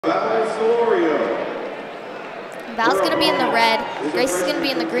Val's going to be in the red. Grace is going to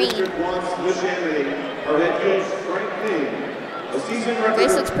be in the green.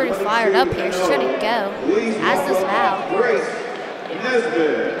 Grace looks pretty fired up here. She's ready to go, as does Val.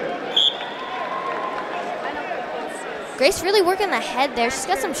 Grace really working the head there. She's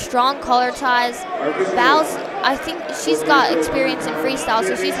got some strong collar ties. Val's, I think she's got experience in freestyle,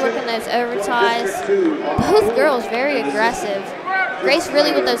 so she's working those over ties. Both girls very aggressive. Grace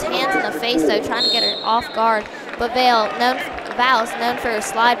really with those hands in the face, though, trying to get her off guard. But Val's known for her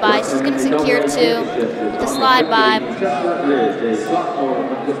slide by. She's going to secure two with the slide by.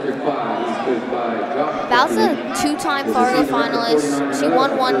 Val's a two-time Fargo finalist. She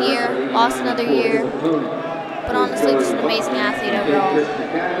won 1 year, lost another year. But honestly, just an amazing athlete overall.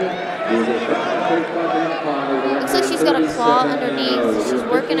 Looks like she's got a claw underneath. She's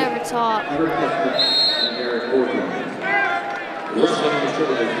working over top.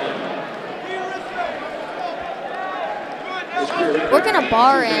 Working a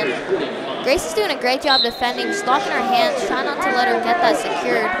bar in. Grace is doing a great job defending. She's locking her hands, trying not to let her get that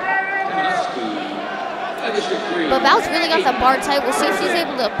secured. But Val's really got that bar tight. We'll see if she's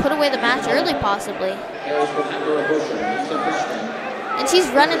able to put away the match early, possibly. And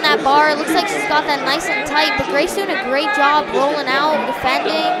she's running that bar. It looks like she's got that nice and tight, but Grace doing a great job rolling out,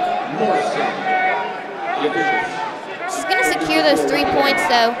 defending. She's going to secure those 3 points,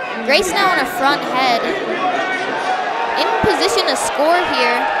 though. Grace now on her front head. In position to score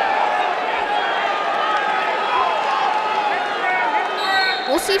here.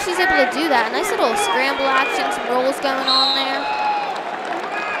 We'll see if she's able to do that. A nice little scramble action, some rolls going on there.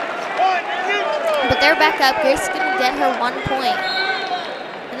 But they're back up. Grace is going to get her 1 point.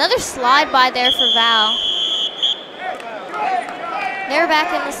 Another slide by there for Val. They're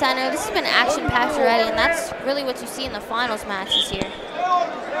back in the center. This has been action-packed already, and that's really what you see in the finals matches here.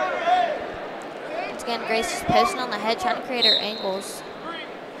 Once again, Grace just posting on the head, trying to create her angles.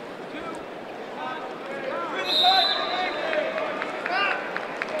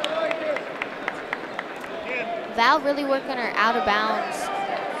 Val really working her out of bounds.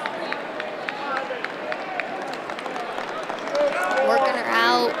 Working her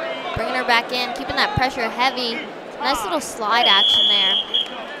out, bringing her back in, keeping that pressure heavy. Nice little slide action there.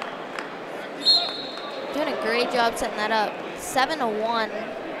 Doing a great job setting that up. 7-1.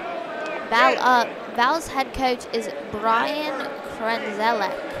 Val up. Val's head coach is Brian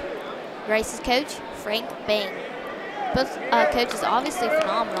Krenzelek. Grace's coach, Frank Bain. Both coaches obviously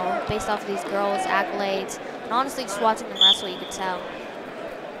phenomenal based off of these girls' accolades. And honestly, just watching them wrestle, you could tell.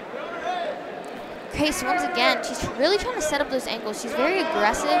 Grace, once again, she's really trying to set up those angles. She's very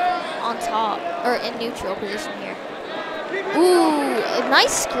aggressive on top, or in neutral position here. Ooh, a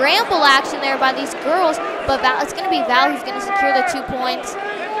nice scramble action there by these girls, but it's going to be Val who's going to secure the 2 points.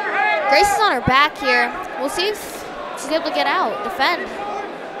 Grace is on her back here. We'll see if she's able to get out, defend.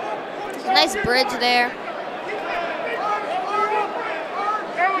 A nice bridge there.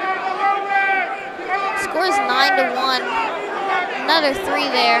 Score is 9-1. Another 3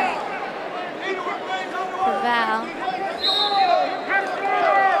 there for Val.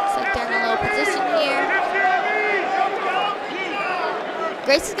 Looks like they're in a little position here.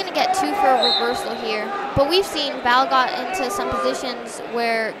 Grace is going to get 2 for a reversal here. But we've seen Val got into some positions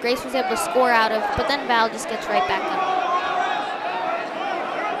where Grace was able to score out of, but then Val just gets right back up.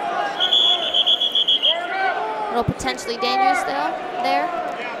 A little potentially dangerous though, there.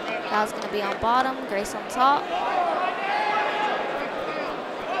 Val's going to be on bottom, Grace on top.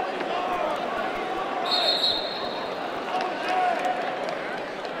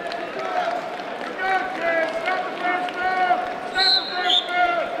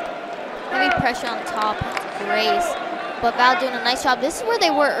 Pressure on top, Grace. But Val doing a nice job. This is where they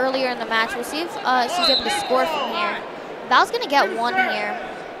were earlier in the match. We'll see if she's able to score from here. Val's going to get 1 here.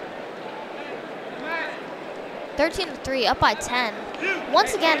 13-3, up by 10.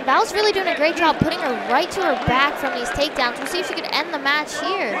 Once again, Val's really doing a great job putting her right to her back from these takedowns. We'll see if she can end the match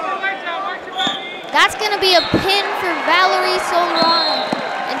here. That's going to be a pin for Valerie Solorano.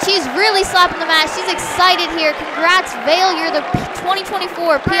 And she's really slapping the match. She's excited here. Congrats, Vale. You're the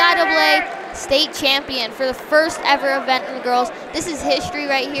 2024 PIAA state champion for the first ever event in the girls. This is history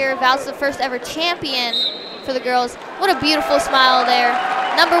right here. Val's the first ever champion for the girls. What a beautiful smile there.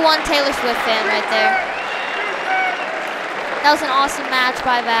 #1 Taylor Swift fan right there. That was an awesome match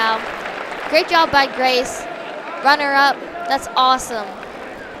by Val. Great job by Grace. Runner up. That's awesome.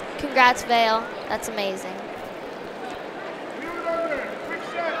 Congrats, Vale. That's amazing.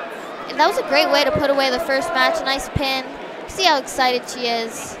 And that was a great way to put away the first match. A nice pin. See how excited she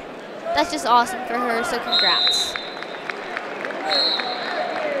is. That's just awesome for her, so congrats.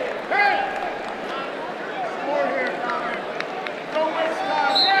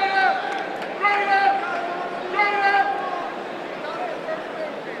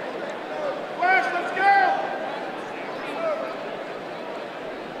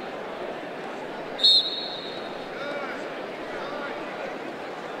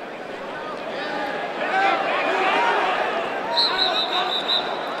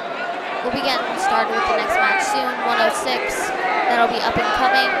 started with the next match soon, 106. That'll be up and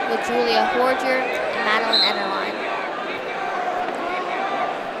coming with Julia Horger and Madeline Ennerline.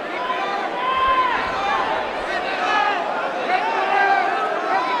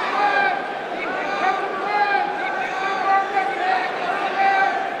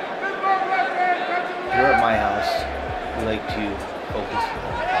 Here at my house, we like to focus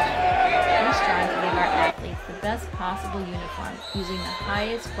on the customer. We strive to give our athletes the best possible uniform using the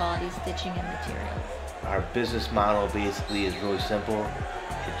highest quality stitching and materials. Our business model basically is really simple.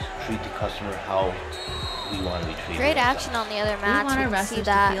 It's treat the customer how we want to be treated. Great action on the other match. We want our wrestlers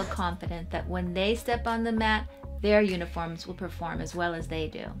to feel confident that when they step on the mat, their uniforms will perform as well as they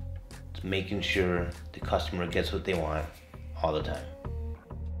do. It's making sure the customer gets what they want all the time.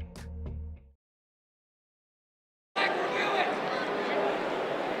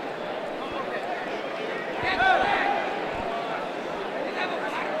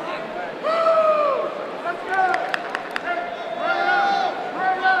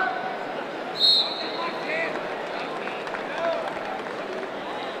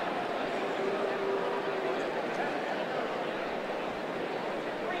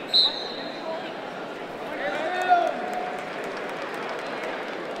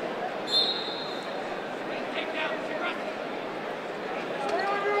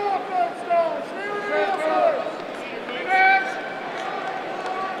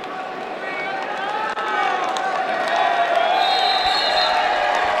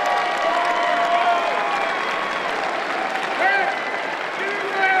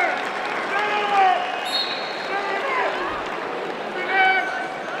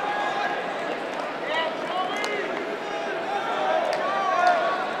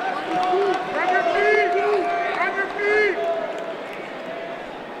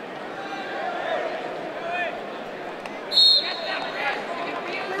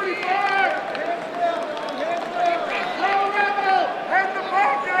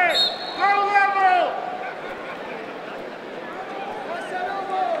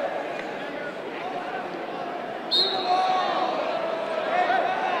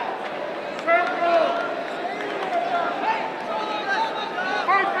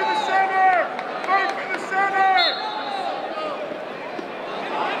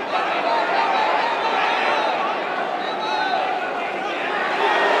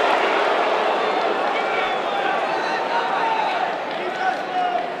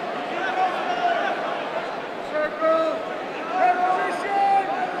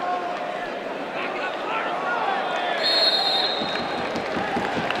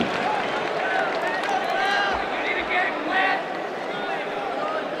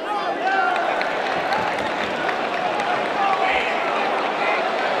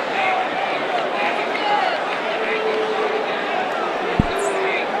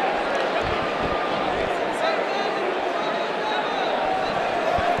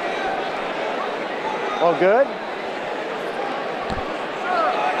 All good?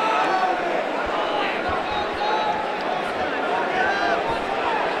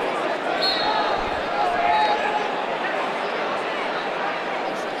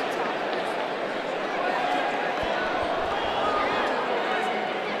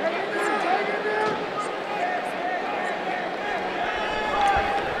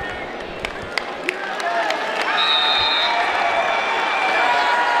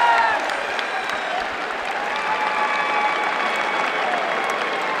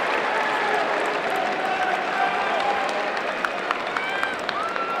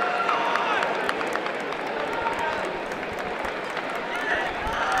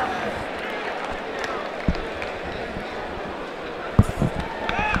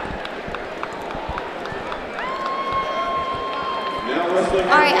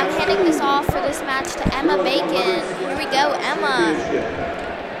 All right, I'm handing this off for this match to Emma Bacon. Here we go, Emma.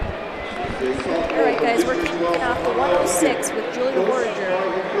 All right, guys, we're kicking off the 106 with Julia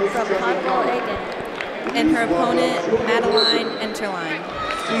Horger from Conwell Egan and her opponent, Madeline Enterline.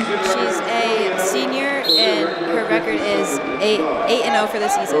 She's a senior, and her record is 8-0 for the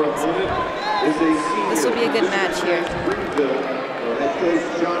season. This will be a good match here.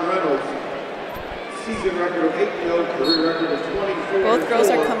 Both girls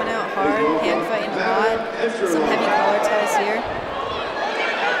are coming out hard, hand fighting hard. Some heavy collar ties here.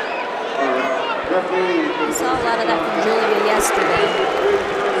 We saw a lot of that from Julia yesterday.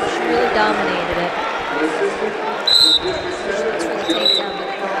 She really dominated it. She looks for the takedown,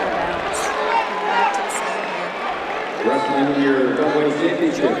 but it got out of bounds. Back to the center here.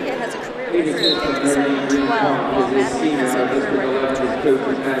 Julia has a career record of 57-12, while Madeline has a career record of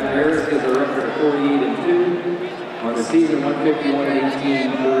 24. On the season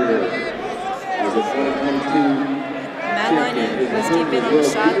 151-18 career. Madeline was deep in on the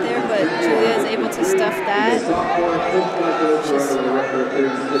shot there, but Julia is able to stuff that.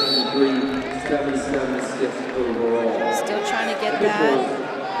 She's still trying to get that.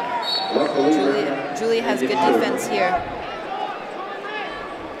 Julia has good defense here.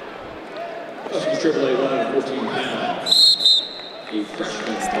 AAA 114 pounds. A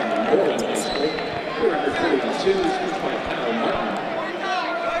freshman from Norway High School. Number 42, by Kyle Martin.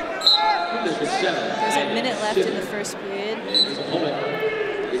 There's a minute left in the first period. And his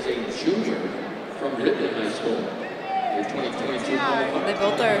opponent is a junior from Ridley High School. They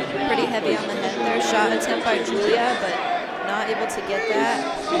both are pretty heavy on the head there. Shot attempt by Julia, but not able to get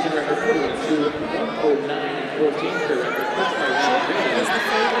that. Season record 42, 109-14. Julia is the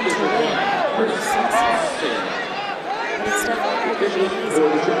favorite to win. But it's definitely easy.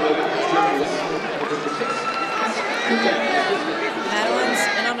 Madeline's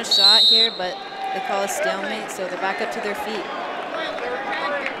in on a shot here, but they call a stalemate, so they're back up to their feet.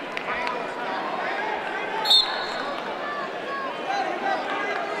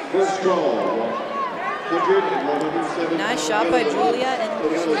 First call, 107. Nice shot by Julia, and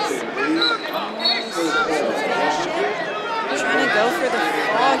she's finished it. Trying to go for the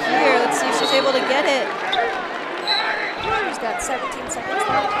fall here. Let's see if she's able to get it. She's got 17 seconds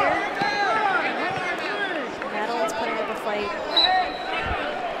left here. Madeline's putting up a fight.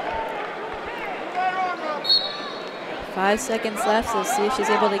 5 seconds left, so let's see if she's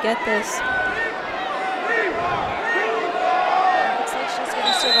able to get this. Looks like she's going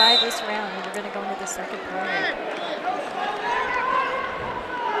to survive this round, and we're going to go into the second period.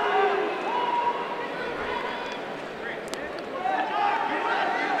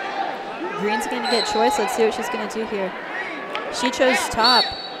 Green's going to get choice. Let's see what she's going to do here. She chose top.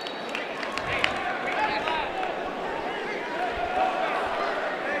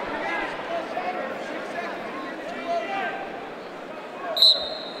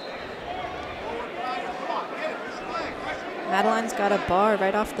 Madeline's got a bar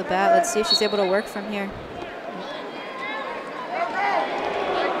right off the bat. Let's see if she's able to work from here.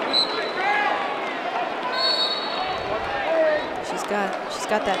 She's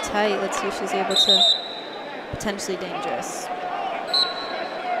got that tight. Let's see if she's able to potentially dangerous.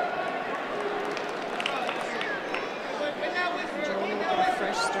 Julia will get a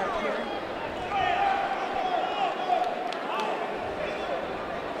fresh start here.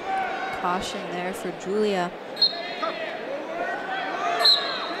 Caution there for Julia.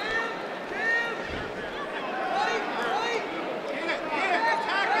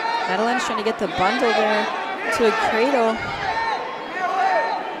 Madeline's trying to get the bundle there to a cradle.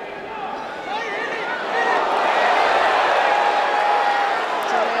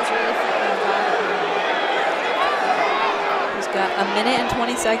 Got a minute and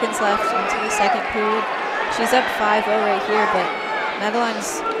 20 seconds left into the second period. She's up 5-0 right here, but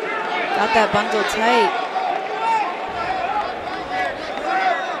Madeline's got that bundle tight.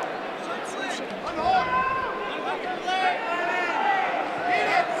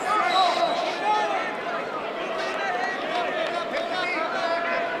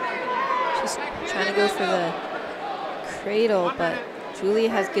 She's trying to go for the cradle, but Julia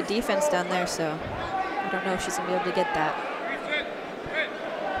has good defense down there, so I don't know if she's going to be able to get that.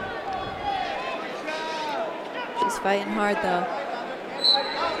 She's fighting hard though.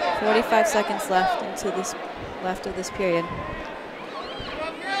 45 seconds left into this of this period.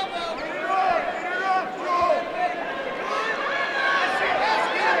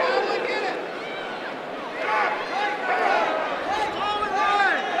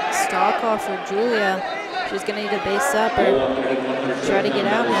 Stall call for Julia. She's gonna need to base up or try to get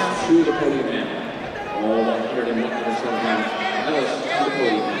out now.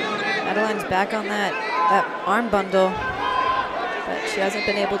 Madeline's back on that arm bundle, but she hasn't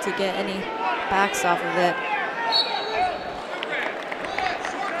been able to get any backs off of it.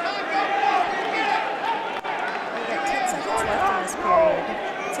 We've got 10 seconds left in this period.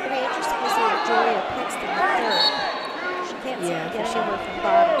 It's going to be interesting to see what Julia picks in the third. She can't seem to get anywhere from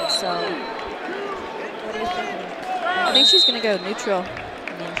bottom, so what are you thinking? I think she's going to go neutral.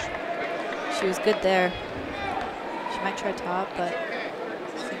 I mean, she was good there. She might try top, but I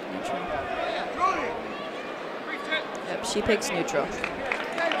think neutral. Yep, she picks neutral.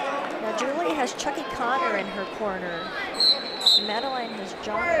 Now Julia has Chucky Connor in her corner. Madeline has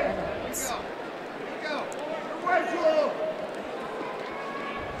John Reynolds.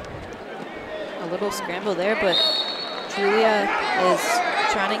 A little scramble there, but Julia is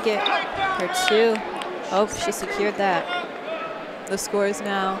trying to get her two. Oh, she secured that. The score is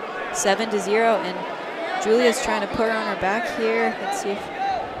now 7-0, and Julia's trying to put her on her back here. Let's see if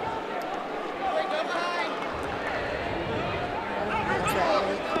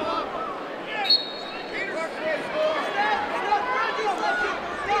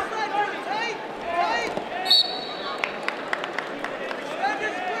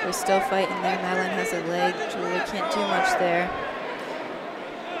still fighting there. Madeline has a leg. Julia can't do much there.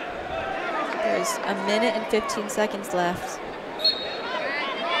 There's a minute and 15 seconds left.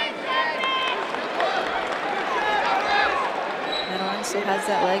 Madeline still has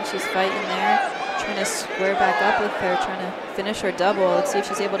that leg. She's fighting there. Trying to square back up with her. Trying to finish her double. Let's see if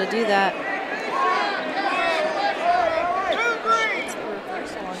she's able to do that.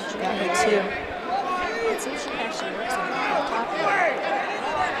 She got her 2. Let's see if she actually works on the top of it.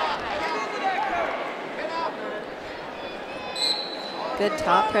 Good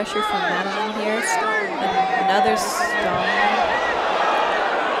top pressure from Madeline here. Another stone.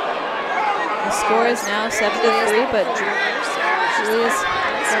 The score is now 7-3, but Julia's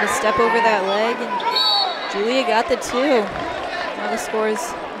going to step over that leg, and Julia got the 2. Now the score is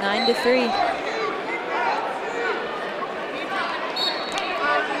 9-3.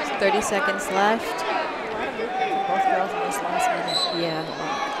 30 seconds left. A lot of movement from both girls in this last minute. Yeah.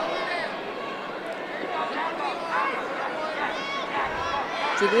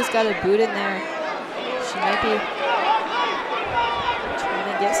 Julia's got a boot in there. She might be trying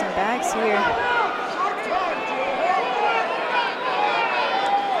to get some backs here.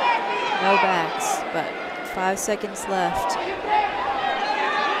 No backs, but 5 seconds left. Julia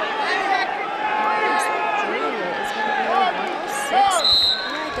is going to be a 106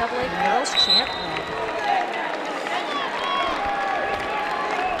 PIAA Girls Champion.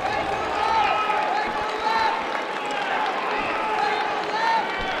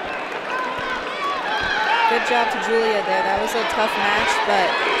 Good job to Julia there. That was a tough match, but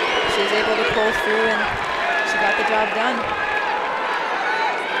she was able to pull through and she got the job done.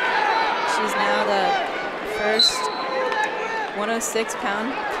 She's now the first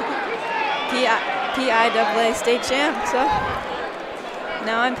 106-pound PIAA state champ. So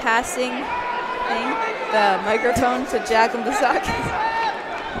now I'm passing the microphone to Jacqueline Basakis.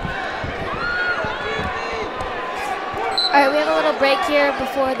 All right, we have a little break here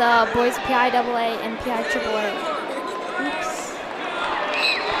before the boys PIAA and PIAAA. Oops.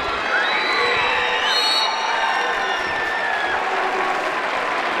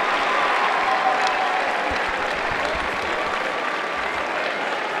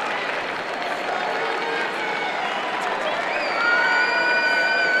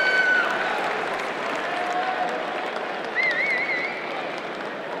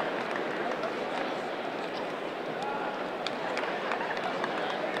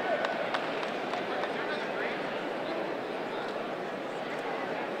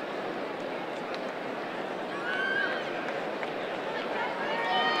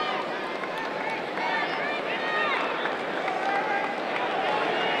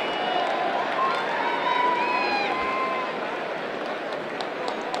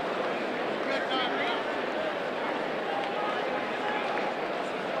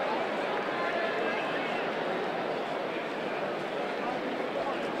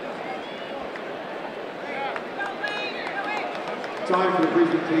 Time for the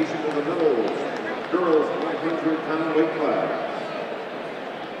presentation of the medals. Girls 500-pound weight class.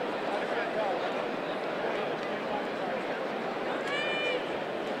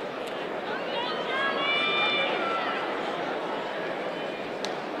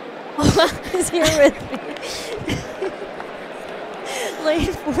 Is here with me.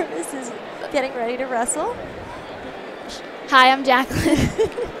 Lane Fortis is getting ready to wrestle. Hi, I'm Jacqueline.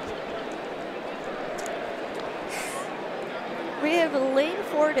 We have Lane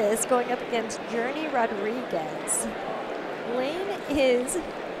Fortis going up against Journey Rodriguez. Lane is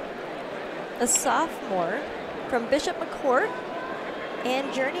a sophomore from Bishop McCourt,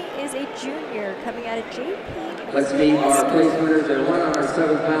 and Journey is a junior coming out of JP. Let's meet our place winners at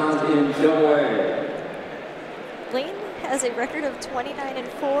 107 pounds in double A. Lane has a record of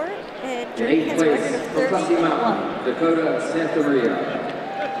 29-4, and In Journey 8th has a record place of from Tussey 30-1. Mountain, Dakota Santa Maria.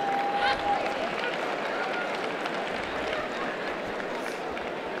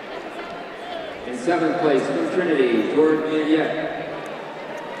 In 7th place from Trinity, Jordan Vignette.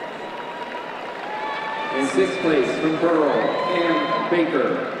 In 6th place from Pearl, Cam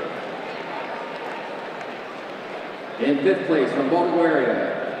Baker. In 5th place from Baltimore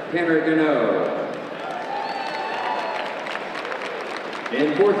area, Tanner Gano.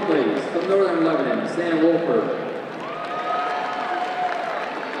 In 4th place from Northern Lebanon, Sam Wolford.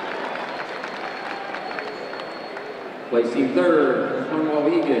 Placing 3rd from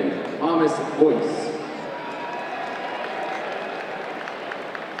Wauhegan, Thomas Boyce.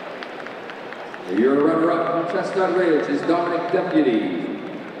 Your runner-up from Chestnut Ridge is Dominic Deputy.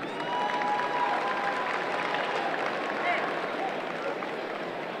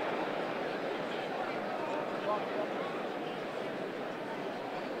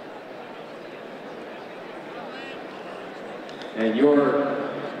 And your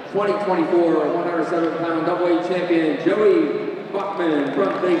 2024 107-pound double-weight champion, Joey Bachman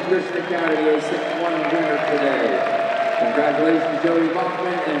from the Christian Academy, a 6-1 winner today. Congratulations, Joey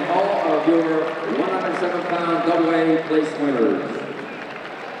Bachman, and all of your 107-pound double-weight place winners.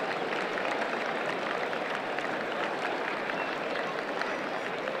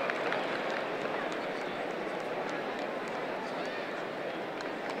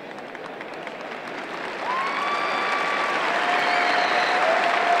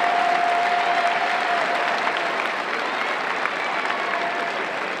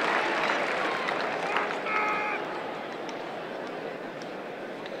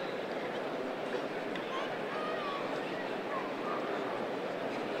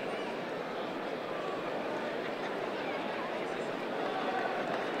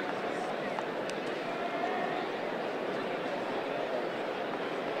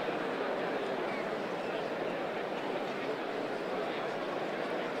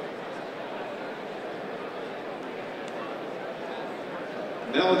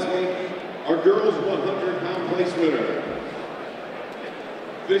 Now let's meet our girls 100-pound place winner.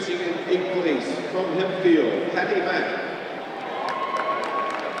 Finishing in 8th place from Hempfield, Patty Mack.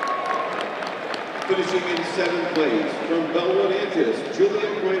 Finishing in 7th place from Bellwood Antis,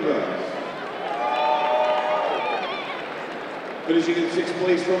 Julia Cuevas. Finishing in 6th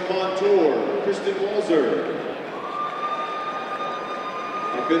place from Montour, Kristen Walzer.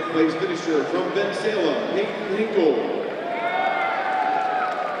 Our 5th place finisher from Ben Salem, Peyton Hinkle.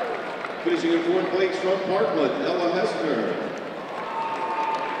 Finishing in 4th place from Parkland, Ella Hessner.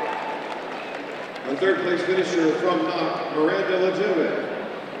 Our 3rd place finisher from Knock, Miranda Lejevic.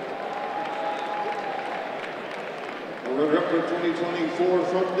 Our runner-up for 2024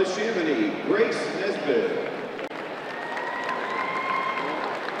 from the Chamonix, Grace Nesbitt.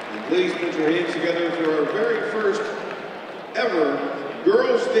 And please put your hands together for our very first ever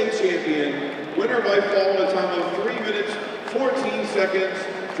Girls State Champion, winner by fall at a time of 3 minutes, 14 seconds,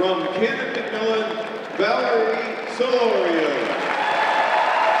 from Cannon McMillan, Valerie Solorio.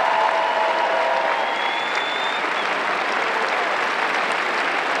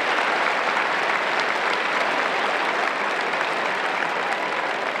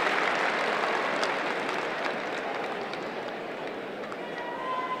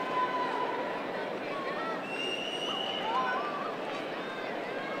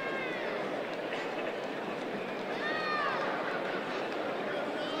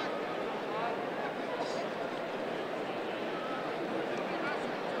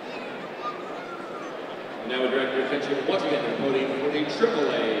 Now we direct your attention once again to the podium for the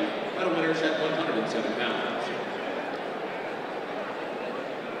AAA medal winners at 107 pounds.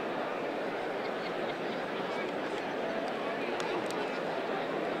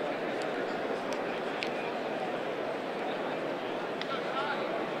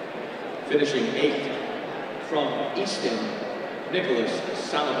 Finishing 8th from Easton, Nicholas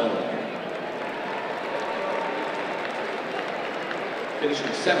Salomon. Finishing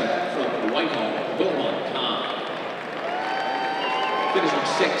 7th from Whitehall, Wilmot Khan. Finishing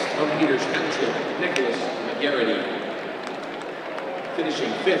 6th from Peters Township, Nicholas McGarity.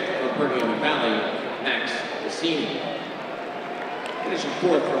 Finishing 5th from Permian Valley, Max Cassini. Finishing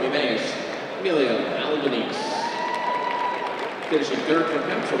 4th from Emmaus, Amelia Albanese. Finishing 3rd from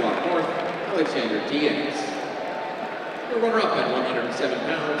Pemsawat North, Alexander Diaz. The runner-up at 107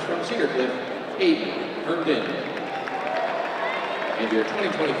 pounds from Cedar Cliff, Aiden Herndon. And your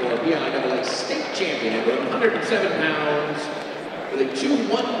 2024 PIAA state champion at 107 pounds with a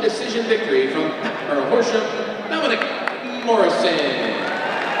 2-1 decision victory from Horsham, Dominic Morrison.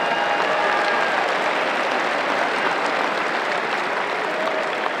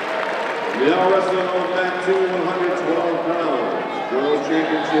 Now wrestling on back to 112 pounds, Girls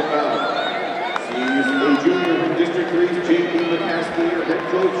Championship bout. She's a junior from District 3's J.P. McCaskey, her head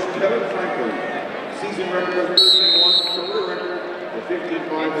coach Kevin Franklin. Season record of 13-1, career record of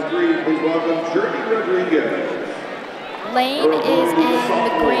 15-5-3. Please welcome Journey Rodriguez. Lane is in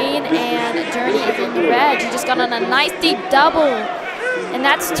the green and Journey is in the red. She just got on a nice deep double. And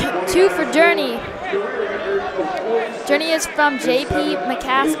that's 2 for Journey. Journey is from J.P.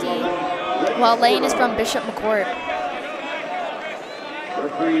 McCaskey, while Lane is from Bishop McCourt.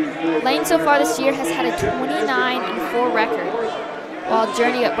 Lane so far this year has had a 29-4 record, while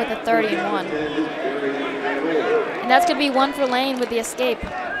Journey with a 30-1. And that's going to be 1 for Lane with the escape.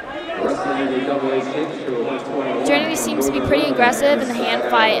 Journey seems to be pretty aggressive in the hand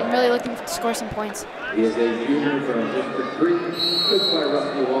fight and really looking to score some points. He is a junior from District 3, coached by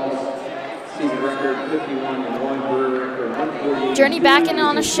Rusty Walsh. Season record 51-1 career record 148. Journey back in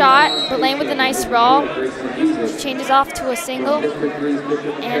on a shot, but Lane with a nice roll. She changes off to a single,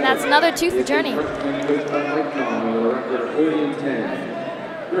 and that's another 2 for Journey.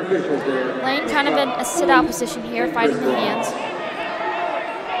 Lane kind of in a sit-out position here, fighting the hands.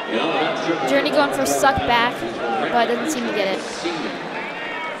 Journey going for a suck back, but doesn't seem to get it.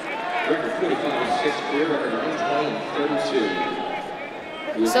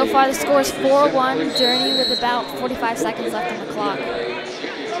 So far the score is 4-1, Journey with about 45 seconds left on the clock.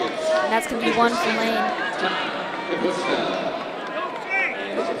 And that's going to be 1 for Lane.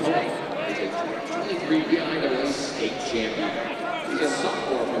 PIAA state champion. He's a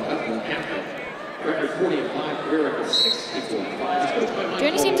sophomore from Bethlehem Catholic. Record 40-5, career record 64-5.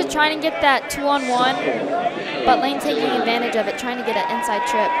 Journey seems to try and get that 2-on-1, but Lane taking advantage of it, trying to get an inside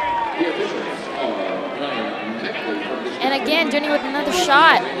trip. And again, Journey with another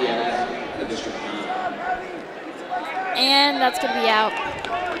shot. And that's going to be out.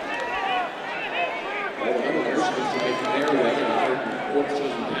 All the other participants are making their way at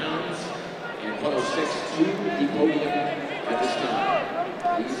 114 pounds. And 106 to the podium at this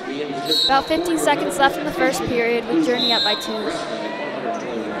time. These being about 15 seconds left in the first period with Journey up by 2.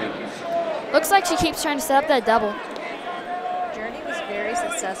 Looks like she keeps trying to set up that double. Journey was very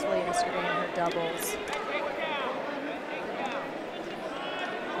successful yesterday in her doubles.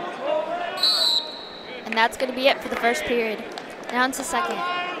 And that's going to be it for the first period. Now into second.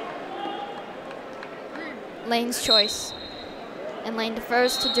 Lane's choice. And Lane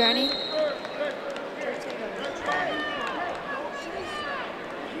defers to Journey.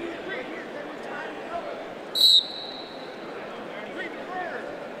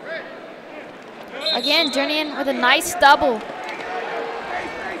 Again, Journey in with a nice double.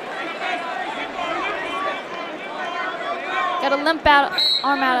 Got a limp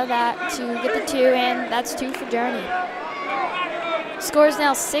arm out of that to get the 2, and that's 2 for Journey. Score is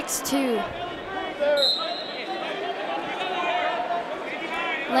now 6-2.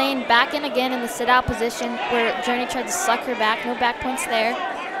 Lane back in again in the sit-out position where Journey tried to suck her back. No back points there.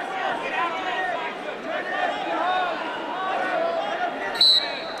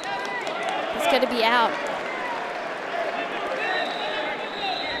 It's going to be out.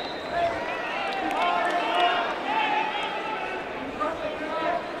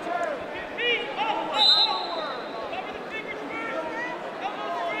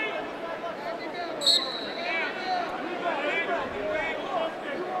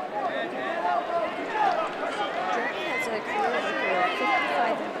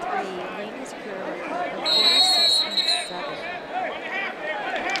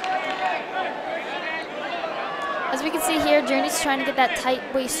 As we can see here, Journey's trying to get that tight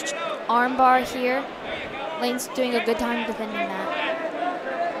waist arm bar here. Lane's doing a good time defending that.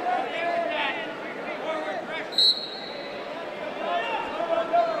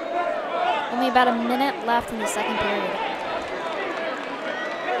 Only about a minute left in the second period.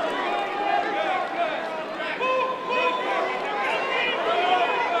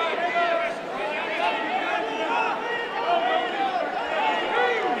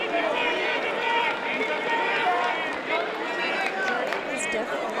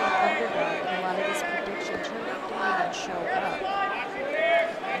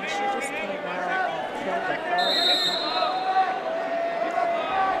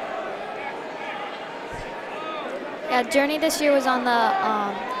 Yeah, Journey this year was on the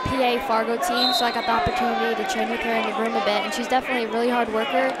PIAA Fargo team, so I got the opportunity to train with her in the room a bit, and she's definitely a really hard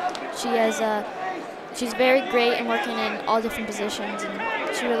worker. She's very great in working in all different positions,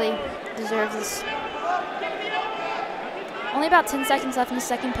 and she really deserves this. Only about 10 seconds left in the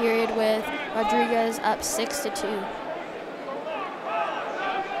second period with Rodriguez up 6-2.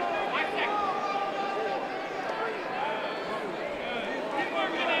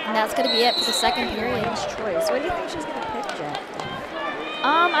 And that's going to be it for the second period. Choice. What do you think she's going to pick, Jack?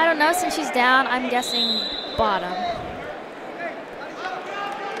 I don't know. Since she's down, I'm guessing bottom. It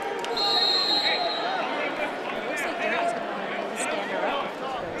looks like Journey's going to want to stand her up.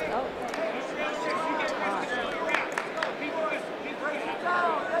 Oh.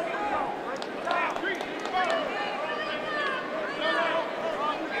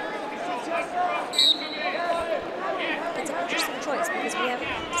 It's an interesting choice because we haven't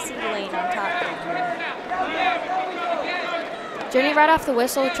seen Lane on top here. Journey right off the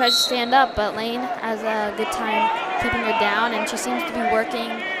whistle tries to stand up, but Lane has a good time keeping her down, and she seems to be working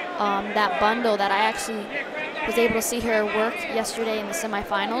that bundle that I actually was able to see her work yesterday in the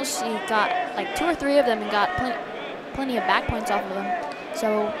semifinals. She got like 2 or 3 of them and got plenty of back points off of them.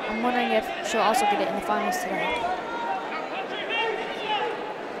 So I'm wondering if she'll also get it in the finals today.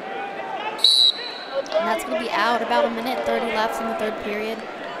 And that's going to be out. About 1:30 left in the third period.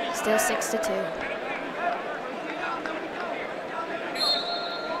 Still 6-2.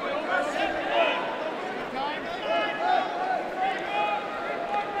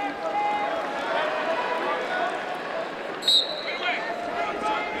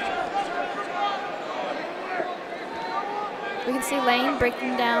 We can see Lane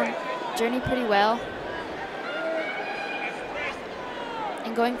breaking down Journey pretty well.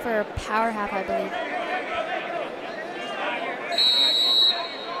 And going for a power half, I believe.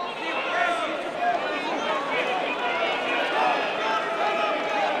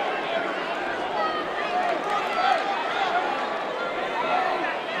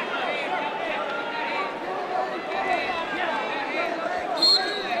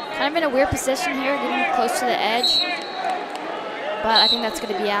 Kind of in a weird position here, getting close to the edge. But I think that's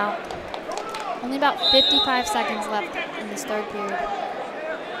going to be out. Only about 55 seconds left in this third period.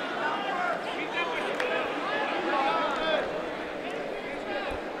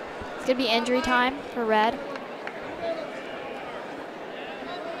 It's going to be injury time for Red.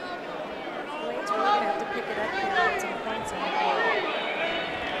 Lane's really going to have to pick it up here and get some points on the board.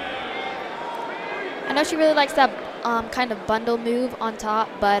 I know she really likes that kind of bundle move on top,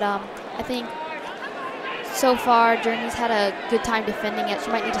 but I think so far Journey's had a good time defending it. She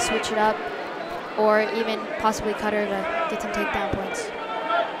might need to switch it up or even possibly cut her to get some takedown points.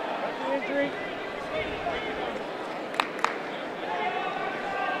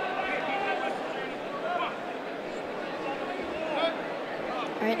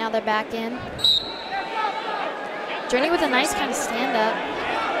 All right, now they're back in. Journey with a nice kind of stand up.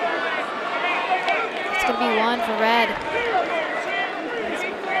 It's going to be one for Red.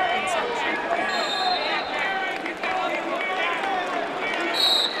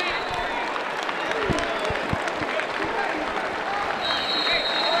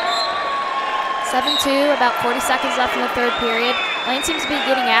 About 40 seconds left in the third period. Lane seems to be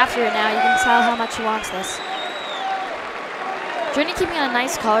getting after it now. You can tell how much she wants this. Journey keeping on a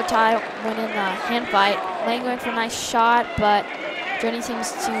nice collar tie when in the hand fight. Lane going for a nice shot, but Journey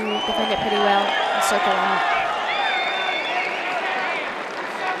seems to defend it pretty well and circle out.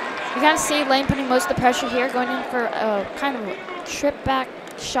 You kind of see Lane putting most of the pressure here, going in for a kind of trip back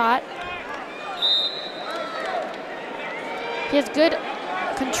shot. He has good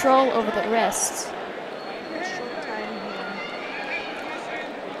control over the wrists.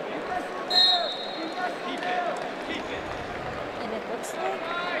 And it looks like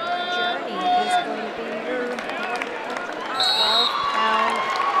Journey is going to be your 112-pound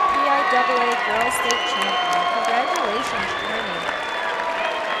PIAA Girls State Champion. Congratulations, Journey.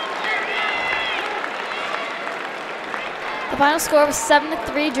 The final score was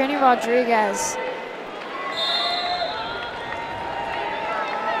 7-3, Journey Rodriguez.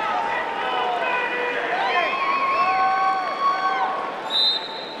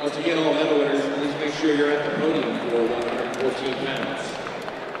 Once again, all medal winners, please make sure you're at the podium for 114 pounds.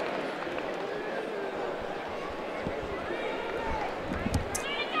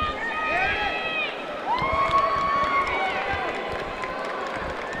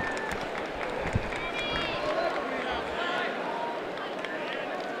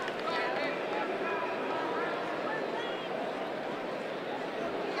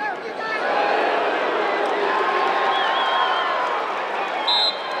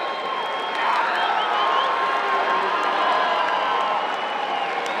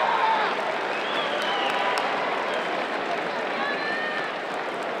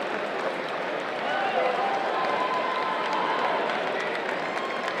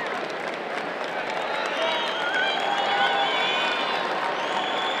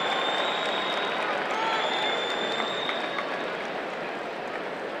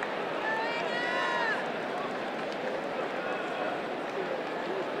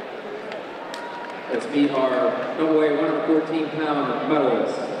 Let's meet our no-way 114-pound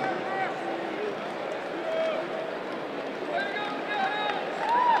medalist.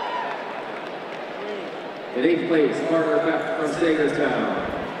 In 8th place, Carter Beck from Sagerstown.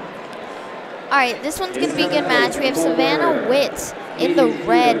 All right, this one's going to be a good match. We have Savannah Witt in the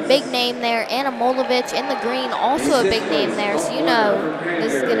red, big name there. Anna Molovich in the green, also a big name there. So you know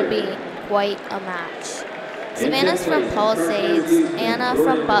this is going to be quite a match. Savannah's from Palisades, Anna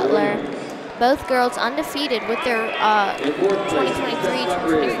from Butler. Both girls undefeated with their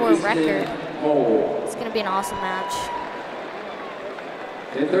 2023-2024 record. It's going to be an awesome match.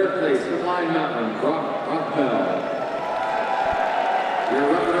 In 3rd place, from Line Mountain, Brock Rockbell. Your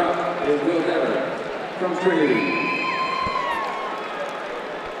runner-up is Will Dever from Trinity.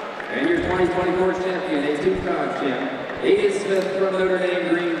 And your 2024 champion, a 2-time champ, Ada Smith from Notre Dame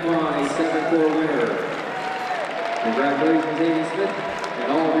Green Pawn, a 7-4 winner. Congratulations, Amy Smith,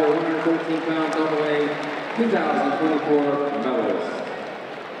 and all of your 114-pound AA 2024 medalists.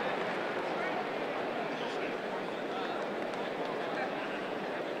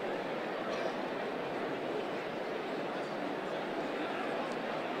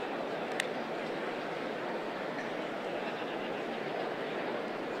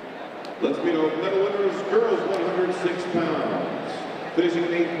 Let's meet our medal winners, girls 106 pounds. Finishing in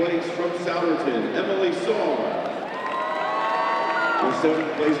 8th place from Souderton, Emily Saw. Our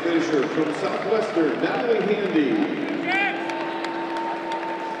 7th place finisher from Southwestern, Natalie Handy.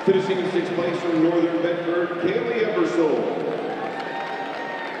 Finishing in 6th place from Northern Bedford, Kaylee Ebersole.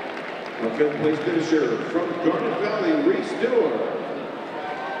 Our 5th place finisher from Garnet Valley, Reese Dillard.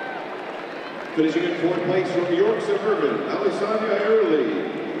 Finishing in 4th place from York Suburban, Alessandra Early.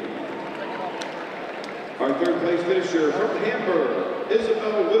 Our 3rd place finisher from Hamburg,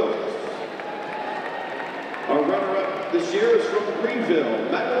 Isabel Wilkes. Our runner-up this year is from Greenville,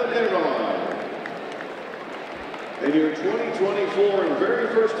 Madeline Enron. And your 2024 and very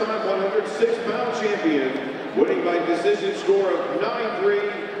first time 106-pound champion, winning by decision score of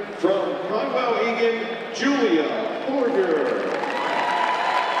 9-3 from Conwell Egan, Julia Borger.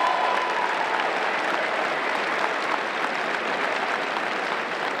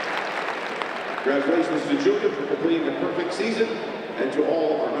 Congratulations to Julia for completing a perfect season, and to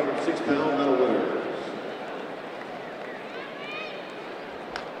all our 106-pound medal winners.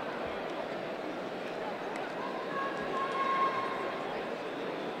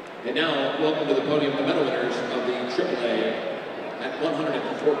 And now, welcome to the podium the medal winners of the AAA at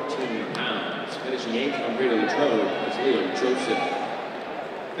 114 pounds. Finishing 8th from Greater Latrobe is Leo Joseph.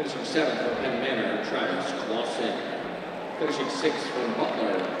 Finishing 7th from Penn Manor, Travis Clausen. Finishing 6th from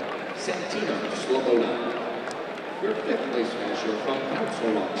Butler, Santino Sloboda. Your 5th place finisher from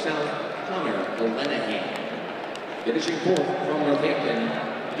Council Rock South, Connor Olenahan. Finishing 4th from Northampton,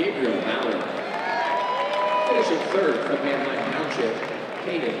 Gabriel Ballard. Finishing 3rd from Manheim Township,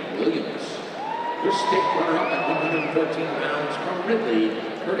 Kaden Williams. Your state runner-up at 114 pounds from Ridley,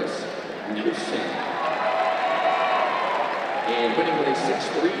 Curtis Nelson. And winning with a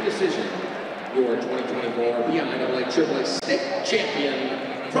 6-3 decision, your 2024 PIAA AAA state champion,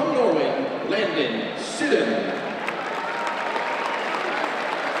 from Norway, Landon Sidden.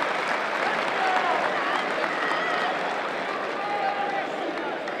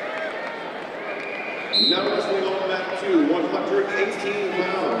 Now wrestling on mat 2,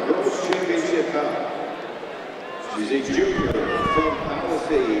 118-pound girls championship bout. She's a junior from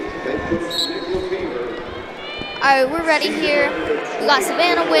Palisades, head coach Nick Lefevre. All right, we're ready here. We got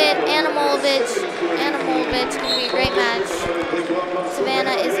Savannah Witt, Anna Molovich. Anna Molovich, gonna be a great match.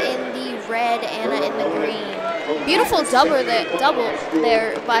 Savannah is in the red, Anna in the green. Beautiful double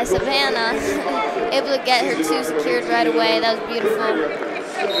there by Savannah. Able to get her 2 secured right away. That was beautiful.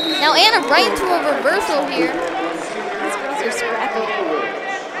 Now Anna right into a reversal here. These girls are scrappy.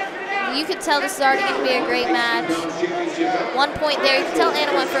 You could tell this is already going to be a great match. 1 point there. You could tell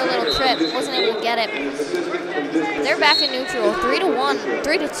Anna went for a little trip. Wasn't able to get it. They're back in neutral. 3-1.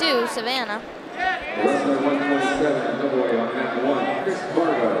 3-2, Savannah.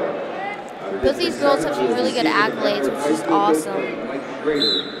 Both these girls have some really good accolades, which is awesome.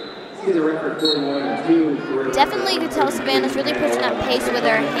 Definitely you could tell Savannah's really pushing that pace with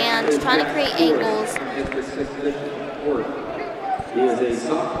her hands, trying to create angles.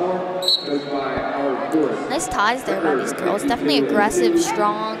 Nice ties there by these girls. Definitely aggressive,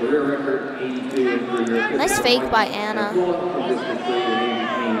 strong. Nice fake by Anna.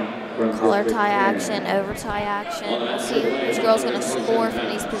 Collar tie action, over tie action. We'll see which girl's going to score from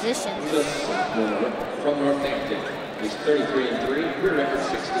these positions. From Northampton, he's 33-3, career record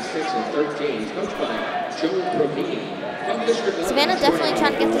 66-13. He's coached by Joe Provini. Savannah definitely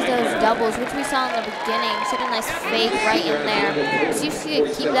trying to get to those doubles, which we saw in the beginning. She had a nice fake right in there. So you see her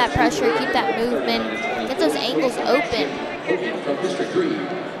keep that pressure, keep that movement, get those angles open. From District 3,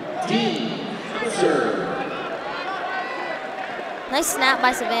 Dean Hauser. Nice snap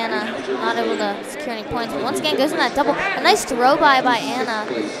by Savannah. Not able to secure any points, but once again goes in that double. A nice throw by Anna.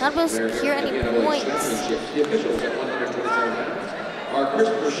 Not able to secure any points. The officials at 127 pounds are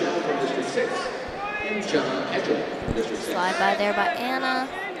Christopher Shell from District 6 and John Edgell from District 6. Slide by there by Anna.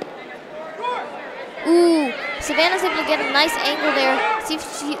 Ooh, Savannah's able to get a nice angle there. See if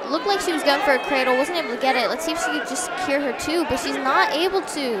she looked like she was going for a cradle, wasn't able to get it. Let's see if she could just secure her 2, but she's not able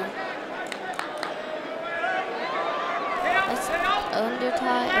to. Nice under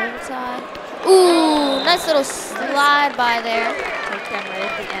tie, over tie. Ooh, nice little slide by there. Take them right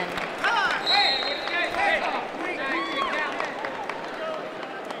at the end.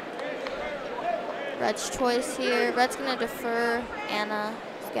 Red's choice here. Red's gonna defer. Anna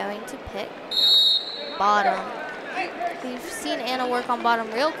is going to pick bottom. We've seen Anna work on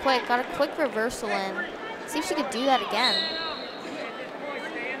bottom real quick. Got a quick reversal in. See if she could do that again.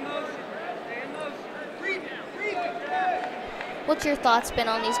 What's your thoughts been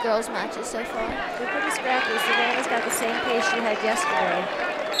on these girls' matches so far? They're pretty scrappy. Savannah's got the same pace she had yesterday,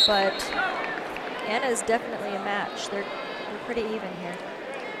 but Anna is definitely a match. They're pretty even here.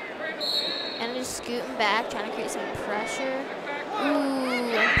 Anna just scooting back, trying to create some pressure.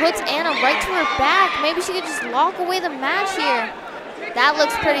 Ooh, and puts Anna right to her back. Maybe she could just lock away the match here. That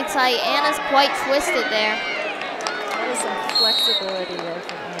looks pretty tight. Anna's quite twisted there. That is some flexibility there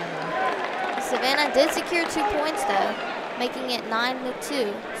from Anna. Savannah did secure 2 points though, making it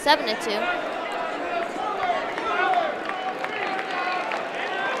 9-2, 7-2.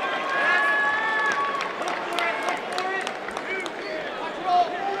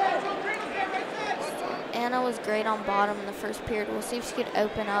 Anna was great on bottom in the first period. We'll see if she could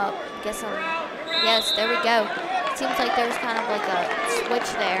open up, get some, yes, there we go. It seems like there was kind of like a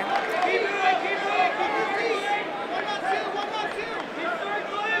switch there.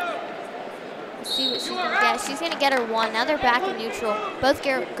 See what she's gonna get. She's gonna get her one. Now they're back in neutral. Both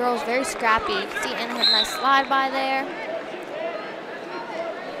girls very scrappy. You can see Anna had a nice slide by there.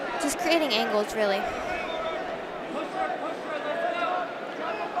 Just creating angles, really.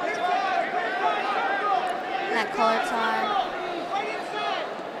 That collar time.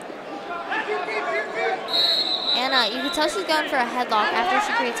 Anna, you can tell she's going for a headlock after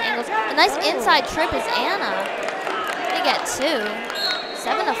she creates angles. A nice inside trip is Anna. Gonna get 2.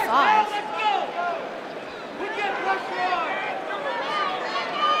 7-5.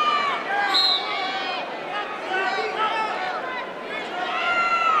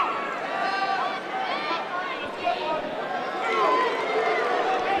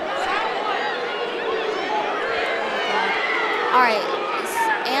 All right, is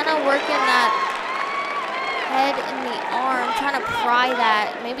Anna working that head in the arm, trying to pry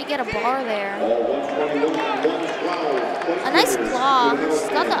that, maybe get a bar there. A nice claw. She's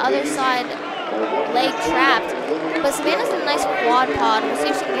got the other side leg trapped, but Savannah's in a nice quad pod. We'll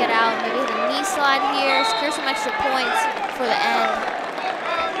see if she can get out. Maybe hit a knee slide here, secure some extra points for the end.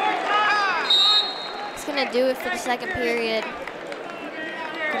 It's gonna do it for the second period.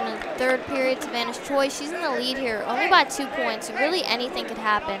 In the third period, Savannah's choice. She's in the lead here, only by 2 points. So really anything could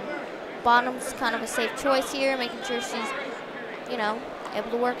happen. Bottom's kind of a safe choice here, making sure she's, you know, able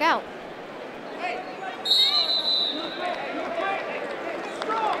to work out.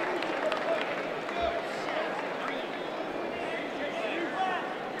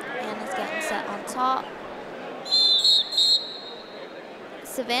 Anna's getting set on top.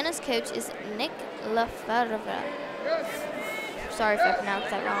 Savannah's coach is Nick Lefebvre. Sorry if I pronounced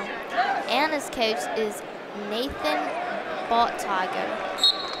that wrong. Anna's coach is Nathan Botttiger.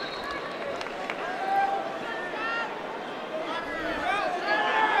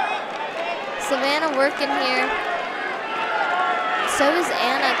 Savannah working here. So is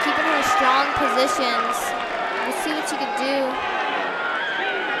Anna, keeping her strong positions. We'll see what she could do.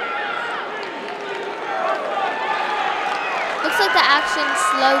 Looks like the action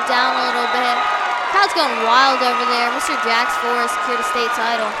slowed down a little bit. Crowd's going wild over there. Mr. Jax Forrest secured a state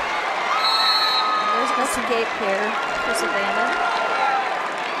title. There's an escape here for Savannah.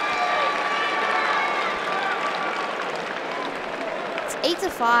 It's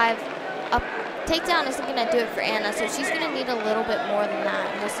 8-5. A takedown isn't going to do it for Anna, so she's going to need a little bit more than that.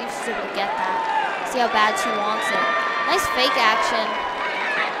 And we'll see if she's able to get that. See how bad she wants it. Nice fake action.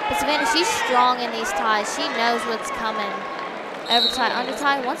 But Savannah, she's strong in these ties. She knows what's coming. Over tie, under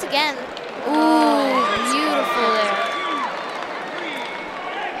tie, once again. Ooh, beautiful there.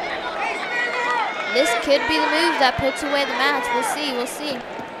 This could be the move that puts away the match. We'll see, we'll see.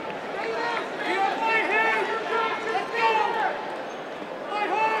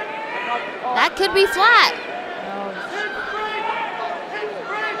 That could be flat.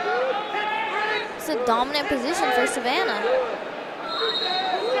 It's a dominant position for Savannah.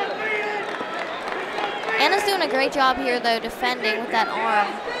 Anna's doing a great job here, though, defending with that arm.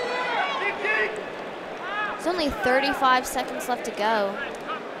 There's only 35 seconds left to go.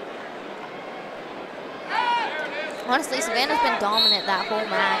 Honestly, Savannah's been dominant that whole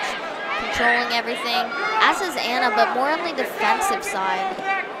match, controlling everything, as is Anna, but more on the defensive side.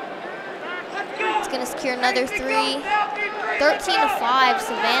 It's going to secure another 3. 13-5,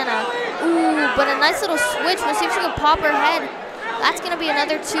 Savannah. Ooh, but a nice little switch. We'll see if she can pop her head. That's going to be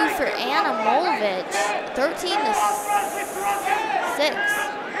another 2 for Anna Molovich. 13-6.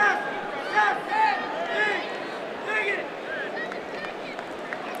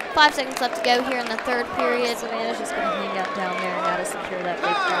 5 seconds left to go here in the third period. Savannah's just going to hang out down there now to secure that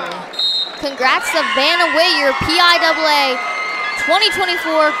victory. Congrats, Savannah Witt, your PIAA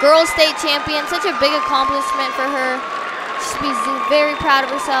 2024 Girls State Champion. Such a big accomplishment for her. She should be very proud of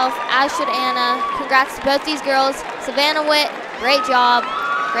herself, as should Anna. Congrats to both these girls. Savannah Witt, great job.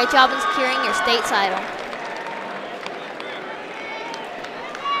 Great job in securing your state title.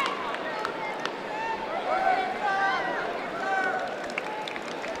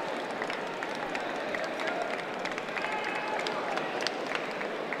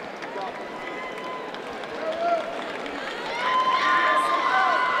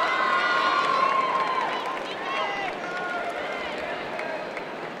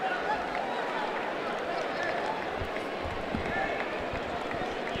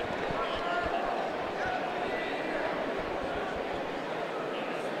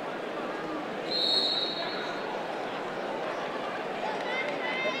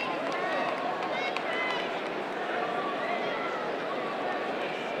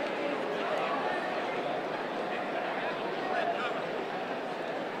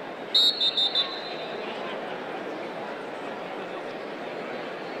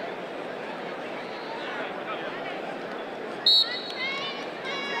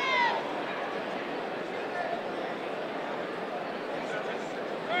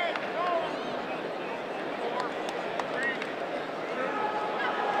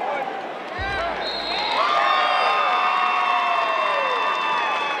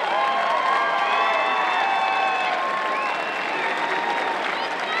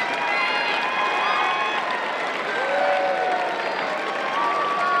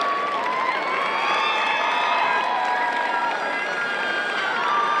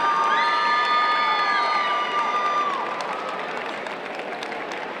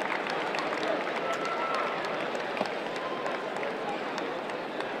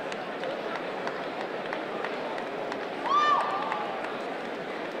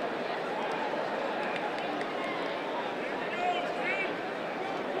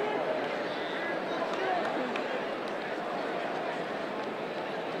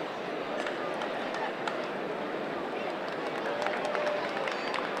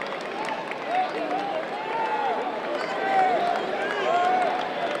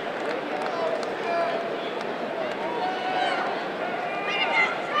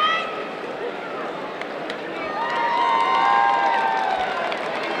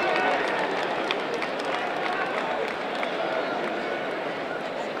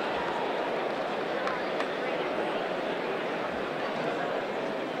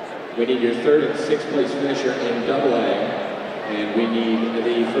 We need your third and sixth place finisher in AA, and we need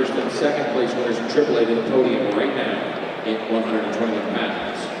the first and second place winners in AAA to the podium right now in 121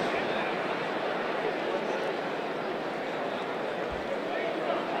 pounds.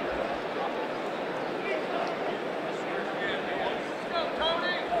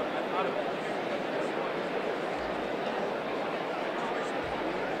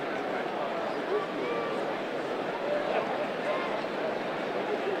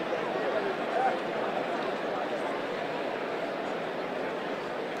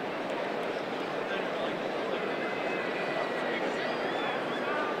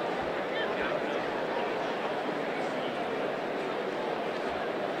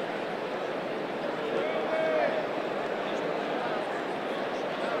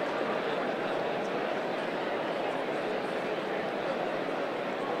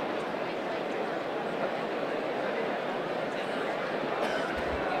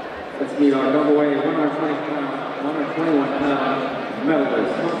 Let's meet our AA 121 pound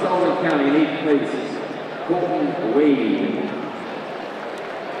medalist from Sullivan County in 8th place, Colton Wade.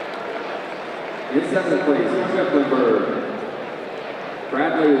 In 7th place, from Mecklenburg,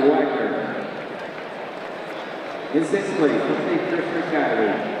 Bradley Wagner. In 6th place, from State Christian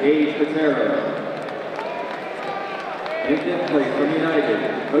Academy, Paige Patero. In 5th place, from United,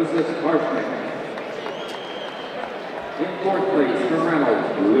 Moses Harshman. In 4th place, from Reynolds,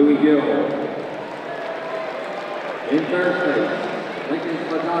 Louis Gill. In 3rd place, Lincoln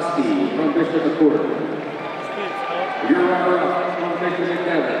Sladowski from Bishop McCourt. Your runner-up from Bishop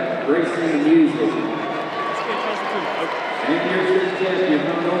McDevitt, Grayson Music. And your state champion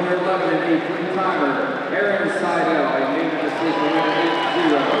from number 11, a three-timer, Aaron Seidel, a main decision winner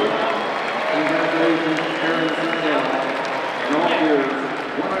 8-0. Congratulations, Aaron Seidel, and all yours,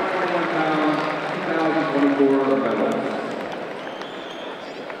 121 pounds, 2024 medals.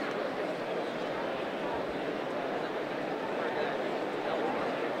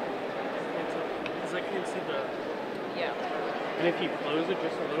 And if you close it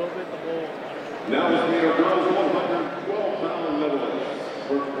just a little bit, the whole... Now let's meet our girls 112 pound medalists.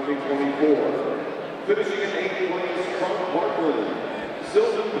 for 2024. Finishing in 8th place from Parkland,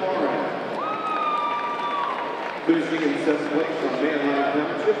 Sylvan Parham. Finishing in 7th place from Manheim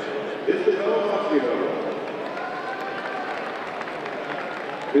Township, Isabel Occhio.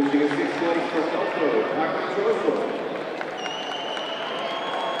 Finishing in 6th place from Elko, Patrick Trozo.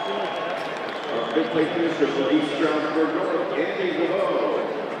 Our 5th place finisher from East Stroudsburg North, Andy Laveau.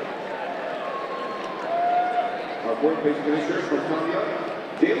 Our 4th place finisher from Pontiac,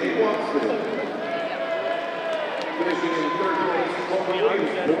 Daley Watson. Finishing in 3rd place from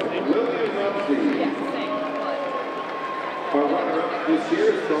Williamsport, William Rumsey. Our runner-up this year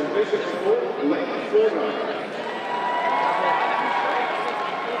is from Bishop Fort, Lane Fordyce.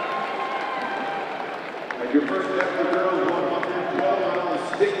 And your first ever girls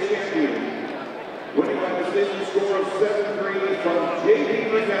 112-pound state champion, winning by decision score of 7-3 from J.D.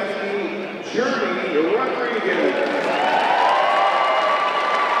 Ragaski, Journey Rodriguez.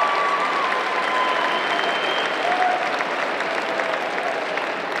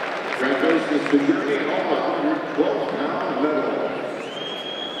 Congratulations to Journey on a 112-pound medal.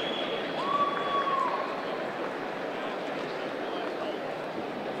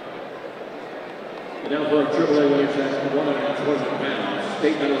 And now for our AAA winners at 120 pounds,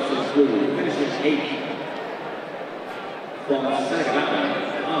 state medalist in school, finishing 8th. From Saginaw,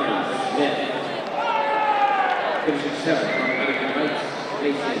 Connor Smith. Finishing 7th from American Heights,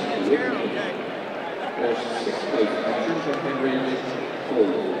 Mason Whitney. There's 6th place from Churchill Henry,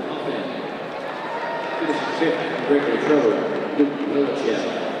 Cole Hoffman. Finishing 5th from Gregory Trove, Luke Willichel.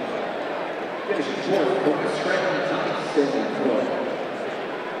 Finishing 4th from Scranton Thomas, Sylvan Troy.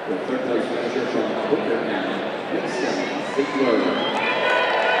 The 3rd place finisher from Hooker now, Vincent Ziegler.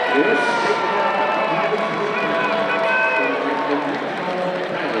 Your state from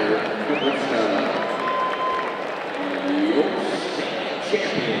Tyler Kubrska. Your state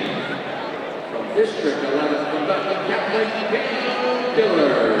champion from District 11 from Bethlehem Catholic, Daniel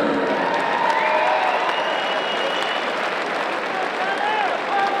Diller.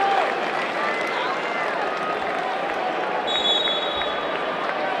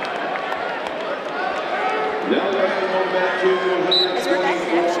 Now let's move on back to As we're back in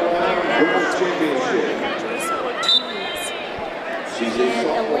action here, World Championship. Julissa Ortiz She's and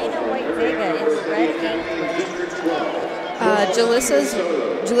Elena White-Vega in the red apron. District 12.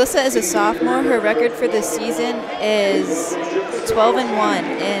 Julissa is a sophomore. Her record for the season is 12-1,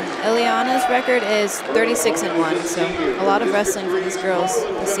 and Ileana's record is 36-1. So a lot of wrestling for these girls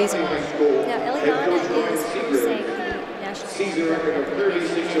this season. Now, Eliana is saying the national Season record of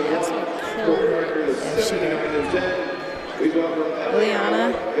 36 and 1. Court record of 79-10.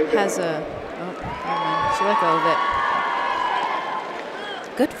 Ileana has a, oh, never mind. She let go of it.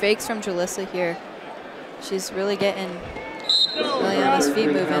 Good fakes from Julissa here. She's really getting Ileana's feet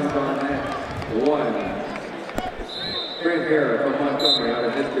moving. One. Grant Hare from Montgomery out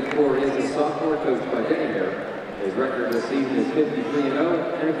of District 4 is a sophomore coached by Danny Hare. His record this season is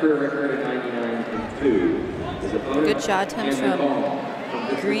 53-0 and a career record of 99-2. His opponent, Good shot attempts from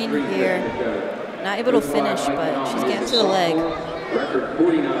Green here. Not able to finish, but she's getting to the leg. Record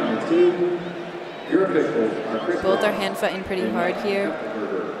 49-2. Your officials are Chris Both are hand fighting pretty hard here.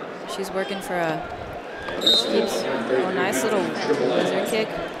 She's working for a, she keeps a nice little laser kick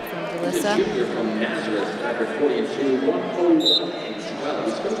from Julissa. Junior from Nazareth, record 40-2, 101 and 12.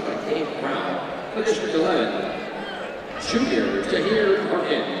 He's coached by Dave Brown. For District 11, Junior Tahir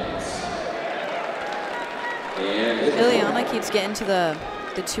Perkins. And Ileana keeps getting to the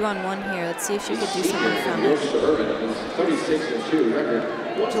 2-on-1 here. Let's see if she could do something from it. 36-2 record.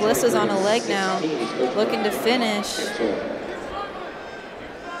 Julissa's on a leg now, looking to finish.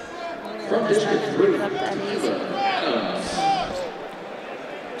 From District 3,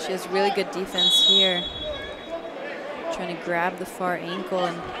 She has really good defense here. Trying to grab the far ankle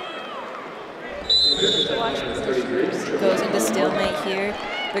and goes into stalemate here.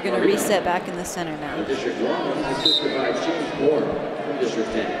 They're going to reset back in the center now. District 1 is assisted by James Moore from District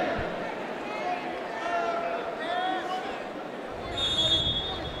 10.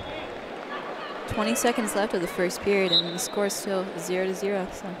 $20 seconds left of the first period, and the score is still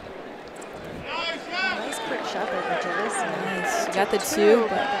 0-0. So Nice quick shot there by Julissa. nice. She got the two,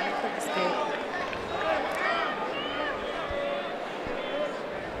 but a quick escape.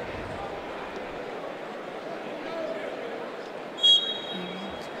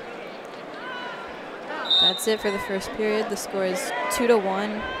 that's it for the first period. The score is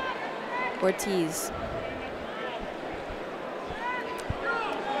 2-1, Ortiz.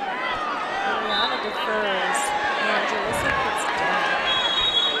 Eliana defers, and Julissa puts down.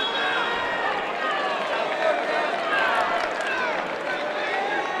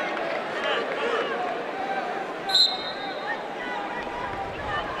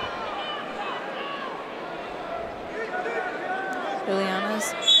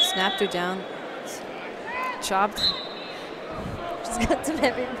 Snapped her down. Chopped. She's got some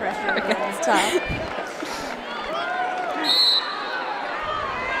heavy pressure on the top.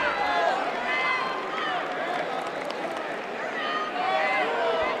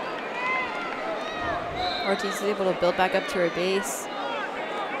 Ortiz is able to build back up to her base.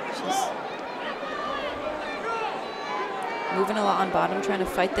 She's moving a lot on bottom, trying to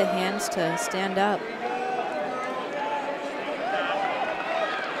fight the hands to stand up.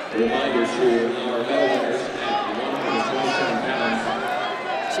 Reminder to our medal winners at 127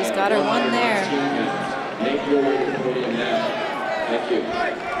 pounds. She's got her one there. Make your way to the podium now. Thank you.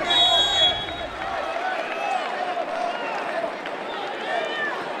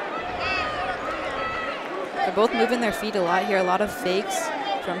 They're both moving their feet a lot here. A lot of fakes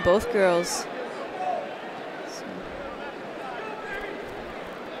from both girls.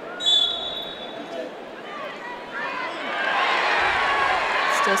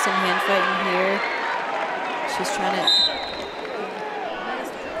 Still some hand fighting here. She's trying to.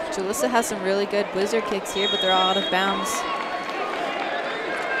 Julissa has some really good whizzer kicks here, but they're all out of bounds.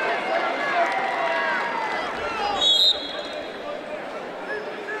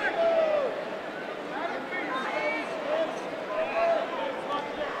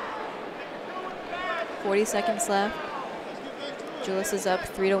 Seconds left. Julissa's up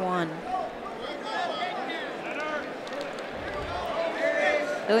 3-1.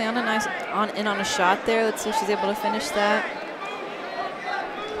 Ileana nice in on a shot there. Let's see if she's able to finish that.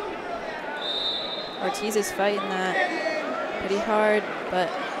 Ortiz is fighting that pretty hard, but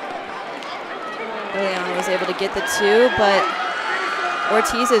Ileana was able to get the two, but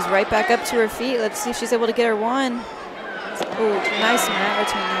Ortiz is right back up to her feet. Let's see if she's able to get her one. Oh, nice mat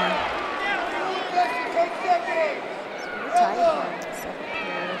return there.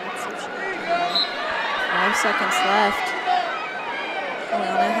 5 seconds left.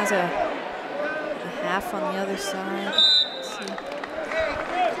 Ileana has a half on the other side. Let's see.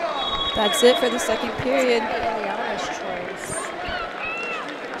 That's it for the second period. Ileana's choice.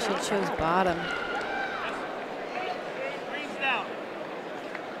 She chose bottom.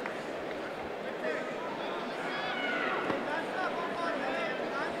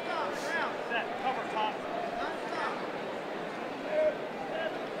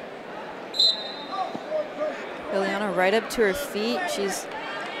 Ileana right up to her feet. She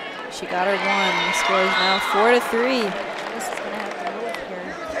got her one. The score is now 4-3. This is gonna have to move here.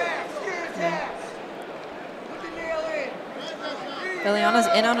 Yeah. Ileana's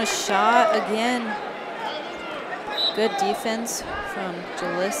in on a shot again. Good defense from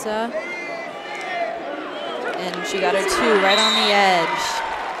Julissa. And she got her two right on the edge.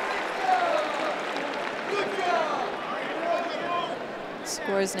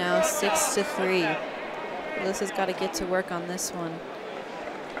 Score is now 6-3. Julissa's got to get to work on this one.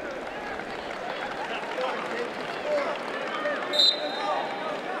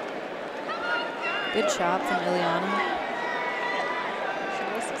 Good chop from Ileana.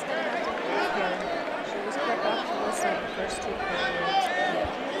 Julissa's going to have to move here. She was quick off Julissa in the first two periods.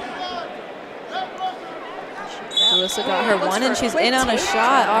 Julissa got her one, and she's in on a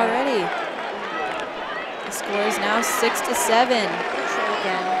shot already. The score is now 6-7.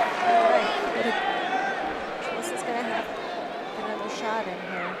 Again. All right. Julissa's going to have another shot in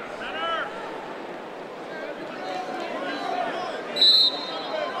here.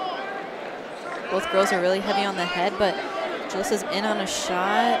 Both girls are really heavy on the head, but Julissa's in on a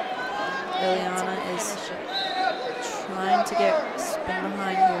shot. Ileana is trying to get spin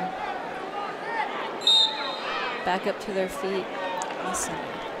behind here. Back up to their feet. Awesome.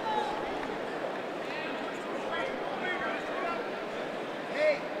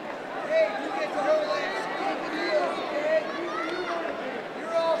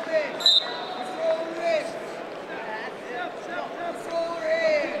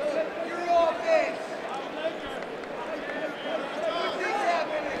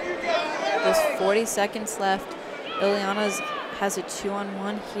 There's 40 seconds left. Ileana has a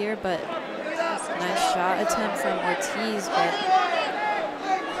 2-on-1 here, but nice shot attempt from Ortiz, but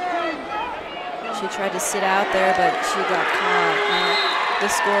she tried to sit out there, but she got caught. The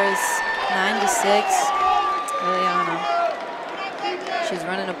score is 9-6, Ileana. She's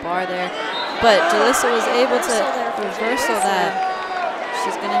running a bar there, but Julissa was able to reversal that.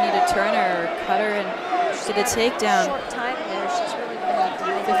 She's gonna need a turner or cutter and get a takedown. Short time there. She's really gonna have to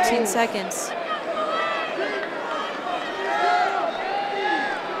make 15 seconds.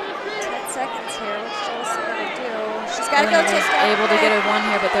 10 seconds here. What's Julissa gonna do? She's gotta go take down. Able to get her one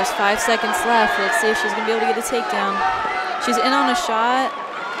here, but there's 5 seconds left. Let's see if she's gonna be able to get a takedown. She's in on a shot,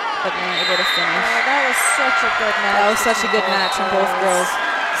 but not able to finish. Oh, that was such a good match. That was such a good match from both girls.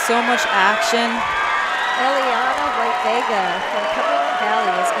 so much action. Eliana White Vega from Cumberland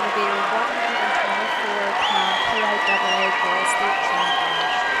Valley is going to be your 124-pound PIAA Girls State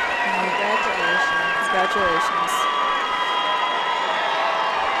Champion. Congratulations. Congratulations.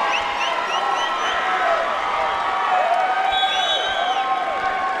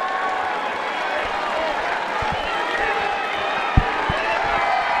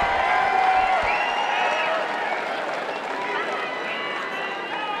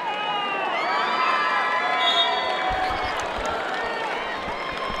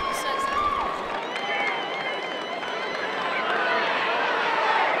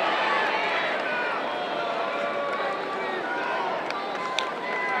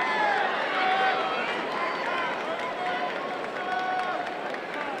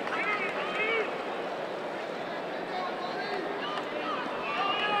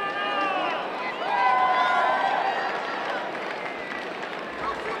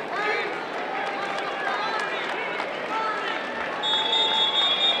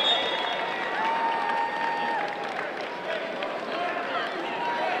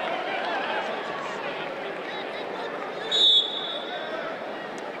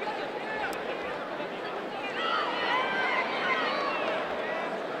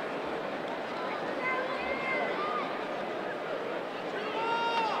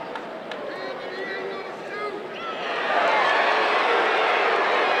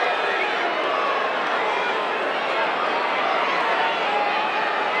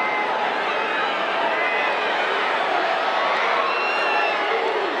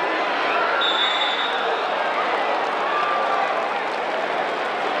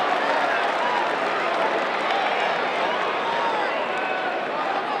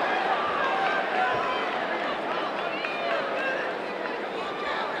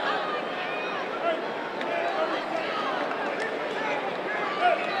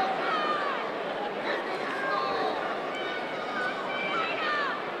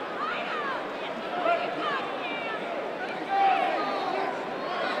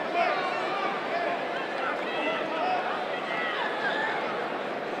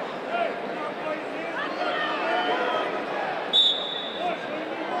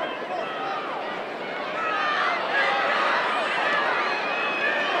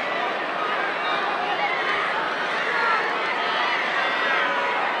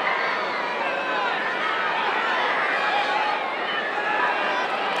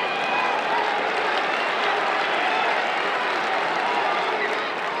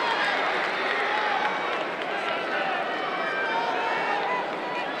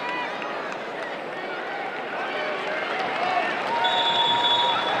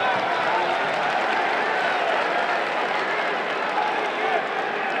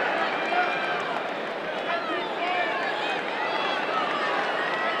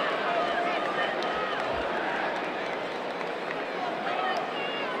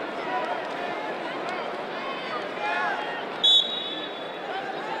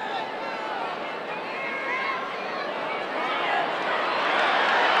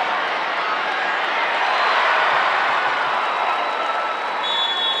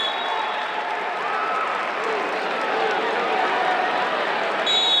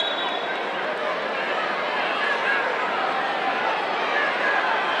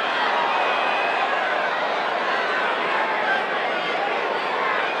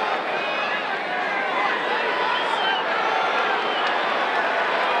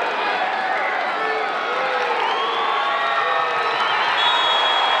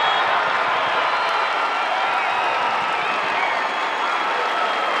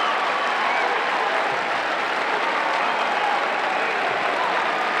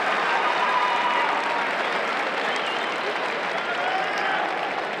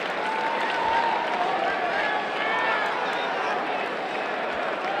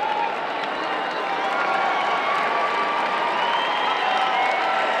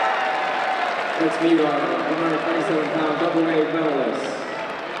 Let's meet our 127-pound double-A medalists.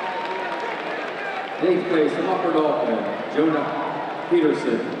 8th place from Upper Dalton, Jonah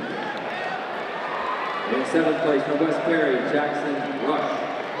Peterson. In 7th place from West Perry, Jackson Rush.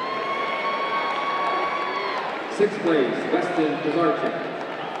 6th place, Weston Kazarchik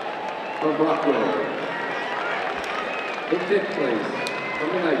from Brockwell. In 5th place from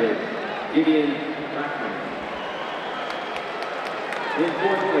United, Gideon Backman. In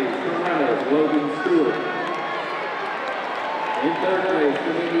 4th place from Reynolds, Logan Stewart. In 3rd place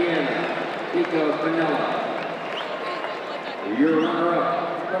from Indiana, Pico Pinella. Your runner-up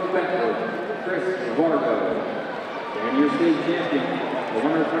from Bedford, Chris Vargo. And your state champion, the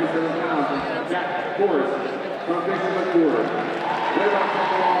 127 pounds, Jack Forrest from Bishop McCord.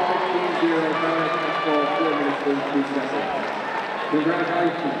 0, fastball 4 minutes 32 seconds.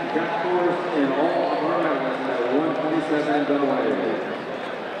 Congratulations, Jack Forrest and all of our medalists at 127 AA.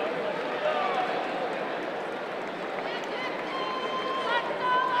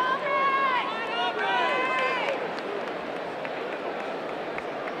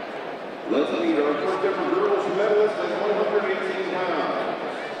 Let's meet our first ever girls medalist at 118 pounds.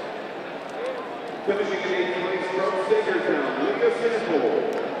 Finishing in 8th place from Sagertown, Leah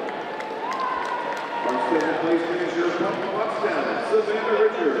Sample. Our 7th place finisher from Pottstown, Savannah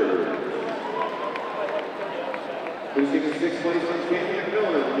Richards. Finishing in 6th place from Canyon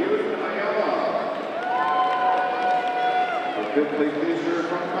Millen, PIAA. Our 5th place finisher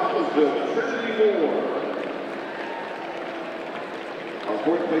from Collinsville, Trinity Moore. Our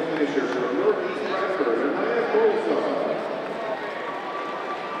 4th place finisher from Northeast Bradford, Amaya Bolsa.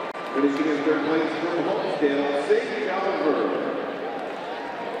 Finishing in 3rd place from Homestead, Sadie Oliver.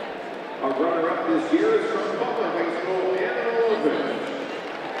 Our runner-up this year is from Butler High School, Anna Olovich.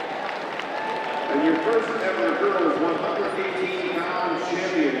 And your first ever girls 118-pound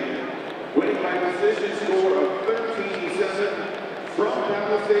champion, winning by decision score of 13-7 from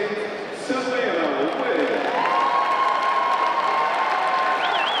Palisades, Savannah Witt.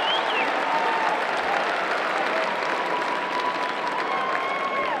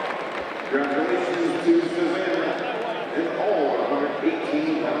 Congratulations to Savannah and all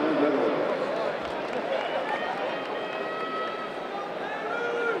 118-pound medalists.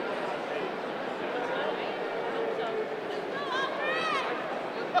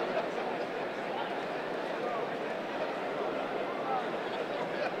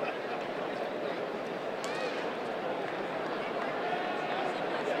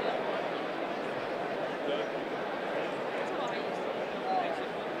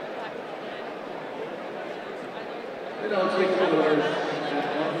 And I'll take the winners at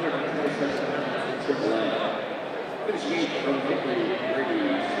 127 pounds in AAA. Finishing 8th from Hickory, Brady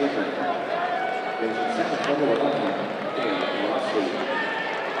Slipper. Finishing 7th from Milwaukee, Dale Rossi.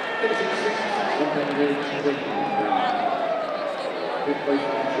 Finishing 6th from Benridge, Clayton Brown. 5th place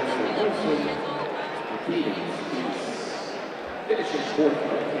finisher for Wilson, Stevens East. Finishing 4th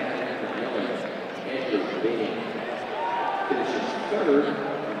from Canada, Miller, Andrew Bating. Finishing 3rd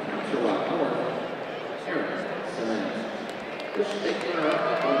from Council Rock North, Aaron Simmons. The state runner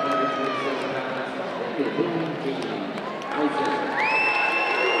up 127 pounds from the Boone Team, Hauser.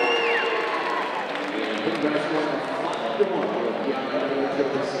 And congratulations, 5-1 with the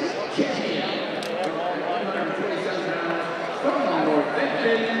PIAA champion from 127 pounds from North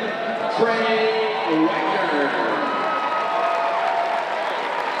Benton, Trey Wagner.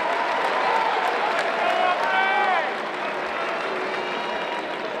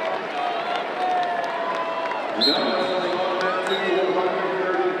 Now wrestling on mat 2,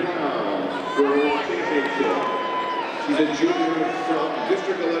 130 pounds, girls championship. She's a junior from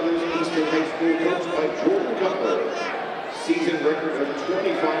District 11's Eastern High School, coached by Jordan Cutler. Season record of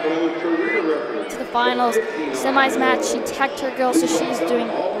 25-0, career record. To the finals, semis match, she teched her girl, so she's doing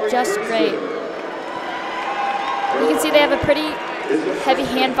just great. You can see they have a pretty heavy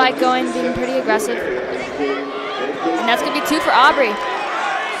hand fight going, being pretty aggressive. And that's going to be 2 for Aubrey.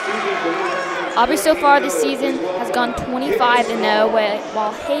 Aubrey so far this season has gone 25-0,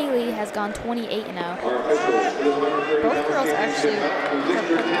 while Haley has gone 28-0. Both girls actually have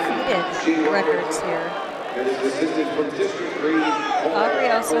undefeated records here. Aubrey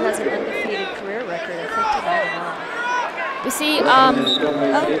also has an undefeated career record of 59-0. We see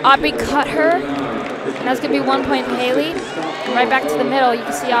Aubrey cut her, and that's going to be 1 point for Haley. And right back to the middle, you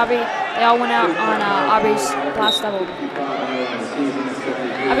can see Aubrey, they all went out on Aubrey's last double.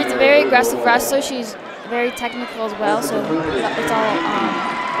 Aubrey's a very aggressive wrestler. She's very technical as well, so it's all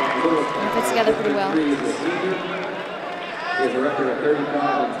fits together pretty well.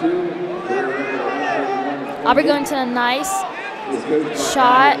 Aubrey going to a nice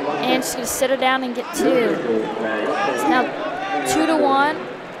shot, and she's going to sit her down and get 2. It's now 2-1,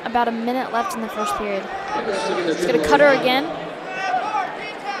 about a minute left in the first period. She's going to cut her again.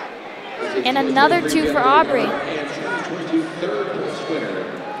 And another 2 for Aubrey.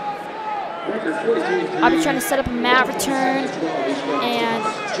 Aubrey trying to set up a mat return and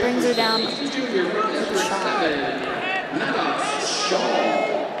brings her down with a shot.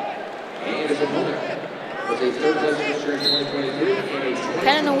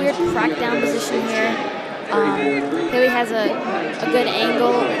 Kind of in a weird crackdown position here. Haley has a good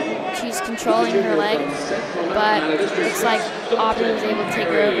angle. She's controlling her leg, but it looks like Aubrey was able to take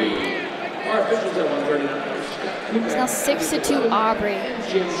her over. It's now 6-2 Aubrey.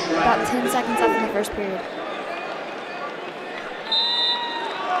 About 10 seconds left in the first period.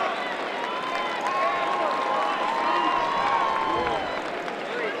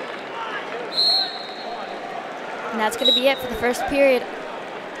 that's going to be it for the first period.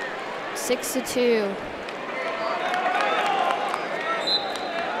 6-2.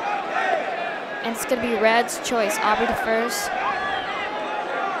 And it's going to be Red's choice. Aubrey to first.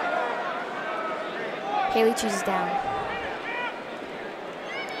 Haley chooses down.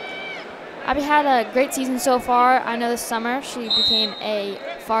 Aubrey had a great season so far. I know this summer she became a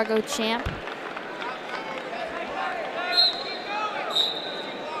Fargo champ.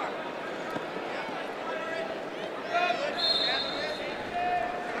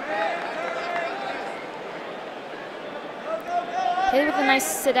 Haley with a nice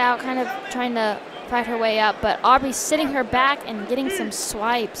sit out, kind of trying to fight her way up, but Aubrey's sitting her back and getting some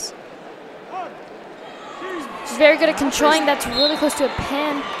swipes. She's very good at controlling. That's really close to a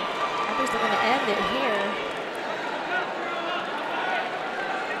pin. Aubrey's going to end it here.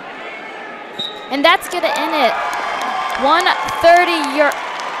 And that's going to end it. 130. Your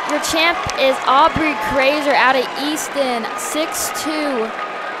champ is Aubrey Crazer out of Easton. 6-2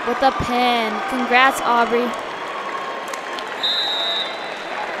 with a pin. Congrats, Aubrey.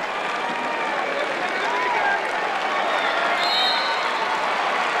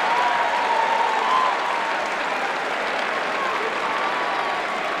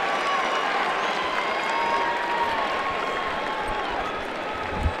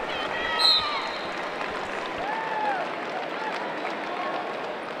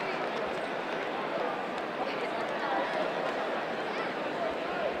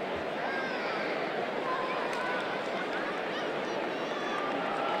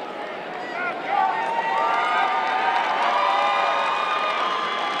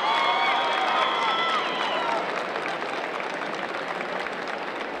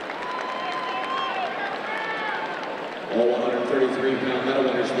 All 133-pound medal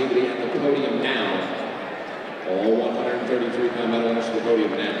winners need to be at the podium now. All 133-pound medal winners to the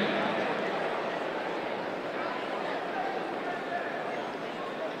podium now.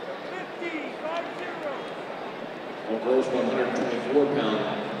 All girls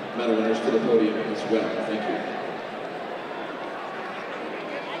 124-pound medal winners to the podium as well. Thank you.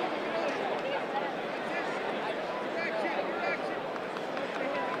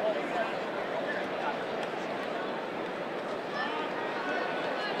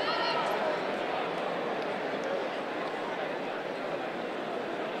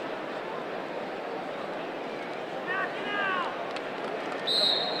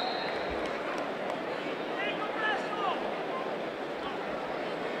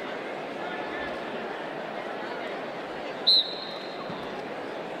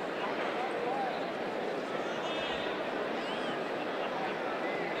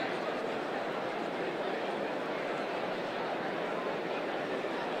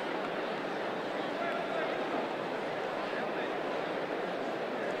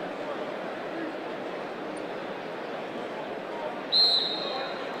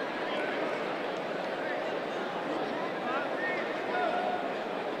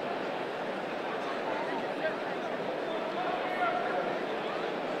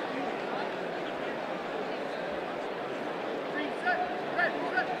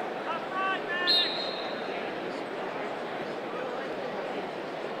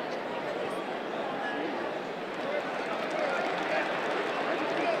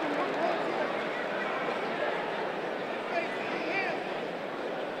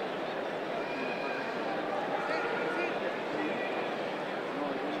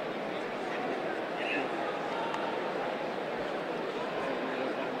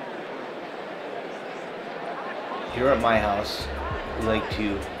 Here at my house, we like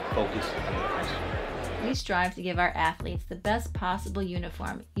to focus on the customer. We strive to give our athletes the best possible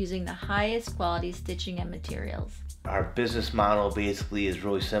uniform using the highest quality stitching and materials. Our business model basically is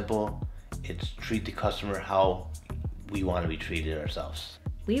really simple. It's treat the customer how we want to be treated ourselves.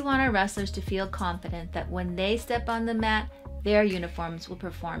 We want our wrestlers to feel confident that when they step on the mat, their uniforms will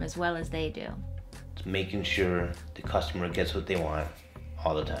perform as well as they do. It's making sure the customer gets what they want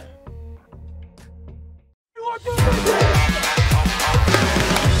all the time.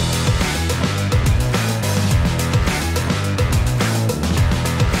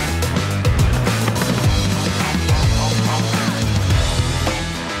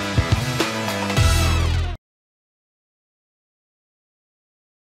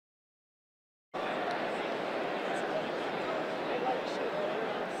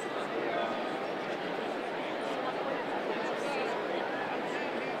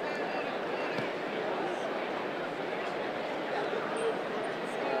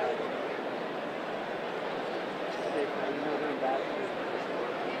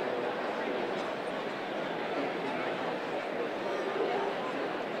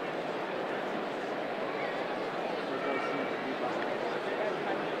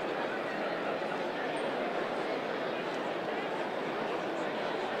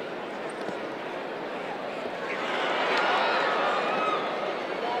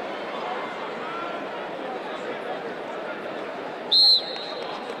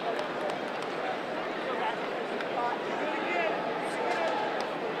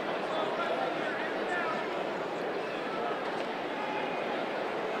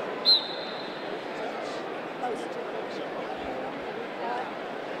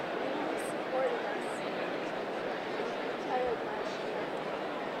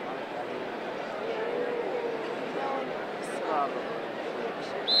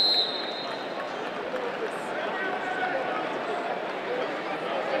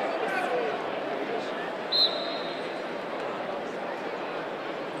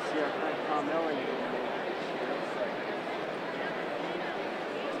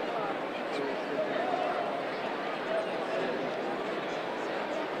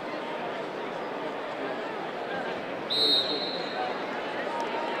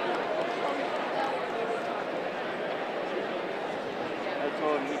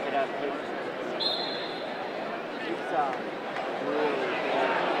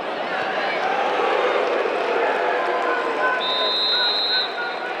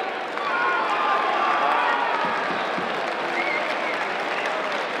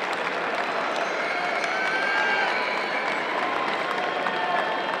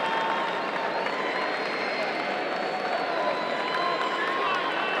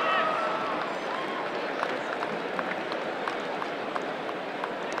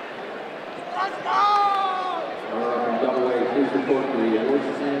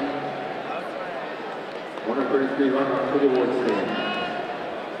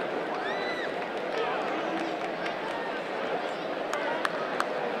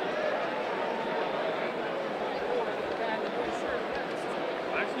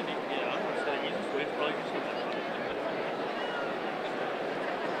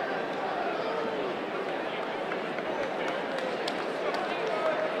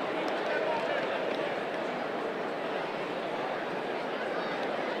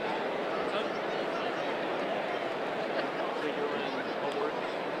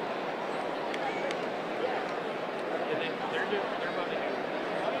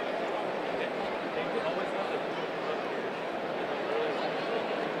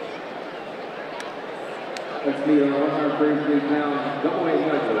 Let's meet our 133-pound double-weight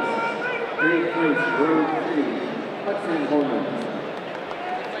judges. 8th place, Grove City, Hudson Holman.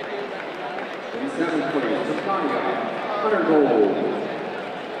 In 7th place, Sophia, Hunter Gold.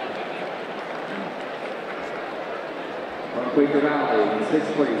 From Quaker Valley, in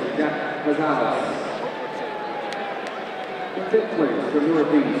 6th place, Jack Gonzalez. In 5th place, from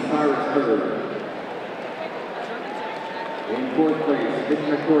Northeast, Cyrus Bird. In 4th place,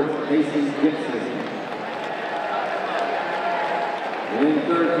 Kitchener Courts, Mason Gibson. And in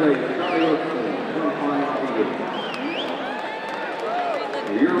 3rd place, Charlie Oakson from Pine Field.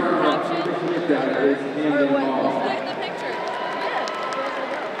 Your runner-up from Michigan is Camden Hall.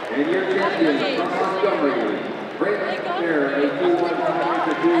 And your champion from Montgomery, Brent Fair, a 2-1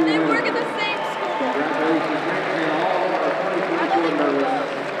 to 2 And they work at the same school. Congratulations, Brent, and all of our 2024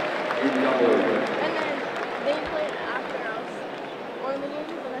 medalists in double. And then they played after us. Or in the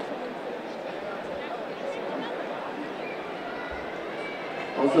games, and I said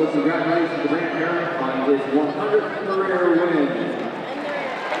Also, congratulations to Brent Fair on his 100th career win.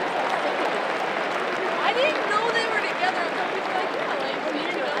 I didn't know they were together until he was like, yeah, like, we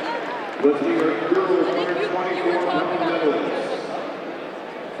didn't know that. Let's meet our girls 124-pound medalists.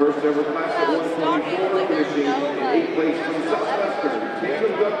 First ever class at 124, finishing in 8th place from Southwestern,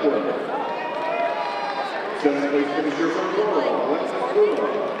 Tatum Duckworth. 7th place finisher from Laurel, Alexis Brewer.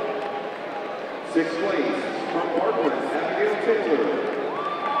 6th place from Parkland, Abigail Taylor.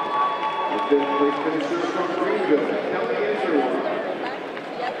 The 5th place finisher from Greenville, Kelly Israel.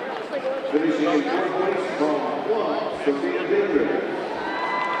 Finishing in 4th place from Plum, Sophia Davis.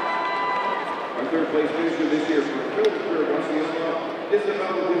 Our 3rd place finisher this year from Phillipsburg, Osceola,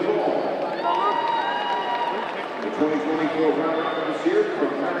 Isabella Duvall. The 2024 runner-up this year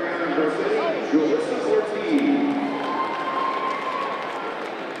from Mariana Garcetti, Julissa Ortiz.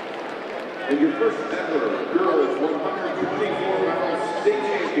 And your first ever girls 124-pound state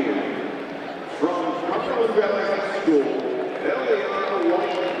champion from Cumberland Valley High School, Eliana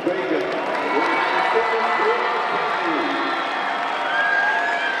White Vega.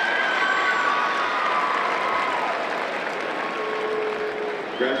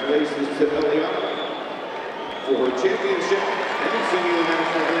 Congratulations to Eliana for her championship and singing the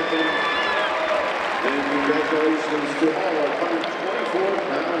national anthem. And congratulations to all our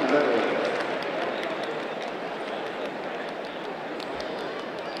 124-pound medalists.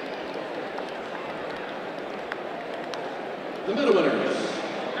 The medal winners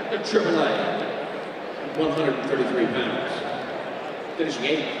at AAA, 133 pounds. Finishing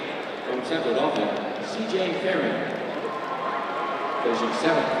 8th from Central Dauphin, C.J. Ferry. Finishing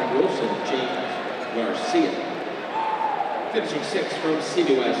 7th from Wilson, James Garcia. Finishing 6th from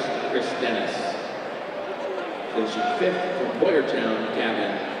CBWest, Chris Dennis. Finishing 5th from Boyertown,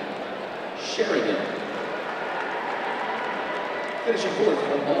 Gavin Sheridan. Finishing 4th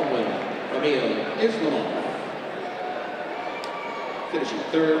from Baldwin, Emil Islamov. Finishing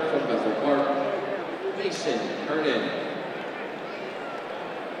third from Bethel Park, Mason Hernan.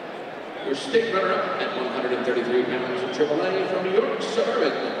 Your state runner-up at 133 pounds in AAA from New York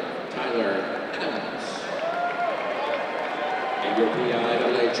Suburban, Tyler Adams. And your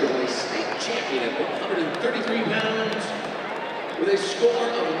PIAA AAA state champion at 133 pounds with a score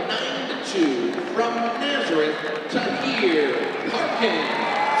of 9-2 from Nazareth, Tahir Parkins.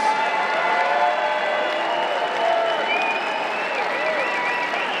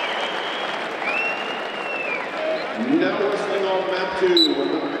 Now wrestling on map 2,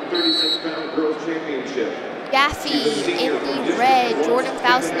 136-pound girls championship. Gaffey in the red, Jordan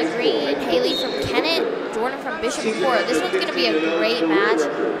Faust in the green, Haley from Kennett, Jordan from Bishopsport. This one's going to be a great match.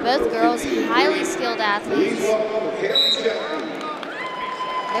 Both girls, highly skilled athletes.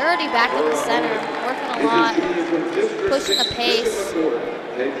 They're already back in the center, working a lot, pushing the pace.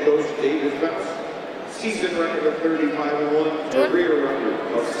 Head coach David Faust. Season record of 35-1, career record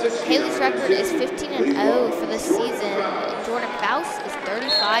of 60. Haley's record is 15-0 for this season, and Jordan Faust is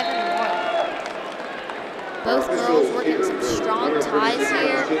 35-1. Both girls working some strong ties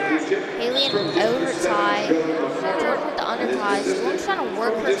here. Haley in an over tie, Jordan with the under ties. Jordan's trying to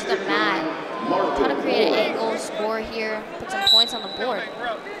work her to the mat, trying to create an angle, score here, put some points on the board.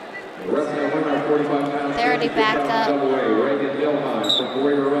 They're already back up.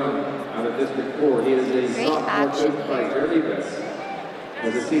 Out of District 4, he is a sophomore coached by Jerry Bess.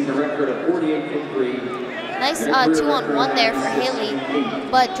 Has a season record of 48-3. Nice 2-on-1 there for Haley,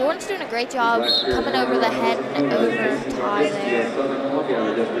 but Jordan's doing a great job coming over the head and over tie there.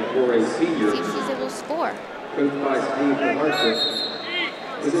 See if she's able to score. Coached by Steve Malarchuk.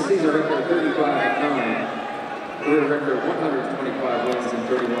 With a season record of 35-9. Career record of 125 wins and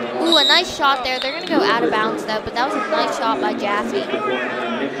 31 losses. Ooh, a nice shot there. They're going to go out of bounds though, but that was a nice shot by Jaffe.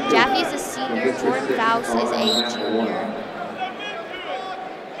 Jaffe is a senior, Jordan Faust is a junior.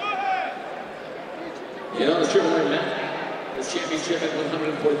 You know, the AAA map, the championship at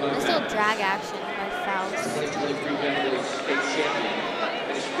 145 pounds. Nice little drag action by Faust. 2023 Beverly State champion.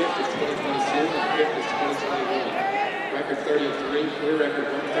 Finished 5th is 2022 and 5th is 2021. Record 30-3, career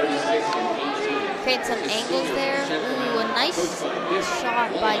record 136 and 18. Create some angles there. Ooh, a nice shot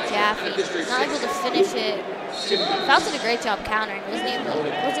by Jaffe. Not able to finish it. Faust did a great job countering.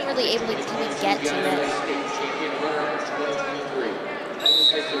 Wasn't really able to even get to it.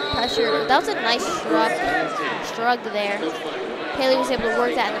 Pressure. That was a nice shrug there. Haley was able to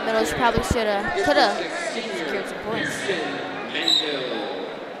work that in the middle. She probably could have secured some points.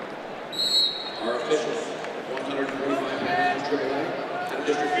 Our officials, 145 pounds AAA. Out of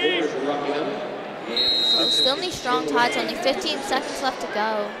District 4 is Rocky Hunt. Still need strong ties, only 15 seconds left to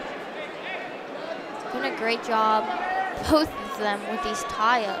go. Doing a great job, both of them, with these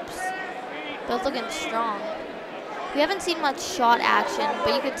tie-ups. Both looking strong. We haven't seen much shot action,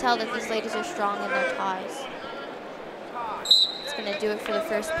 but you could tell that these ladies are strong in their ties. It's going to do it for the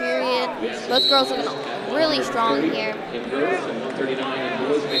first period. Both girls looking really strong here.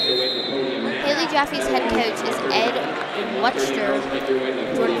 Haley Jaffe's head coach is Ed Wutster.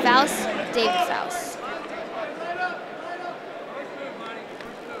 Jordan Faust, David Faust.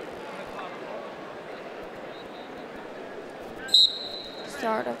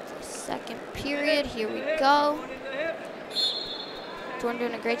 Start of the second period. Here we go. Jordan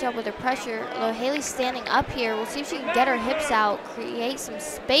doing a great job with her pressure. Although Haley's standing up here, we'll see if she can get her hips out, create some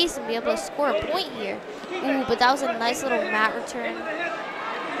space, and be able to score a point here. Ooh, but that was a nice little mat return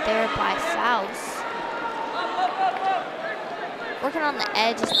there by Faust. Working on the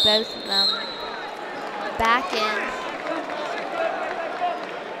edges, both of them. Back in.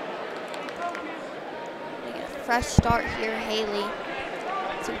 We get a fresh start here, Haley.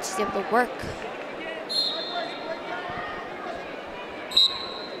 See what she's able to work.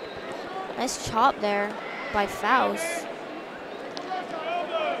 Nice chop there by Faust.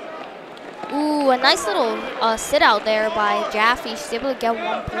 Ooh, a nice little sit out there by Jaffe. She's able to get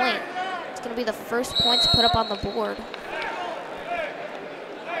 1 point. It's going to be the first points put up on the board.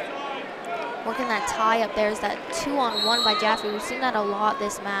 Working that tie up there is that 2-on-1 by Jaffe. We've seen that a lot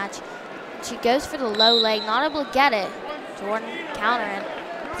this match. She goes for the low leg, not able to get it. Jordan countering.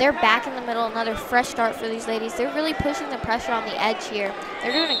 They're back in the middle, another fresh start for these ladies. They're really pushing the pressure on the edge here.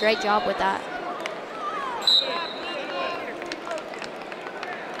 They're doing a great job with that.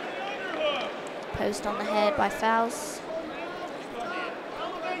 Post on the head by Faust.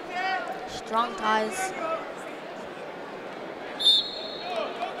 Strong ties.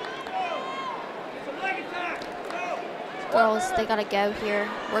 Girls, they gotta go here.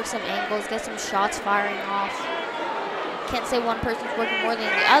 Work some angles, get some shots firing off. Can't say one person's working more than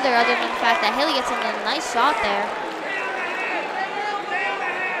the other than the fact that Haley gets in a nice shot there.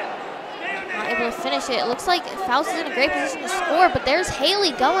 able to finish it. It looks like Faust is in a great position to score, but there's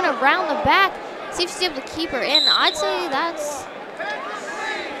Haley going around the back. See if she's able to keep her in. I'd say that's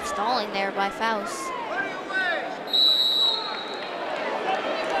stalling there by Faust.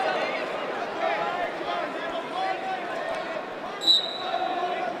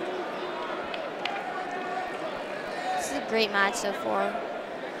 This is a great match so far.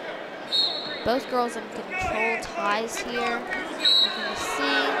 Both girls in control ties here. We're going to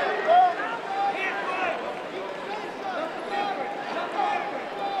see.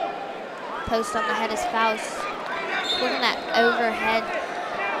 Post on the head is Faust. Looking at overhead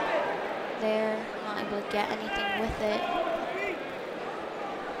there. Not able to get anything with it.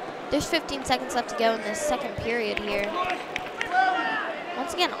 There's 15 seconds left to go in this second period here.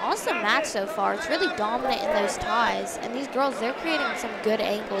 Once again, awesome match so far. It's really dominant in those ties. And these girls, they're creating some good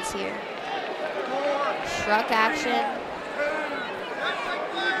angles here. Truck action.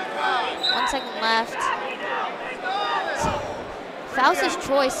 1 second left. Faust's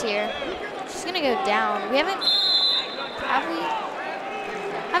choice here. She's gonna go down. We haven't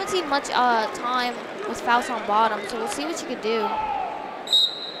seen much time with Faust on bottom, so we'll see what she could do.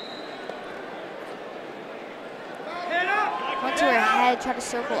 Went to her head, tried to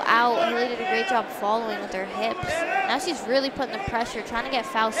circle out. Haley did a great job following with her hips. Now she's really putting the pressure, trying to get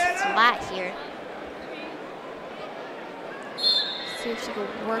Faust flat here. See if she could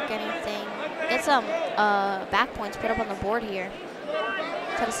work anything. Get some back points put up on the board here.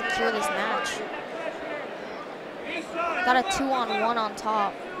 Try to secure this match. Got a 2-on-1 on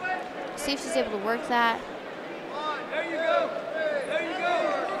top. See if she's able to work that.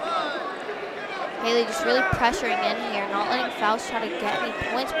 Haley just really pressuring in here, not letting Faust try to get any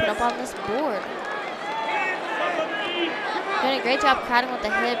points put up on this board. Doing a great job crowding with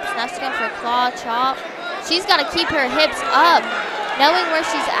the hips. Now she's going for a claw chop. She's got to keep her hips up, knowing where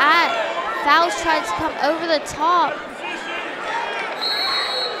she's at. Faust tries to come over the top.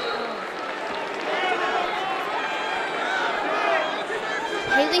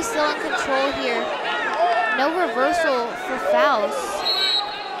 Haley's still in control here. No reversal for Faust.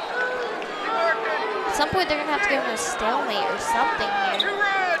 At some point, they're going to have to go into a stalemate or something here.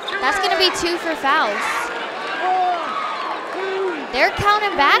 That's going to be 2 for Faust. They're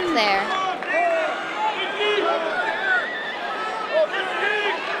counting back there.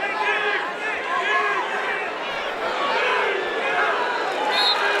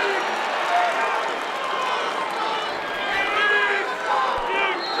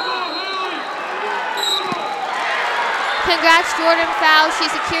 Congrats, Jordan Faust. She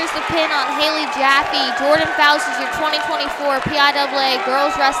secures the pin on Haley Jaffe. Jordan Faust is your 2024 PIAA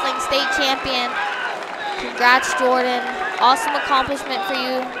Girls Wrestling State Champion. Congrats, Jordan. Awesome accomplishment for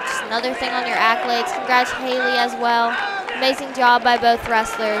you. Just another thing on your accolades. Congrats, Haley, as well. Amazing job by both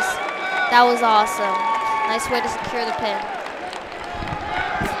wrestlers. That was awesome. Nice way to secure the pin.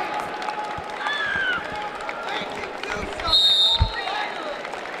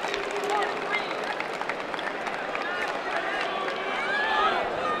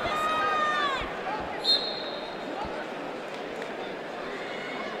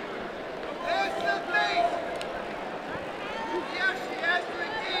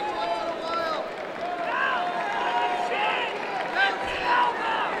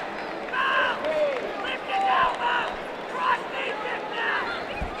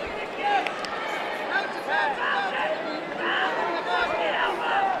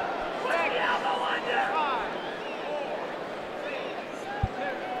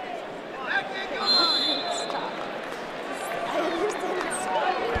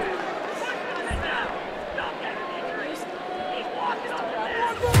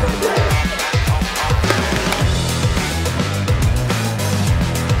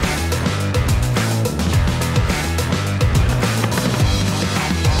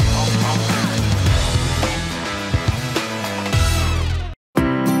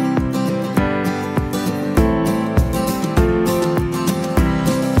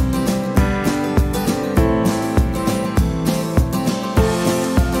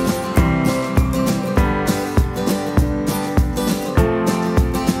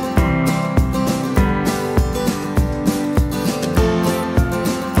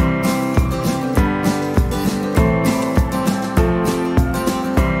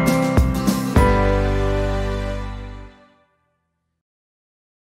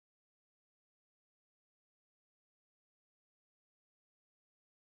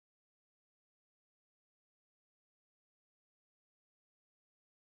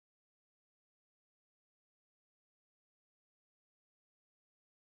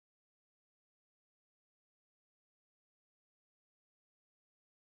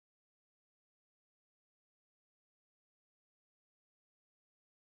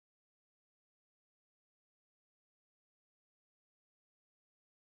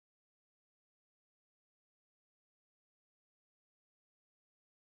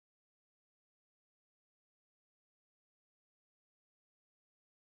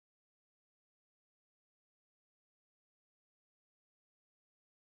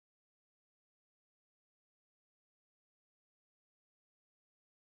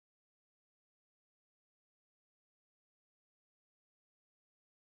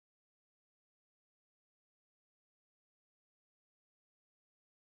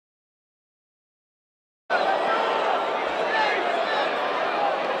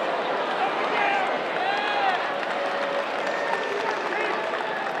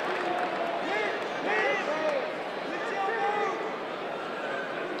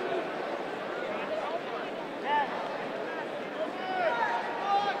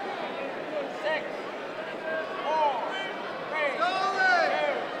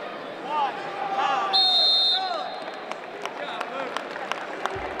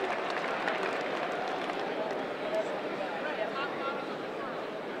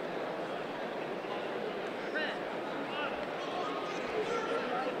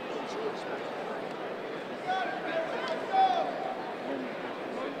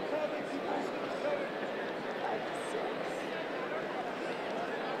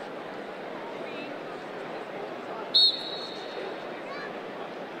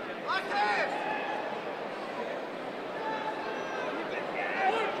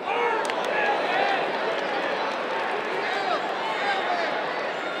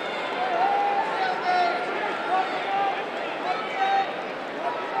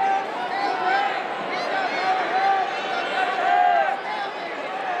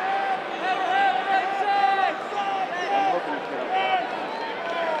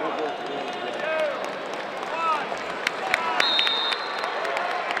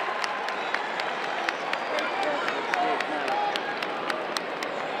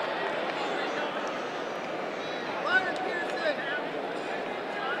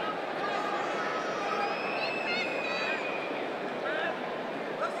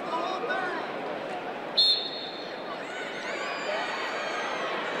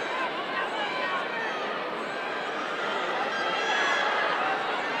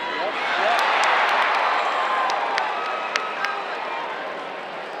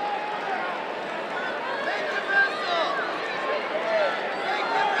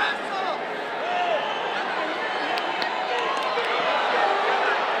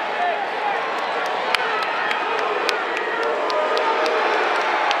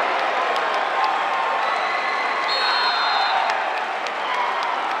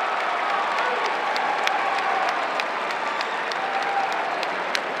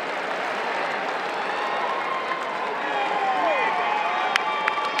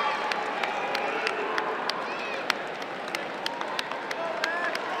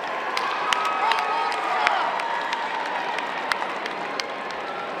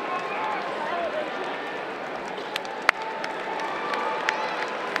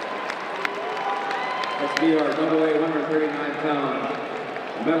 be our AA 139-pound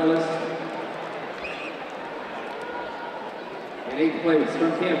medalist. In 8th place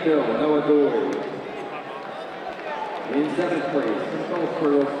from Campbell, Noah Doyle. In 7th place from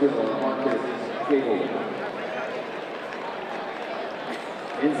Goldsboro, Marcus Cable.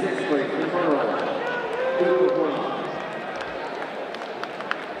 In 6th place from Burrow, Phil Brown.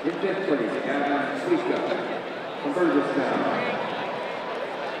 In 5th place, Gavin Sweetka from Burgestown.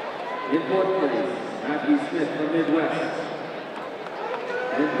 In 4th place, Matthew Smith from Midwest.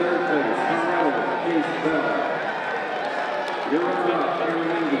 In 3rd place, from Reynolds, Chase Bell. Your runner-up, Aaron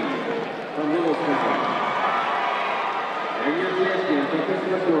Lindy from Littlestown. And your champion from this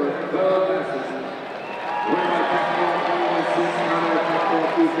record, Bo Bassett. Winner by technical 21-6, honor technical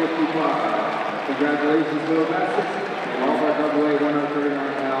 255. Congratulations, Bo Bassett, and all of our AA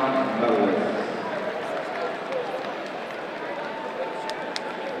 139-pound medalists.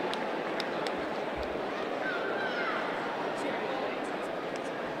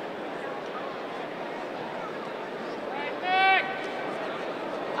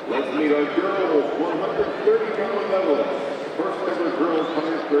 Let's meet our girls 130-pound medalists. First ever girls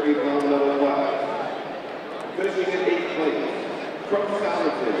 130-pound medal class. Finishing in 8th place, from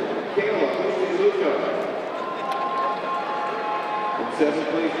Salaton, Kayla Luca. In 7th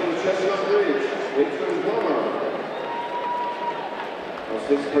place from Chestnut Ridge, Rachel Plummer. Our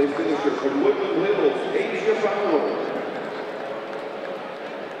 6th place finisher from Woodland Hills, Asia Fowler.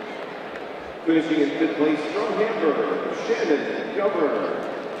 Finishing in 5th place from Hamburg, Shannon Governor.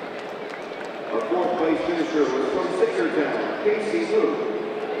 Our 4th place finisher was from Sagertown, Casey Luke.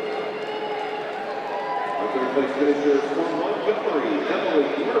 Our 3rd place finisher is from Montgomery, Emily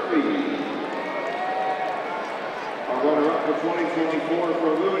Murphy. Our runner-up for 2024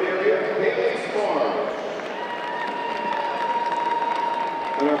 from Lewin area, Haley Sparge.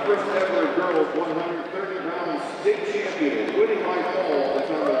 And our first ever girls 130-pound state champion, winning by fall at a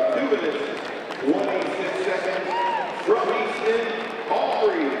time of 2 minutes, 26 seconds, from Easton,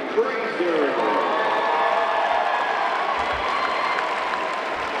 Aubrey Fraser.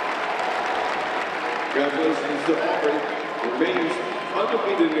 Congratulations to Aubrey, remains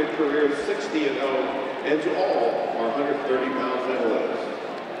undefeated in her career, 60-0, and to all our 130-pound medalists.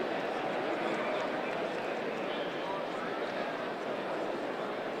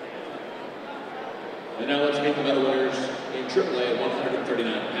 And now let's meet the medal winners in AAA at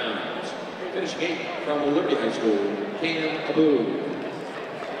 139 pounds. Finishing 8th from Liberty High School, Cam Abu.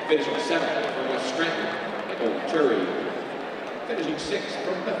 Finishing 7th from West Stratton, Michael Turry. Finishing 6th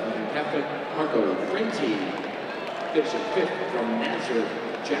from Bethlehem Catholic, Marco Frenti. Finishing 5th from Nazareth,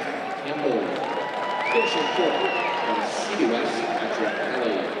 Jack Campbell. Finishing 4th from CUS, Patrick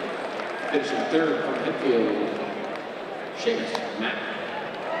Kelly. Finishing 3rd from Henfield, Seamus Matt.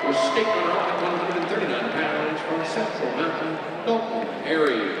 Your state runner-up at 139 pounds from Central Mountain, Dalton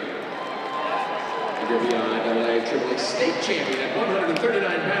Harry. And your PIAA AAA state champion at 139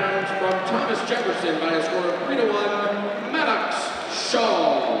 pounds from Thomas Jefferson by a score of 3-1, Maddox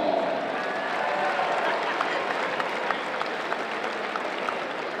Shaw.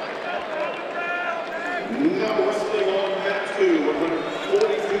 Now wrestling on mat 2,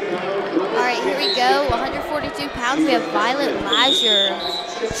 142 pounds. All right, here we go. 142 pounds. We have Violet Lazure.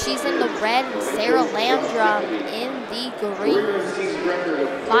 She's in the red and Sarah Landrum in the green.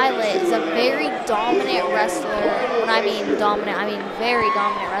 Violet is a very dominant wrestler. When I mean dominant, I mean very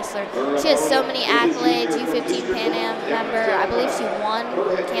dominant wrestler. She has so many accolades. U15 Pan Am member. I believe she won.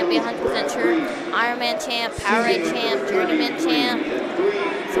 Can't be 100% sure. Ironman champ, PIAA champ, Journeyman champ.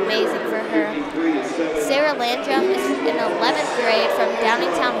 It's amazing for her. Sarah Landrum is in 11th grade from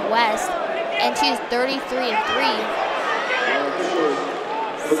Downingtown West, and she's 33-3.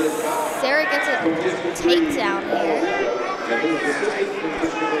 Sarah gets a takedown here.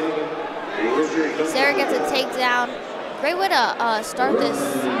 Sarah gets a takedown. Great way to start this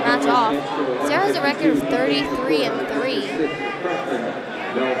match off. Sarah has a record of 33-3.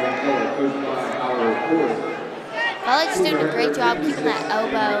 Violet's doing a great job keeping that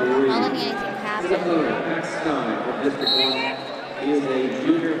elbow, not letting anything happen.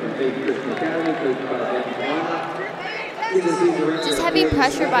 Just heavy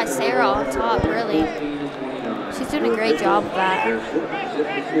pressure by Sarah on top, really. She's doing a great job of that.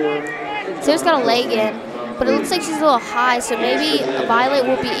 Sarah's got a leg in, but it looks like she's a little high, so maybe Violet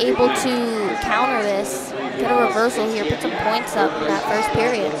will be able to counter this, get a reversal here, put some points up in that first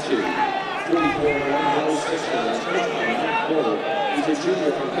period.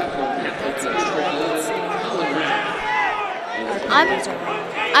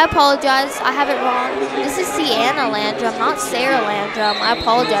 I apologize, I have it wrong. This is Sienna Landrum, not Sarah Landrum. I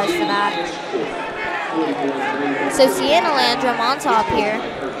apologize for that. So Sienna Landrum on top here,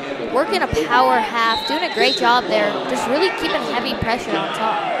 working a power half, doing a great job there, just really keeping heavy pressure on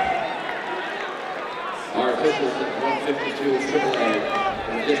top. Our officials at 152 AAA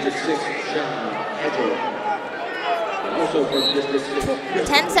from District 6, Sean Hedger. And also from District 6.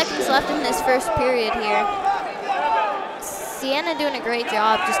 10 seconds left in this first period here. Sienna doing a great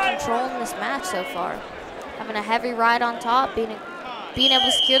job just controlling this match so far. Having a heavy ride on top, being able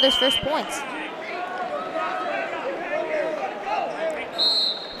to secure those first points.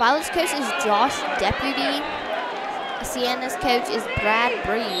 Violet's coach is Josh Deputy. Sienna's coach is Brad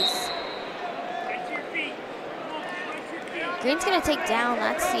Breeze. Green's gonna take down,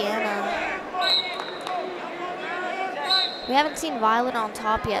 that's Sienna. We haven't seen Violet on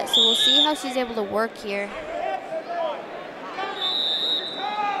top yet, so we'll see how she's able to work here.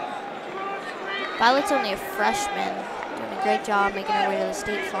 Violet's only a freshman, doing a great job making her way to the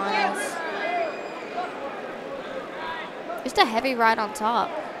state finals. Just a heavy ride on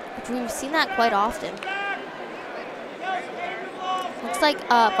top, which we've seen that quite often. Looks like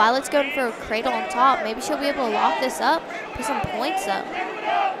Violet's going for a cradle on top. Maybe she'll be able to lock this up, put some points up.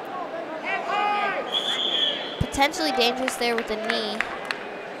 Potentially dangerous there with the knee.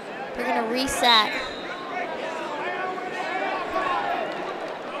 They're gonna reset.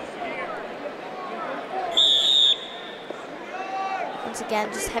 Once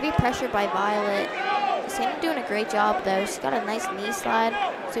again, just heavy pressure by Violet. Sienna doing a great job though. She's got a nice knee slide,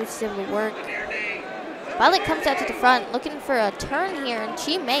 so she's able to work. Violet comes out to the front looking for a turn here, and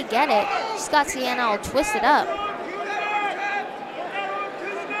she may get it. She's got Sienna all twisted up.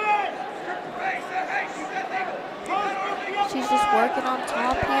 She's just working on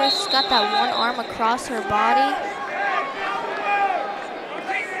top here. She's got that one arm across her body.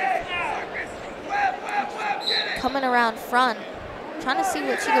 Coming around front, trying to see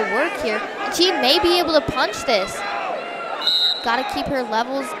what she can work here. And she may be able to punch this. Got to keep her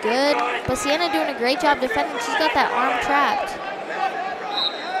levels good, but Sienna doing a great job defending. She's got that arm trapped.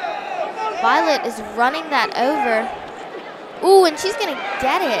 Violet is running that over. Ooh, and she's gonna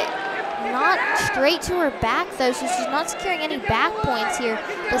get it. Not straight to her back though, so she's not securing any back points here.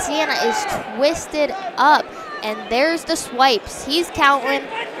 But Sienna is twisted up, and there's the swipes. He's counting.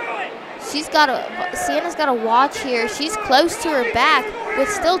 Sienna's got to watch here. She's close to her back with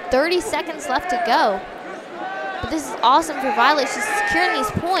still 30 seconds left to go. But this is awesome for Violet. She's securing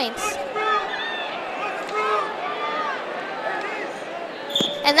these points.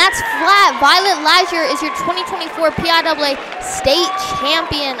 And that's flat. Violet Leisure is your 2024 PIAA state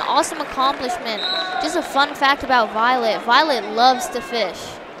champion. Awesome accomplishment. Just a fun fact about Violet. Violet loves to fish.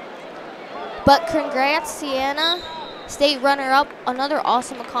 But congrats, Sienna. State runner-up, another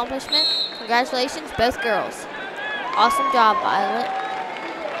awesome accomplishment. Congratulations, both girls. Awesome job, Violet.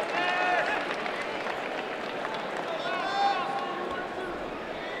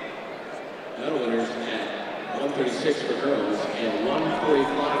 Medal winners at 136 for girls and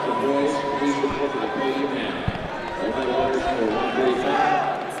 145 for boys. Please report to the podium now. All medal winners for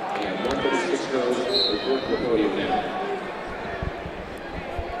 145 and 136 girls report to the podium now.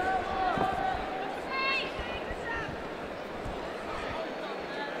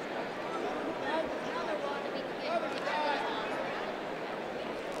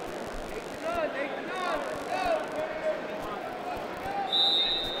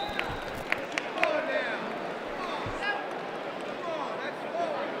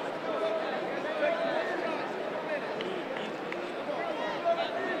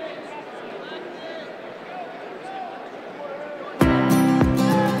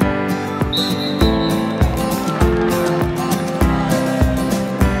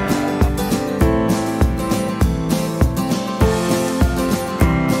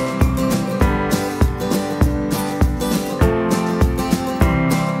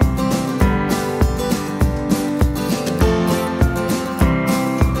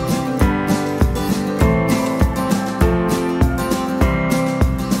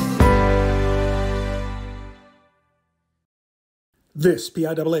 This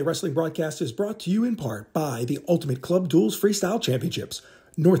PIAA wrestling broadcast is brought to you in part by the Ultimate Club Duels Freestyle Championships,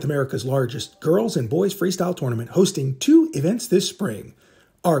 North America's largest girls and boys freestyle tournament, hosting 2 events this spring.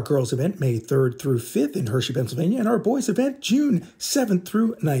 Our girls event May 3rd through 5th in Hershey, Pennsylvania, and our boys event June 7th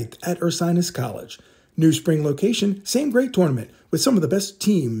through 9th at Ursinus College. New spring location, same great tournament with some of the best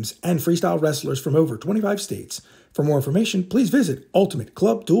teams and freestyle wrestlers from over 25 states. For more information, please visit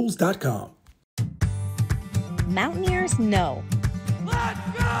ultimateclubduels.com. Mountaineers know. Let's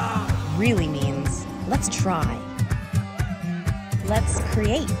go! Really means let's try. Let's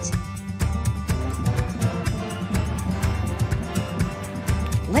create.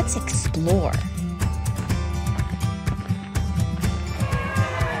 Let's explore.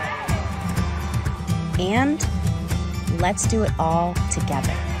 And let's do it all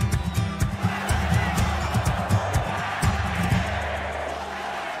together.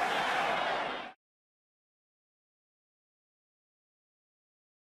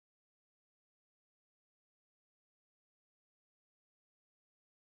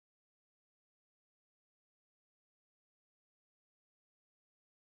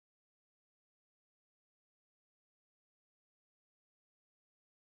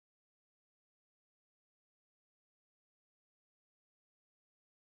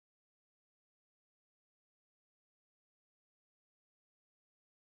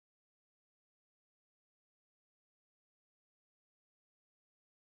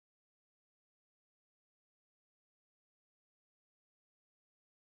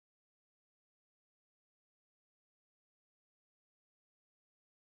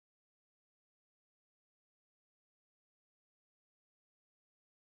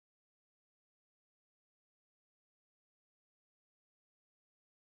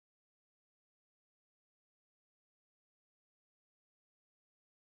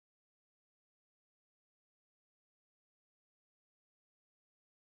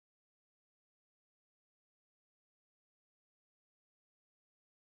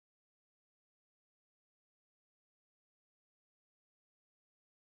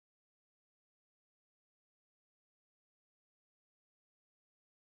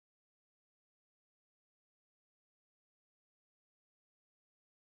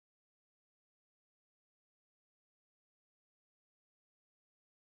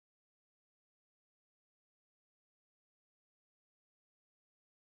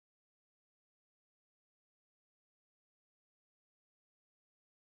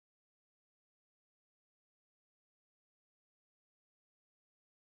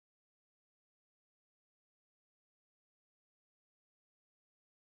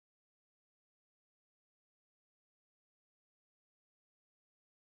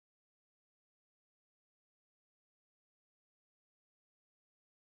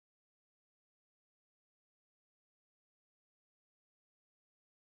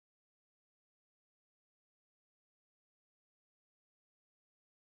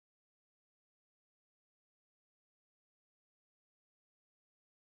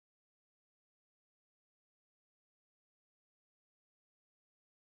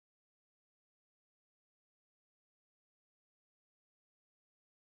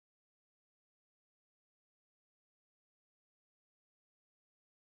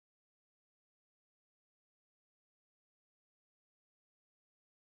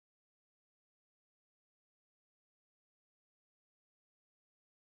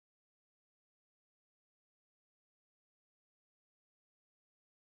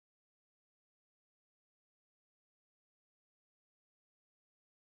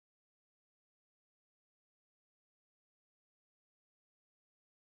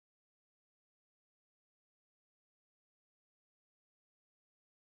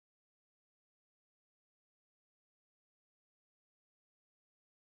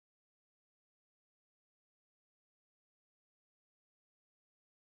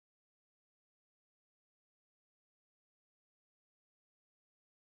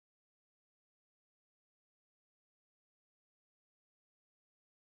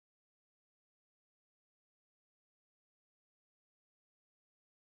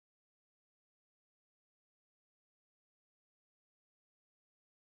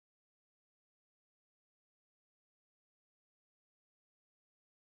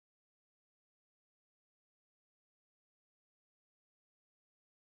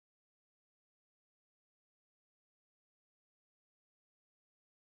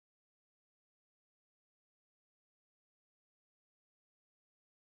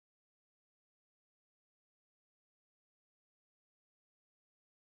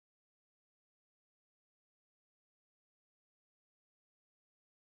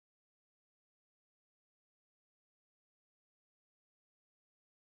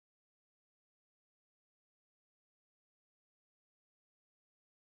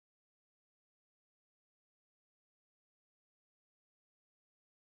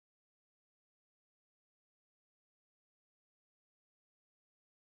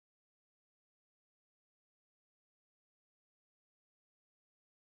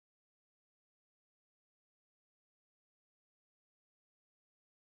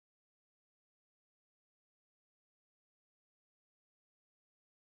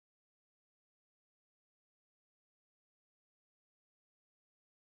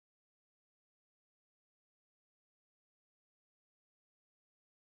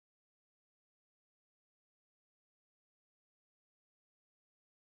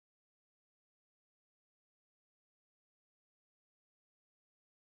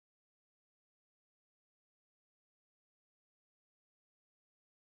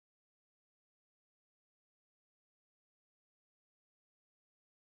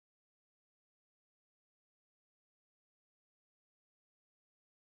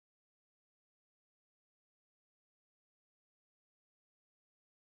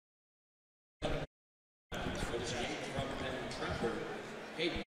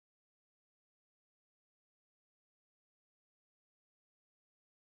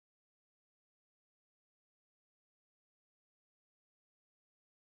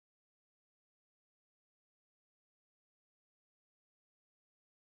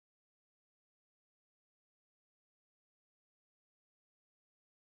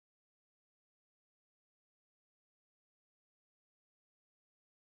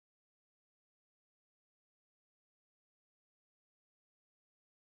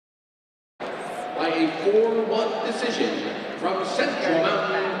 By a 4-1 decision from Central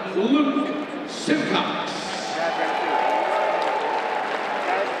Mountain, Luke Simcox.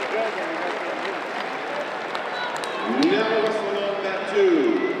 Now wrestling on mat 2,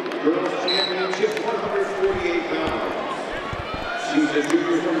 Girls Championship, 148 pounds. She's a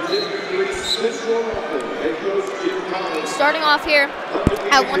junior from District 3 Central Mountain, head coach Jim Collins. Starting off here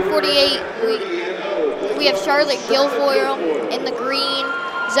at 148, we have Charlotte Guilfoyle in the green,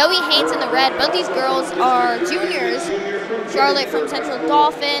 Zoe Haynes in the red. Both these girls are juniors. Charlotte from Central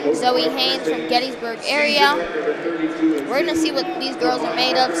Dauphin, Zoe Haynes from Gettysburg area. We're going to see what these girls are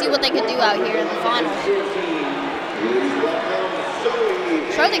made of, see what they can do out here in the finals.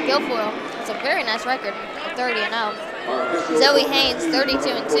 Charlotte Guilfoyle has a very nice record of 30-0. Zoe Haynes,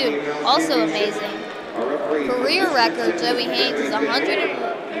 32-2, also amazing. Career record, Zoe Haynes is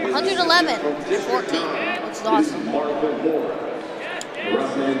 111-14, which is awesome.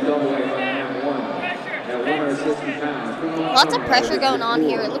 Lots of pressure going on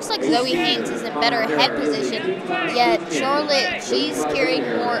here. It looks like Zoe Haynes is in better head position, yet Charlotte, she's carrying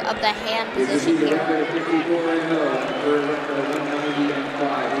more of the hand position here.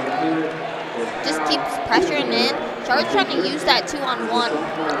 Just keeps pressuring in. Charlotte's trying to use that 2-on-1,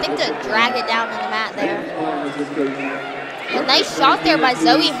 I think, to drag it down on the mat there. A nice shot there by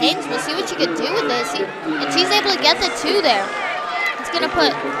Zoe Haynes. We'll see what she could do with this. And she's able to get the 2 there. It's going to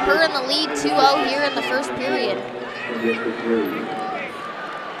put her in the lead 2-0 here in the first period.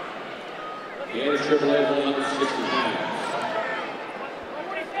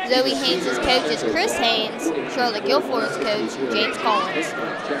 Zoe Haynes' coach is Chris Haynes. Charlotte Guilfoyle's coach, James Collins.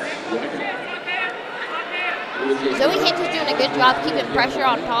 Zoe Haynes is doing a good job keeping pressure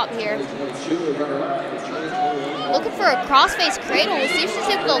on top here. Looking for a crossface cradle. We'll see if she's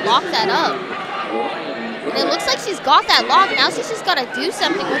able to lock that up. And it looks like she's got that lock. Now she's just got to do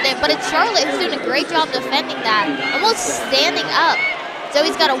something with it. But it's Charlotte who's doing a great job defending that. Almost standing up.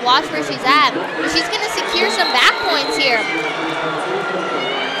 Zoe's got to watch where she's at. But she's going to secure some back points here.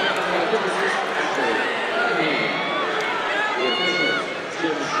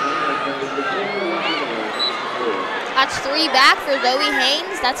 That's 3 back for Zoe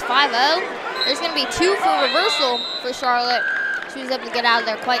Haynes. That's 5-0. There's going to be 2 for reversal for Charlotte. She was able to get out of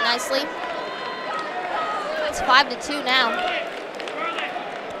there quite nicely. It's 5-2 now.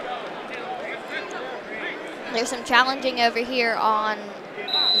 There's some challenging over here on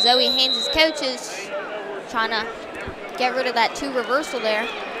Zoe Haynes' coaches, trying to get rid of that 2 reversal there.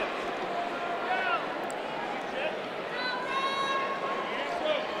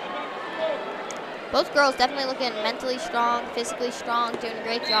 Both girls definitely looking mentally strong, physically strong, doing a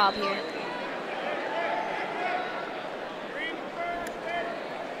great job here.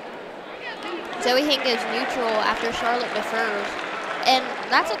 Zoe Haynes goes neutral after Charlotte defers. And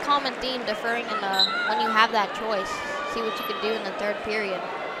that's a common theme, deferring in when you have that choice. See what you can do in the third period.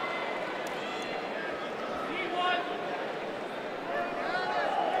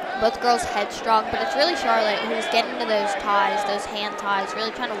 Both girls headstrong, but it's really Charlotte who's getting to those ties, those hand ties,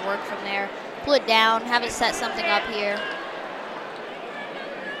 really trying to work from there. Pull it down, have it set something up here.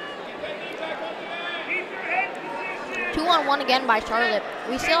 Two-on-one again by Charlotte.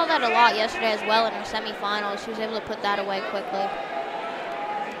 We saw that a lot yesterday as well in her semifinals. She was able to put that away quickly.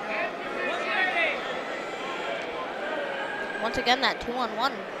 Once again, that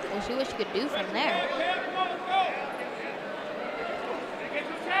 2-on-1. We'll see what she could do from there.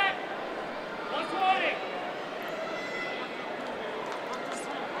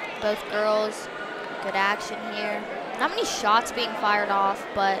 Both girls, good action here. Not many shots being fired off,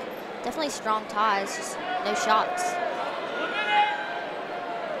 but definitely strong ties, just no shots.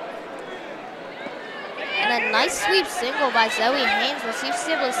 And a nice sweep single by Zoe Haynes. We'll see if she's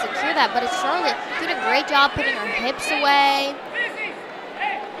able to secure that, but it's Charlotte doing a great job putting her hips away,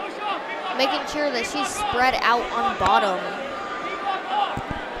 making sure that she's spread out on bottom.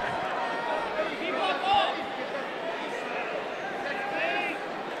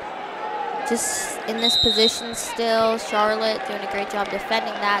 Just in this position still, Charlotte doing a great job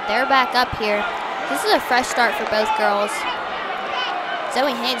defending that. They're back up here. This is a fresh start for both girls.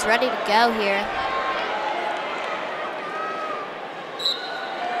 Zoe Haynes ready to go here.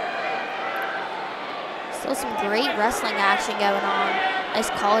 Still some great wrestling action going on.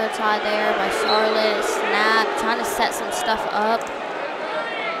 Nice collar tie there by Charlotte. Snap, trying to set some stuff up.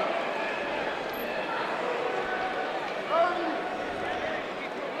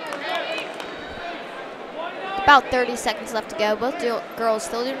 About 30 seconds left to go. Both girls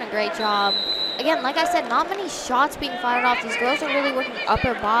still doing a great job. Again, like I said, not many shots being fired off. These girls are really working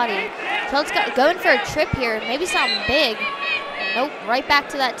upper body. Charlotte's going for a trip here, maybe something big. Nope, right back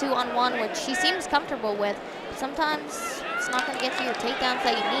to that 2-on-1, which she seems comfortable with. Sometimes it's not going to get you your takedowns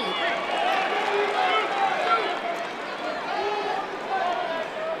that you need.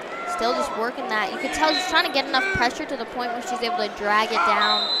 Still just working that. You can tell she's trying to get enough pressure to the point where she's able to drag it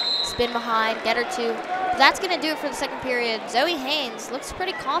down, spin behind, get her to. But that's going to do it for the second period. Zoe Haynes looks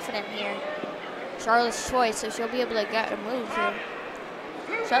pretty confident here. Charlotte's choice, so she'll be able to get a move here.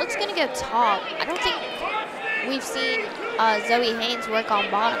 Charlotte's going to go top. I don't think we've seen Zoe Haynes work on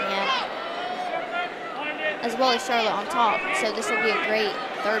bottom yet, as well as Charlotte on top. So this will be a great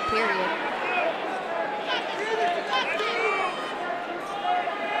third period.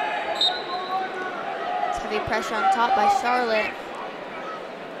 It's heavy pressure on top by Charlotte.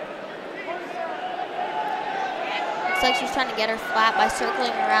 Looks like she's trying to get her flat by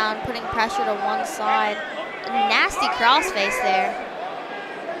circling around, putting pressure to one side. A nasty crossface there.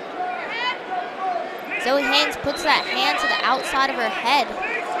 Zoe Haynes puts that hand to the outside of her head.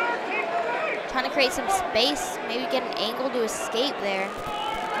 Trying to create some space, maybe get an angle to escape there.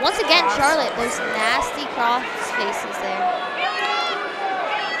 Once again, Charlotte, those nasty cross faces there.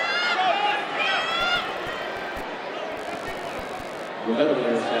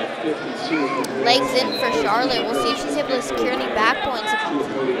 Legs in for Charlotte. We'll see if she's able to secure any back points.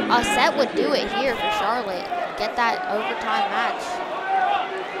 A set would do it here for Charlotte. Get that overtime match.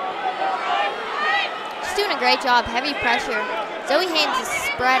 She's doing a great job, heavy pressure. Zoe Haynes is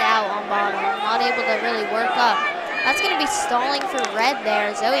spread out on bottom, not able to really work up. That's going to be stalling for red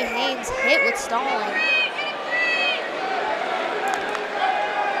there. Zoe Haynes hit with stalling.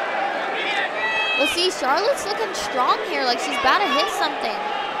 We'll see, Charlotte's looking strong here, like she's about to hit something.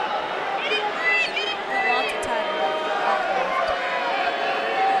 Lots of time left.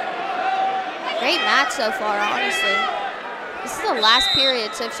 Great match so far, honestly. This is the last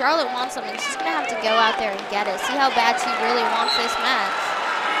period, so if Charlotte wants something, she's going to have to go out there and get it. See how bad she really wants this match.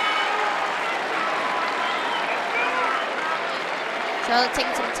 Charlotte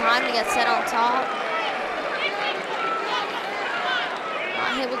taking some time to get set on top.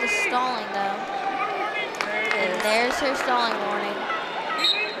 Not hit with the stalling, though. And there's her stalling warning.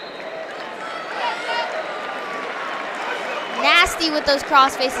 Nasty with those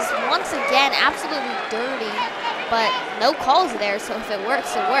cross faces. Once again, absolutely dirty. But no calls there, so if it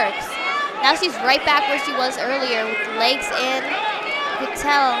works, it works. Now she's right back where she was earlier with legs in. You could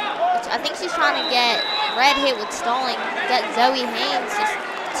tell, I think she's trying to get red hit with stalling, get Zoe Haynes just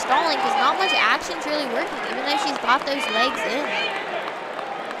stalling because not much action's really working, even though she's got those legs in.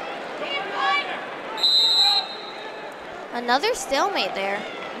 Another stalemate there.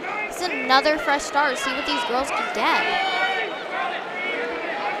 It's another fresh start. See what these girls can get.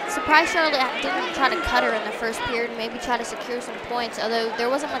 Surprised Charlotte didn't try to cut her in the first period, maybe try to secure some points, although there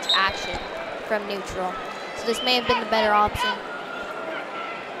wasn't much action from neutral. So this may have been the better option.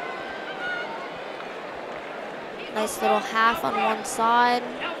 Nice little half on one side.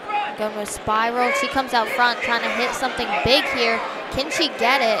 Going with a spiral. She comes out front trying to hit something big here. Can she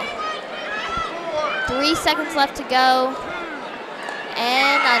get it? 3 seconds left to go.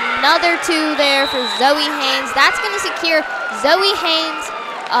 And another two there for Zoe Haynes. That's going to secure Zoe Haynes'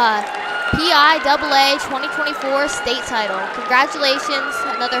 PIAA 2024 state title. Congratulations,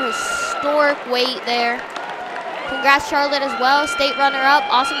 another historic weight there. Congrats Charlotte as well, state runner-up.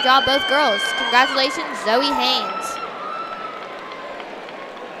 Awesome job both girls. Congratulations Zoe Haynes.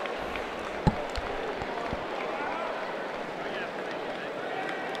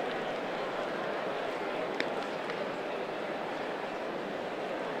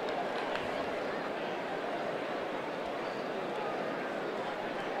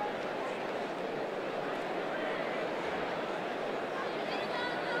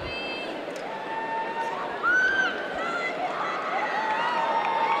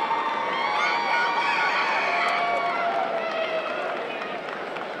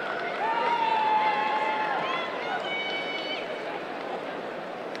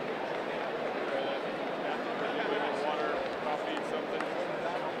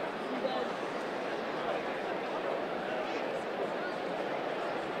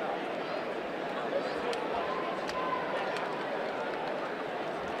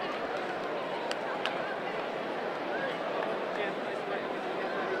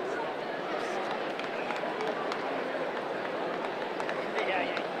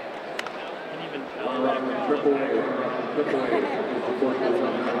 Triple A, Triple A. Is the fourth place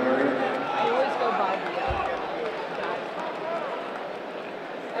on the area. I always go by the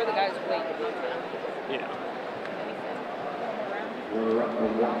or the guys waiting. Yeah. Runner up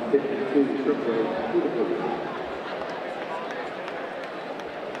from 152, Triple A.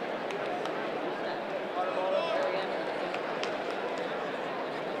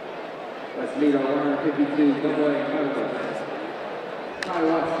 Let's meet our 152 double A medalist. Ty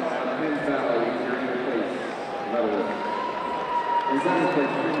Watson out of Penn Valley, your place medalist. In seventh place,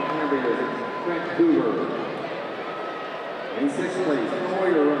 Trent Cambria, Trent Hoover. In sixth place,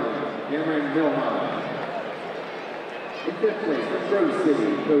 Warrior Run, Cameron Milhon. In fifth place, from Grove City,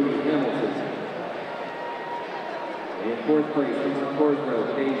 Cody Hamilton. In fourth place, from Corsville,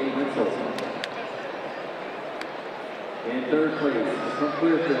 Paige Mitchell. In third place, from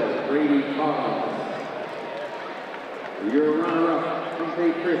Clearfield, Brady Cobbs. Your runner-up from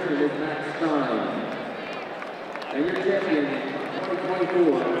Faith Christian is Max Stein. And your champion,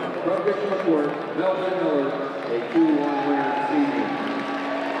 2024, from Bridgeport, Melvin Miller, a 2-1 winner season.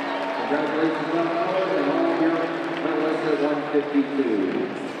 Congratulations on the colors and all of your medalists at 152.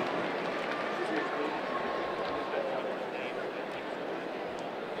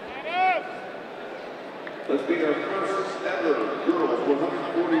 Let's meet our first ever girls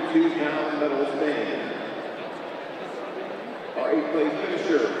 142-pound medal stand. Our 8th place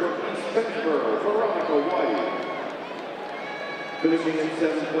finisher from East Pittsburgh, Veronica White. Finishing in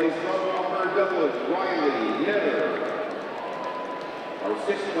 7th place from Upper Dublin, Riley Netter. Our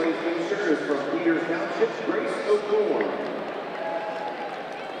 6th place finisher is from Peters Township, Grace O'Gorn.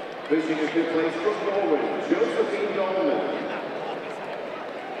 Finishing in 5th place from Norway, Josephine Dolman.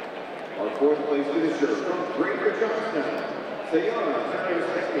 Our 4th place finisher from Greater Johnstown, Sayana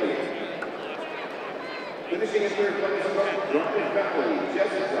Terrace. Finishing in 3rd place from Rocket Valley,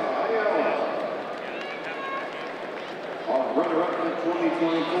 Jessica Ayala. Our runner-up in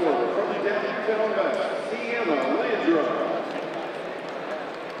 2024 from Downtown West, Sienna Landra.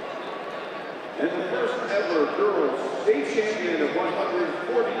 And the first ever girls state champion of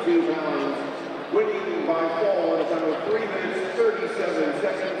 142 pounds, winning by fall in a time of 3 minutes 37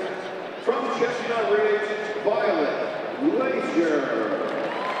 seconds, from Chestnut Ridge, Violet Glacier.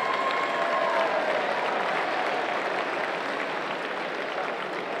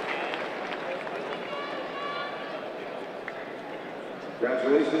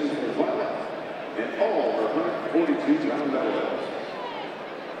 Congratulations to Violet and all her 142-pound medalists.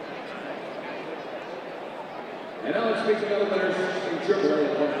 And now let's speak to the winners in Triple A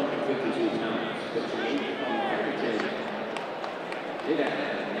at 152 pounds. Pitching from Farmington, Dida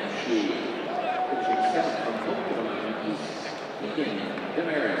Nashi. Pitching 7th from Oklahoma East, Egan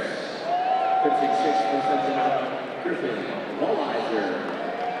Damaris. Pitching 6th from Cincinnati, Griffin Wallizer.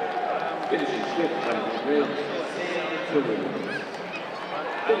 Finishing 5th from Ridge, Sam Tools.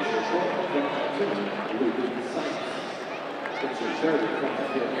 Finishing 4th from Tools, Luke Sykes. Finishing 3rd from the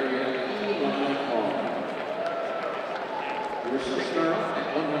field area, Eli Hall. We're sticking her up at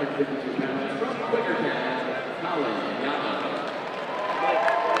 152 pounds from Quakertown, Colin Yama.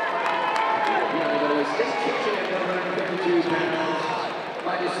 The state champion at 152 pounds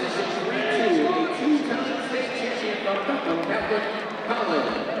by decision 3-2, a 2-time state champion from Buffalo Catholic, Colin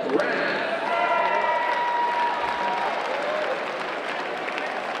Rath.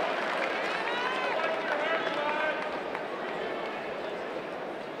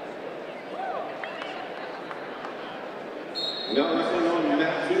 Now wrestling on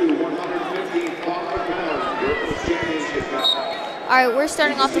mat 2, 155-pound girls championship match. All right, we're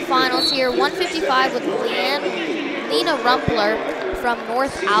starting off the finals here. 155 with Lena Rumpler from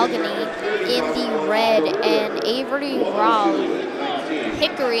North Allegheny in the red and Avery Rao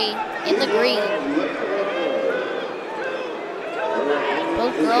Hickory in the green.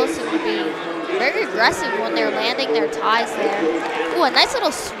 Both girls seem to be very aggressive when they're landing their ties there. Ooh, a nice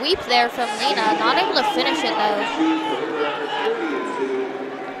little sweep there from Lena. Not able to finish it though.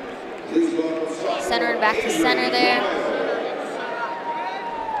 Center and back to center there.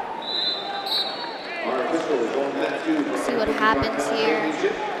 See what happens here.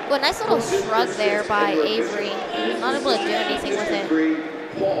 Ooh, a nice little shrug there by Avery. Not able to do anything with it.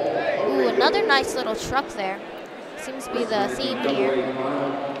 Ooh, another nice little truck there. Seems to be the theme here.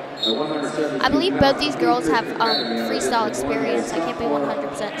 I believe both these girls have freestyle experience. I can't be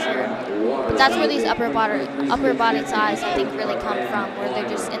 100% sure. But that's where these upper body ties, I think, really come from, where they're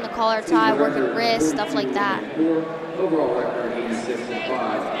just in the collar tie, working wrists, stuff like that.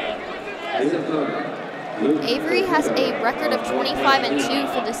 Avery has a record of 25-2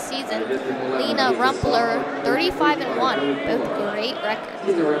 for the season. Lena Rumpler, 35-1. Both great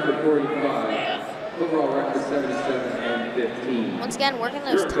records. Overall record 77-15. Once again, working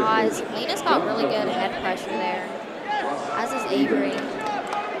those ties. Lena's got really good head pressure there, as is Avery.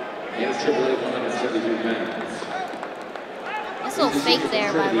 And AAA 173 pounds. Nice little fake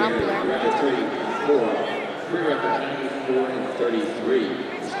there by Rumpler. Record 34. Pre-record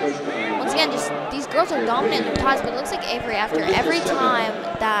 94-33. Once again, just these girls are dominant in their ties, but it looks like Avery, after every time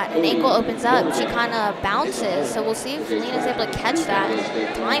that an ankle opens up, she kind of bounces. So we'll see if Lena's able to catch that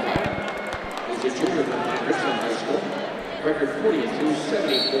and time it.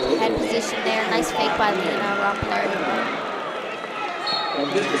 Head position there, nice fake by Lena Rumpler.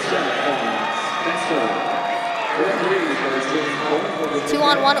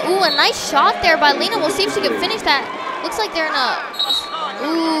 2-on-1. Ooh, a nice shot there by Lena. We'll see if she can finish that. Looks like they're in a...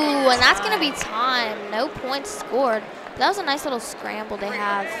 Ooh, and that's going to be time. No points scored. But that was a nice little scramble they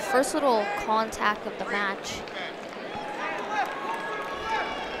have. First little contact of the match.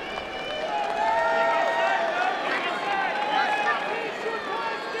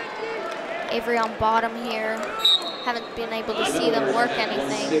 Avery on bottom here. Haven't been able to see them work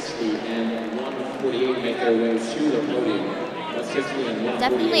anything. 60 and 148 make their way to the podium.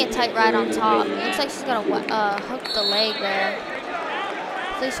 Definitely a tight ride on top. Looks like she's going to hook the leg there.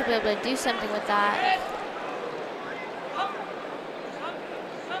 Hopefully she'll be able to do something with that.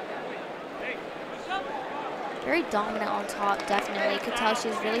 Very dominant on top, definitely. You could tell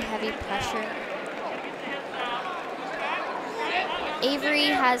she's really heavy pressure. Avery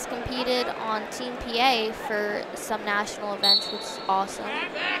has competed on Team PA for some national events, which is awesome.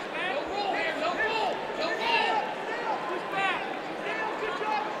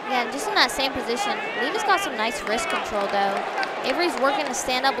 Again, just in that same position. Lena's got some nice wrist control though. Avery's working to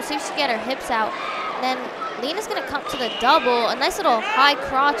stand up. We'll see if she can get her hips out. And then Lena's gonna come to the double. A nice little high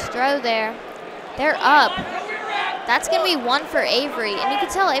crotch throw there. They're up. That's gonna be one for Avery. And you can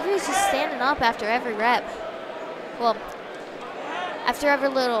tell Avery's just standing up after every rep. Well, after every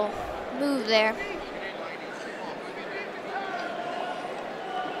little move there.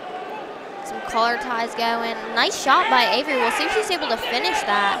 Some collar ties going. Nice shot by Avery. We'll see if she's able to finish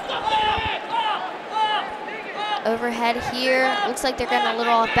that. Overhead here. Looks like they're getting a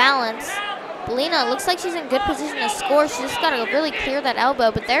little off balance. Lena looks like she's in good position to score. She's just got to really clear that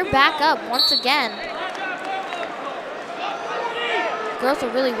elbow, but they're back up once again. Girls are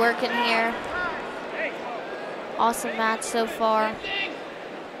really working here. Awesome match so far.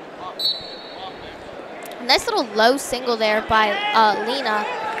 Nice little low single there by Lena.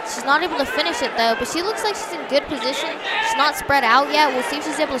 She's not able to finish it though, but she looks like she's in good position. She's not spread out yet. We'll see if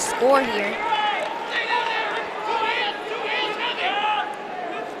she's able to score here.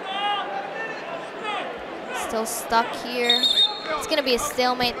 Still stuck here. It's going to be a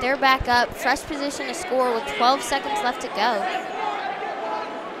stalemate. They're back up. Fresh position to score with 12 seconds left to go.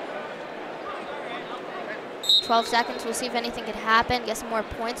 12 seconds. We'll see if anything could happen. Get some more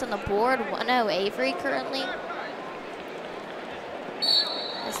points on the board. 1-0 Avery currently.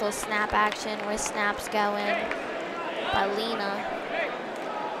 This little snap action. Wrist snaps going by Lena.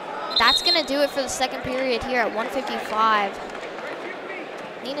 That's going to do it for the second period here at 1:55.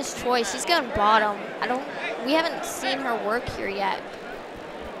 Lena's choice. She's going bottom. We haven't seen her work here yet.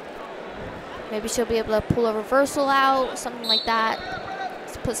 Maybe she'll be able to pull a reversal out, something like that.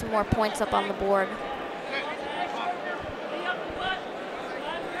 Let's put some more points up on the board.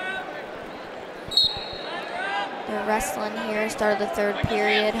 They're wrestling here, start of the third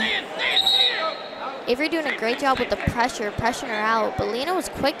period. Avery doing a great job with the pressure, pressuring her out, but Lena was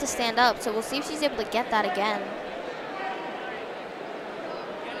quick to stand up, so we'll see if she's able to get that again.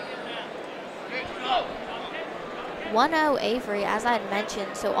 (1-0) Avery, as I had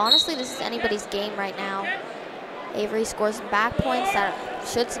mentioned, so honestly this is anybody's game right now. Avery scores some back points that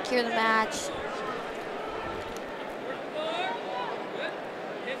should secure the match.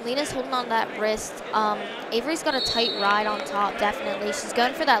 Lena's holding on that wrist. Avery's got a tight ride on top, definitely. She's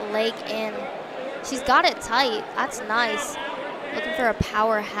going for that leg in. She's got it tight. That's nice. Looking for a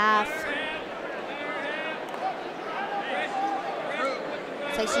power half.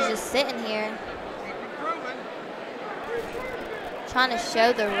 Looks like she's just sitting here. Trying to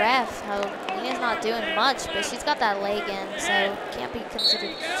show the ref how Lena's not doing much, but she's got that leg in, so can't be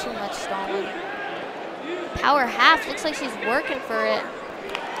considered too much stalling. Power half, looks like she's working for it.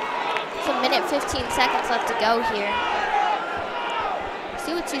 It's a minute 15 seconds left to go here.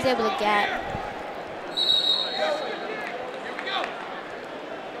 See what she's able to get.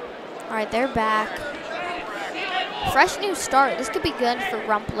 All right, they're back. Fresh new start. This could be good for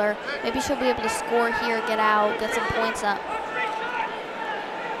Rumpler. Maybe she'll be able to score here, get out, get some points up.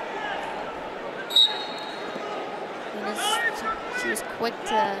 She was quick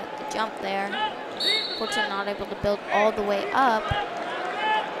to jump there. Fortunately, not able to build all the way up.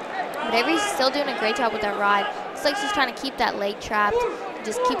 But Avery's still doing a great job with that ride. Looks like she's trying to keep that leg trapped.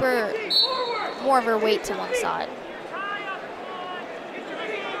 Just keep her, more of her weight to one side.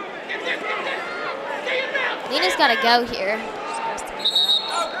 Lena's got to go here.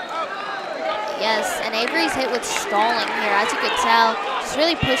 Yes, and Avery's hit with stalling here, as you could tell. She's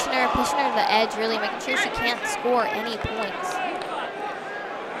really pushing her to the edge, really making sure she can't score any points.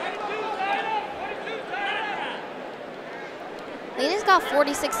 Lena's got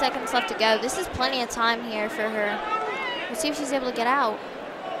 46 seconds left to go. This is plenty of time here for her. We'll see if she's able to get out.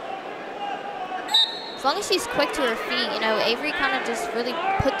 As long as she's quick to her feet, you know, Avery kind of just really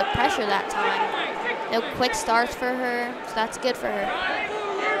put the pressure that time. No quick starts for her, so that's good for her.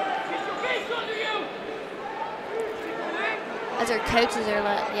 As her coaches are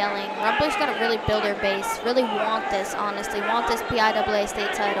yelling, Rumpler's going to really build her base, really want this, honestly, want this PIAA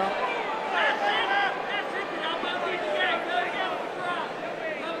state title.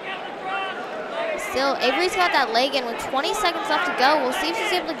 Still, Avery's got that leg in with 20 seconds left to go. We'll see if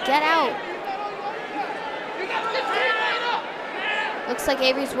she's able to get out. Looks like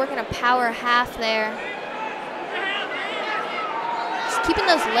Avery's working a power half there. Just keeping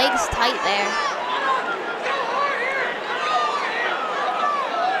those legs tight there.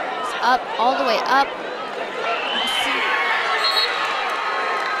 Up, all the way up.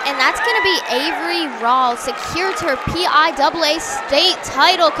 And that's going to be Avery Rawls, secured her PIAA state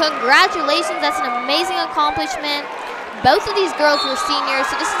title. Congratulations, that's an amazing accomplishment. Both of these girls were seniors,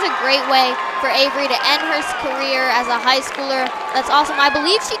 so this is a great way for Avery to end her career as a high schooler. That's awesome. I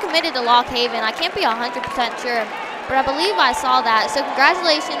believe she committed to Lock Haven. I can't be 100% sure, but I believe I saw that. So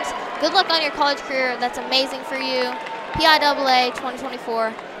congratulations. Good luck on your college career. That's amazing for you. PIAA 2024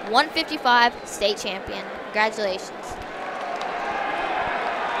 155 state champion. Congratulations.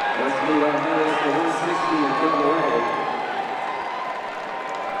 Let's meet our medalist for 160 in AA.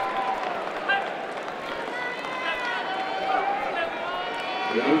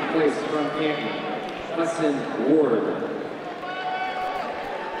 The 8th place from Canton, Hudson Ward.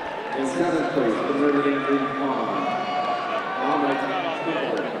 In 7th place from Notre Dame Green Pond, Ahmed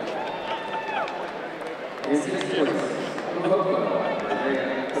Cooper. In 6th place from Hopewell,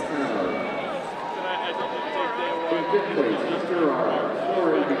 Isaiah Casano. In 5th place from Gerard,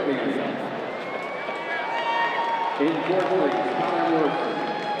 Corey Buchanan. In 4th place, Connor Morrison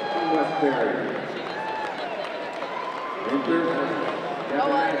from Westbury. In 3rd place,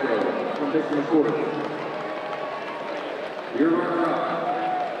 Gavin Agro from Dixon Court. Your runner-up,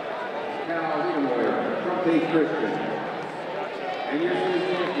 Cal Wiedemoyer from Faith Christian. And your state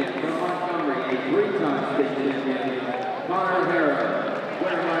champion from Montgomery, a 3-time state champion, Connor O'Hara,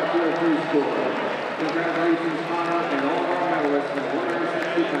 winner by 4-3 score. Congratulations, Connor, and all of our medalists and winners and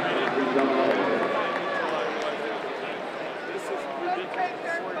two-timers in AA.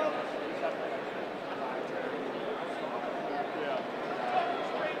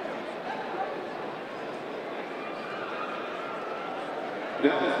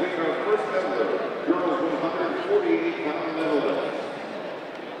 Now let's meet our first ever girls 148-pound medalist.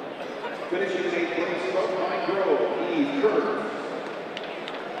 Finishing in 8th place from Pine Grove, Eve Kurtz.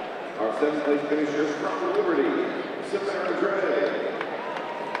 Our 7th place finisher from Liberty, Samara Gray.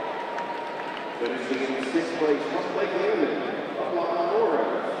 Finishing in 6th place from Lake Haven, Alana Morris.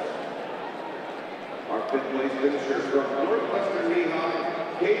 Our 5th place finisher from Northwestern Lehigh,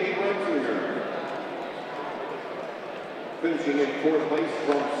 Katie Rensinger. Finishing in 4th place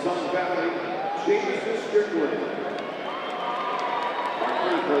from Sun Valley, Jameson Strickland. Our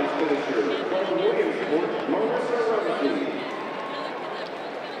 3rd place finisher from Williamsport, Marissa Rumsey.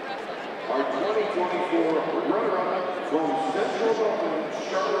 Our 2024 runner-up from Central Boston,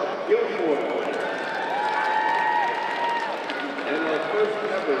 Charlotte Guilfoyle. And our first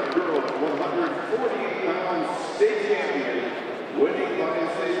ever girls 148-pound state champion, winning by a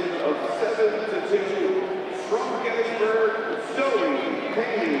decision of 7-2. From Gettysburg, Zoe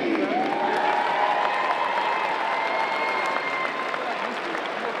Haney.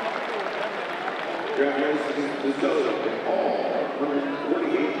 Congratulations to Zoe and all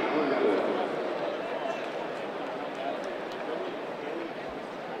 148-pound medalists.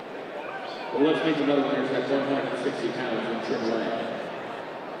 Well, let's meet another winners at 160 pounds in AAA.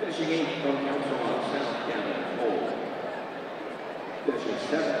 Finishing 8th from Council on South Canada, Cole. Finishing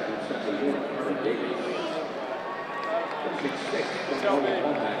 7th from Central York, Carter Davis. Finishing 6th from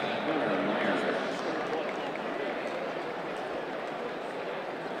Oklahoma, Connor Myers.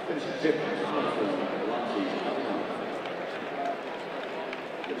 Finishing 5th from Thomasville, Alonzi Allen.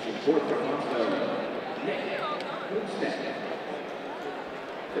 Finishing 4th from Huntsville, Nick Hoodstead.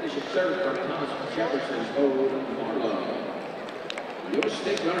 Finishing third from Thomas Jefferson's Ode Marlowe. Your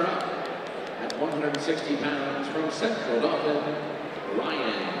state runner-up at 160 pounds from Central Dauphin,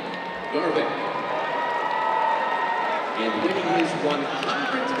 Ryan Garvin. And winning his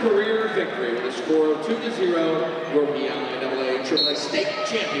 100th career victory with a score of 2-0, your PIAA AAA state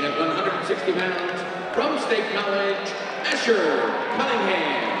champion at 160 pounds from State College, Asher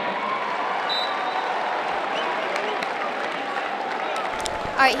Cunningham.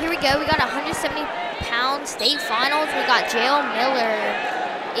 All right, here we go. We got 170-pound state finals. We got JL Miller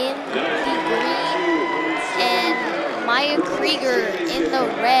in the green and Maya Krieger in the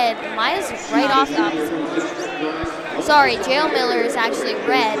red. Maya's right off the opposite. Sorry, JL Miller is actually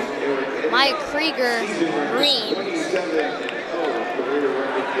red. Maya Krieger green.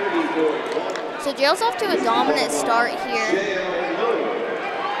 So JL's off to a dominant start here.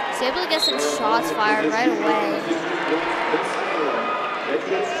 He's able to get some shots fired right away.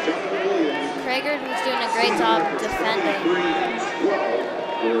 Krieger was doing a great job defending.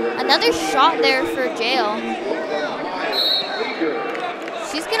 Another shot there for JL.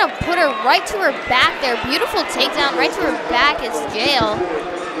 She's gonna put her right to her back there. Beautiful takedown right to her back. It's JL.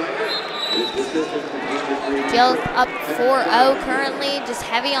 JL's up 4-0 currently, just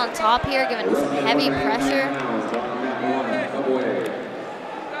heavy on top here, giving some heavy pressure.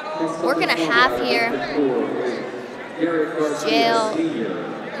 Working a half here. JL.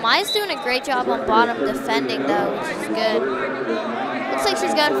 Maya's doing a great job on bottom defending though, which is good. Looks like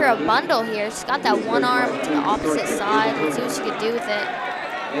she's going for a bundle here. She's got that one arm to the opposite side. Let's see what she can do with it.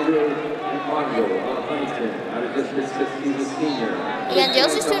 Again,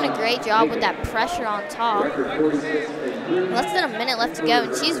 Jill's just doing a great job with that pressure on top. Less than a minute left to go,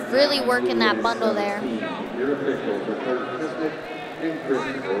 and she's really working that bundle there.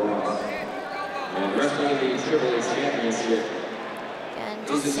 And wrestling in the Triple A Championship. Again,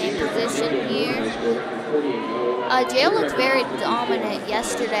 just same position here. JL looked very dominant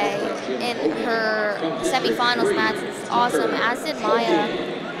yesterday in her semifinals match. It was awesome, as did Maya.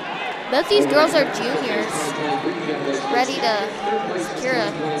 Both these girls are juniors, ready to secure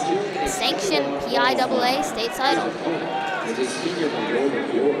a sanctioned PIAA state title.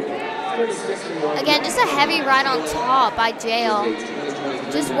 Again, just a heavy right on top by JL.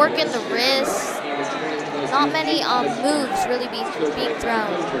 Just working the wrist. Not many moves really being thrown.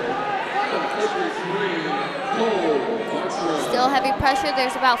 Still heavy pressure.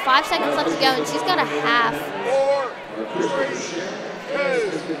 There's about 5 seconds left to go, and she's got a half.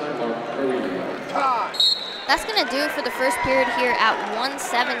 That's going to do it for the first period here at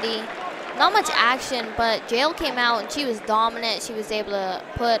 170. Not much action, but JL came out and she was dominant. She was able to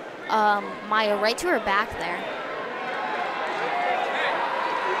put Maya right to her back there.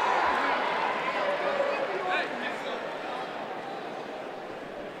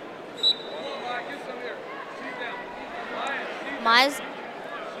 Maya's,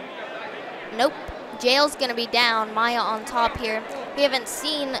 nope, JL's gonna be down, Maya on top here. We haven't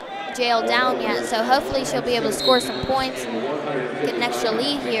seen JL down yet, so hopefully she'll be able to score some points, get an extra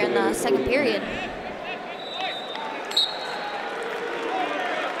lead here in the second period.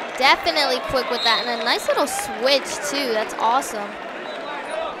 Definitely quick with that, and a nice little switch too, that's awesome.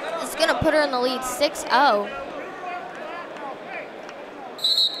 It's gonna put her in the lead 6-0.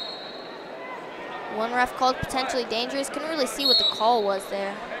 One ref called potentially dangerous. Couldn't really see what the call was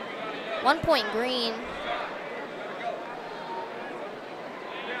there. 1 point green.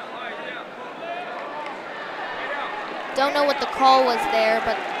 Don't know what the call was there,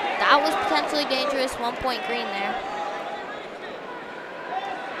 but that was potentially dangerous. 1 point green there.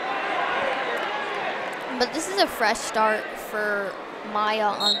 But this is a fresh start for Maya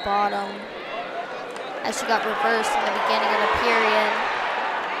on bottom, as she got reversed in the beginning of the period.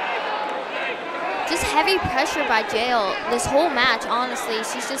 Just heavy pressure by JL this whole match, honestly.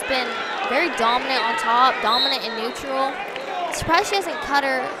 She's just been very dominant on top, dominant in neutral. Surprised she hasn't cut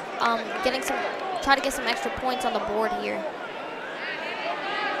her, try to get some extra points on the board here.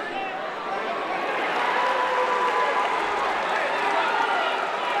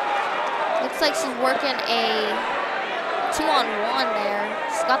 Looks like she's working a 2-on-1 there.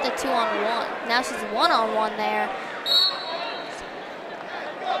 She's got the 2-on-1. Now she's 1-on-1 there.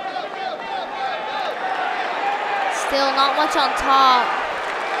 Still not much on top.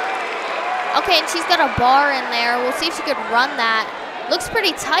 Okay, and she's got a bar in there. We'll see if she could run that. Looks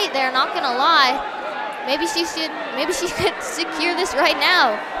pretty tight there, not gonna lie. Maybe she could secure this right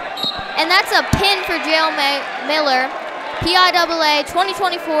now. And that's a pin for JL Miller, PIAA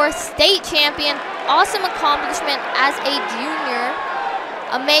 2024 state champion. Awesome accomplishment as a junior.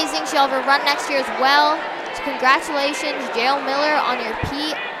 Amazing. She'll have a run next year as well. So congratulations, Jael Miller, on your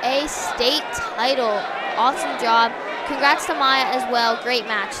PA state title. Awesome job. Congrats to Maya as well. Great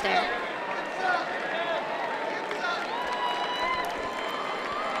match there.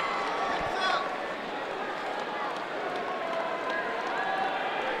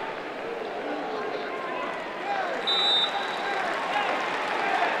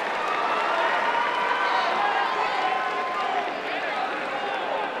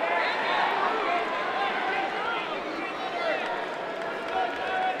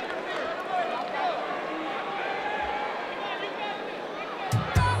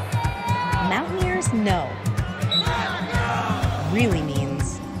 Mountaineers know. Really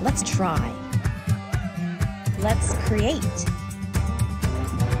means let's try. Let's create.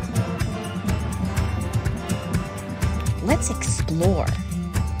 Let's explore.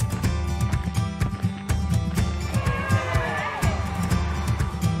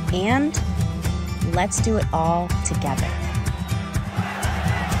 And let's do it all together.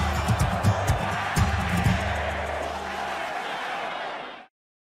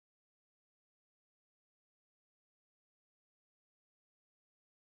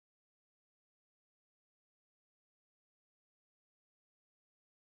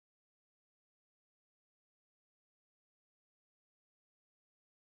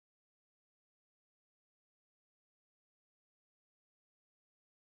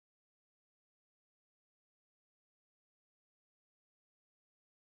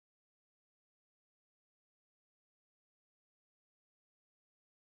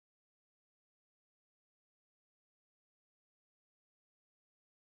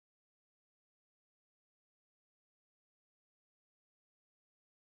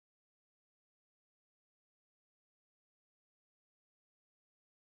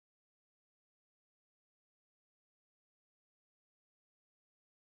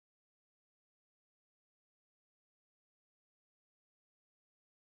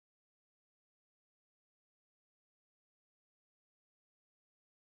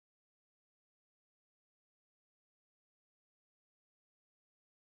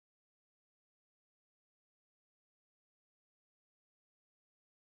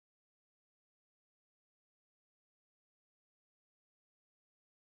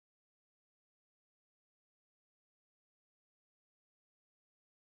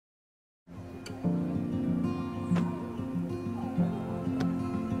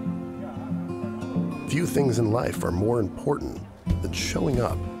 Few things in life are more important than showing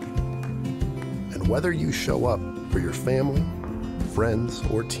up. And whether you show up for your family, friends,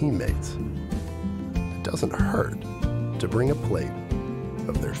 or teammates, it doesn't hurt to bring a plate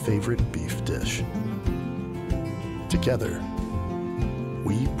of their favorite beef dish. Together,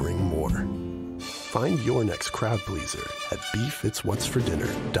 we bring more. Find your next crowd pleaser at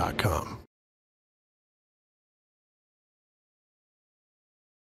beefitswhatsfordinner.com.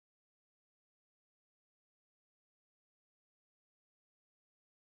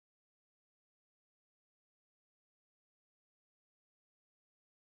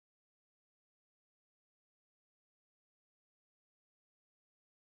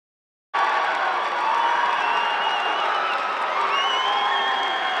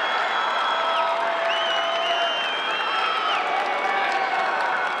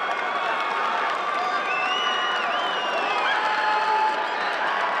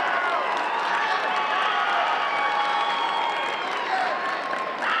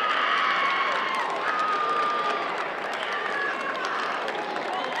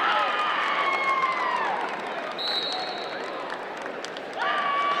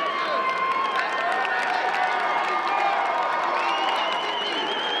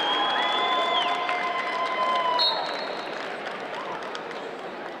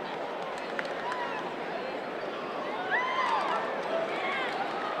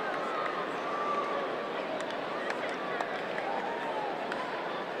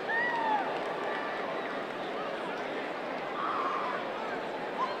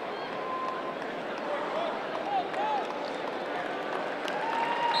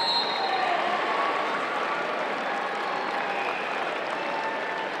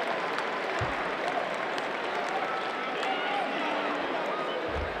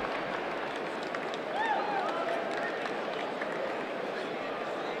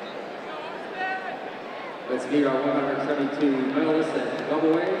 Let's meet our 172 medalists at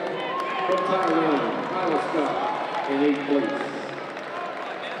double A. From Taiwan, Tyler Scott in 8th place.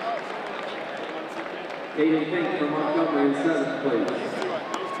 Caden Fink from Montgomery in 7th place.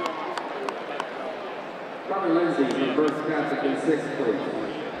 Robert Lindsay from First Catholic in 6th place.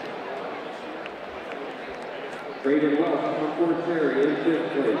 Braden Welch from Fort Cherry in 5th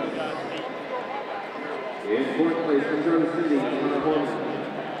place. In fourth place from Grove City, Hannah Horman.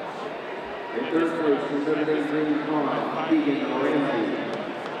 In third place from Notre Dame Green Pond, Keegan Ramsey.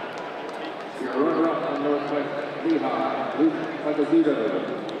 Your runner-up from Northwest Lehigh, Luke Pagazito.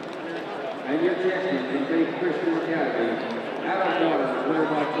 And your champion in Faith Christian Academy, Adam Waters, winner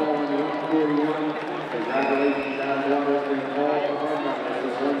by fall in 141. Congratulations, Adam Waters, and all of our members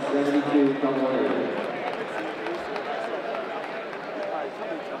of 172 AA.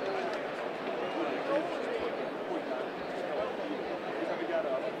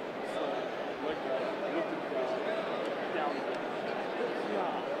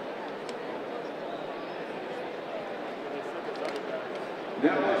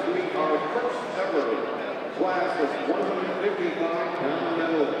 Now let's meet our first ever class of 155-pound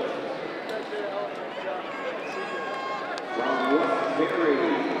medalists. From West Perry,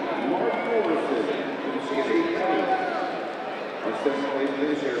 Mark Morrison, finishing at 8th place. Our 7th place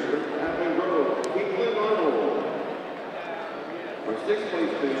finisher, Apple Road, Caitlin Arnold. Our 6th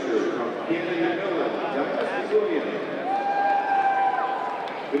place finisher from Canyon Millen, Dynasty Williams.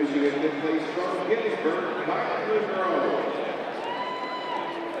 Finishing at 5th place from Gettysburg, Kyle Monroe.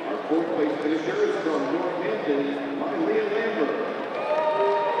 Our 4th place finisher is from Northampton, Leah Lambert.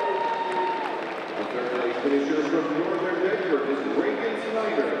 Our 3rd place finisher from Northern Bedford is Reagan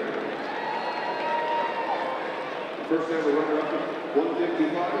Snyder. The first ever runner-up at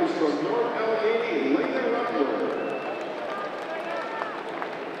 155 is from North Allegheny, Layla Ruckler.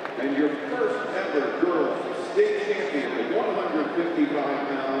 And your first ever girls state champion at 155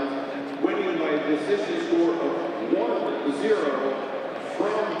 pounds, winning by a decision score of 1-0.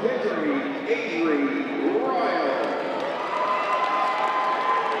 From Henry Avery Ryle.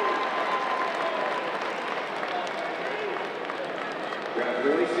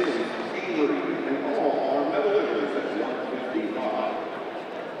 Congratulations, Avery, and all our medal winners at 155.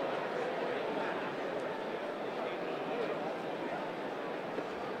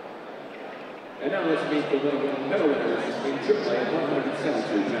 And now let's meet the medal winners in AAA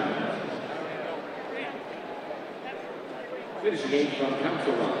 172 pounds. Finishing 8th from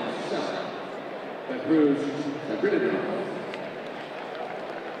Council Rock, South. That proves Sabrina.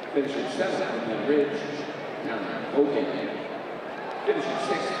 Finishing 7th from Glen Ridge, Hannah Hogan. Finishing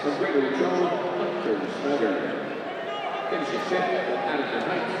 6th from Gregory Joe, Hunter Snyder. Finishing 5th from Addison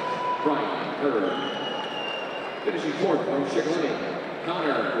Heights, Brian Kerr. Finishing 4th from Chicago,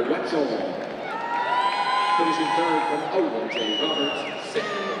 Connor Wetzel. Finishing 3rd from Owen J. Roberts, Sam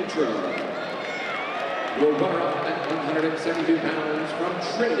Petro. Your runner-up at 172 pounds from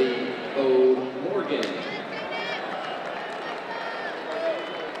Trinity, Ode Morgan.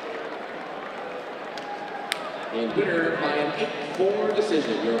 And winner by an 8-4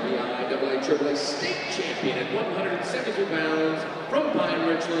 decision, your PIAA state champion at 172 pounds from Pine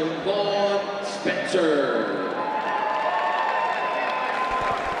Richland, Vaughn Spencer.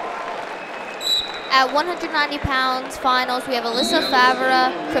 At 190 pounds finals, we have Alyssa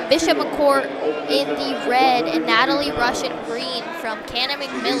Favre from Bishop McCourt in the red and Natalie Rush in green from Cannon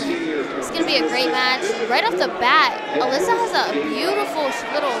McMillan. It's going to be a great match. Right off the bat, Alyssa has a beautiful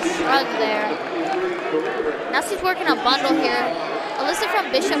little shrug there. Now she's working a bundle here. Alyssa from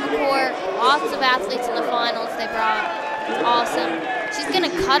Bishop McCourt, lots of athletes in the finals they brought. It's awesome. She's going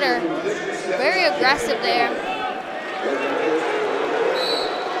to cut her. Very aggressive there.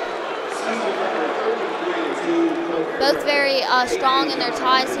 Both very strong in their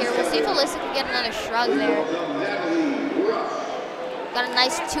ties here. We'll see if Alyssa can get another shrug there. Got a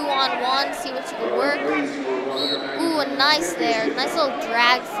nice 2-on-1, see what she can work. Ooh, a nice there. Nice little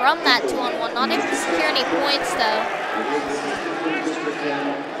drag from that 2-on-1. Not able to secure any points though.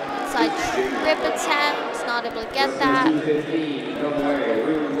 Inside trip attempt, not able to get that.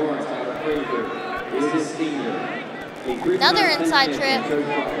 Another inside trip.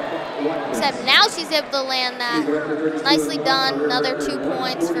 Except now she's able to land that. Nicely done. Another 2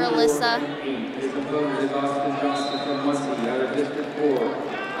 points for Alyssa.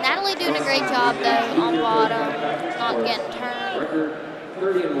 Natalie doing a great job though on bottom. Not getting turned.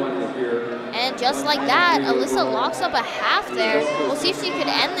 And just like that, Alyssa locks up a half there. We'll see if she could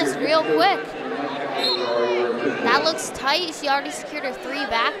end this real quick. That looks tight. She already secured her 3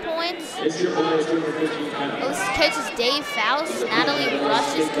 back points. Alyssa's coach is Dave Faust. Natalie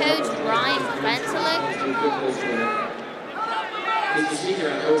Rush's coach, Ryan Ventilic.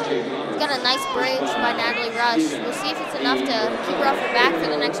 Got a nice bridge by Natalie Rush. We'll see if it's enough to keep her off her back for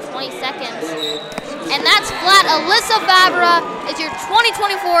the next 20 seconds. And that's flat. Alyssa Favre is your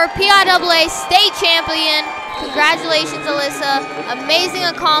 2024 PIAA state champion. Congratulations, Alyssa. Amazing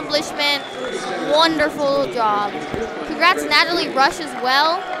accomplishment. Wonderful job. Congrats, Natalie Rush, as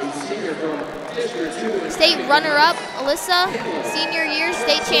well. State runner-up, Alyssa, senior year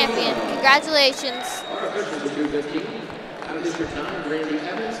state champion. Congratulations. Our officials are 2:15. Out of district 9, Randy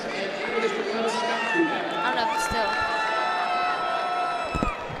Evans, and out of district 1, Scott Coogan. I don't know if it's still.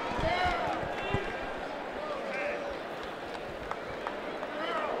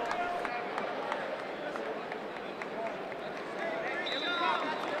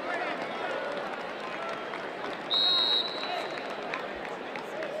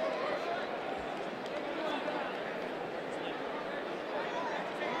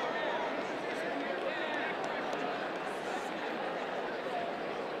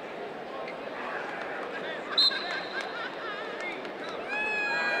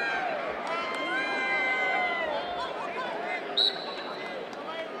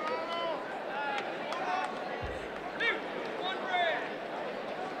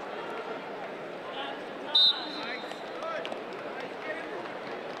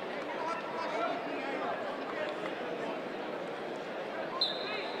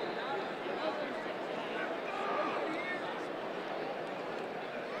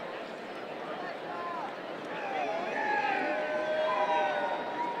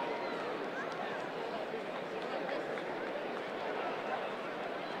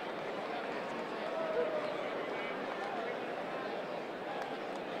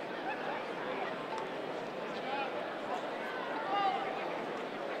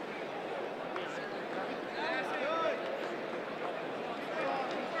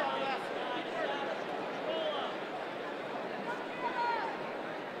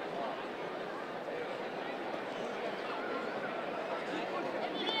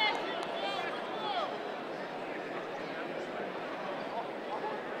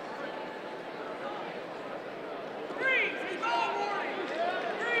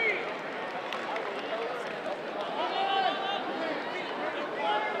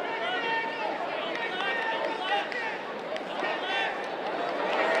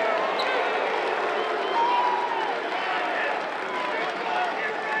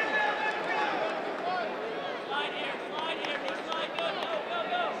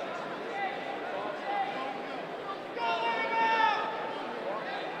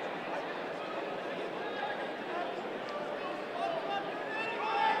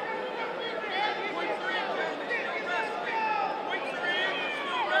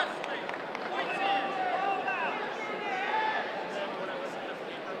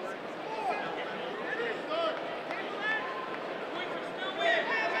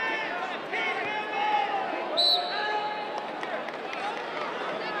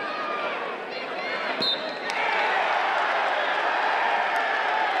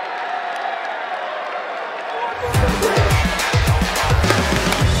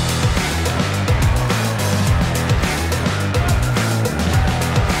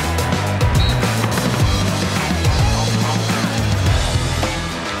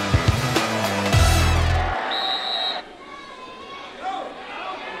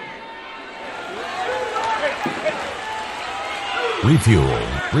 Refuel,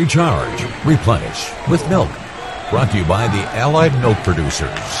 recharge, replenish with milk. Brought to you by the Allied Milk Producers.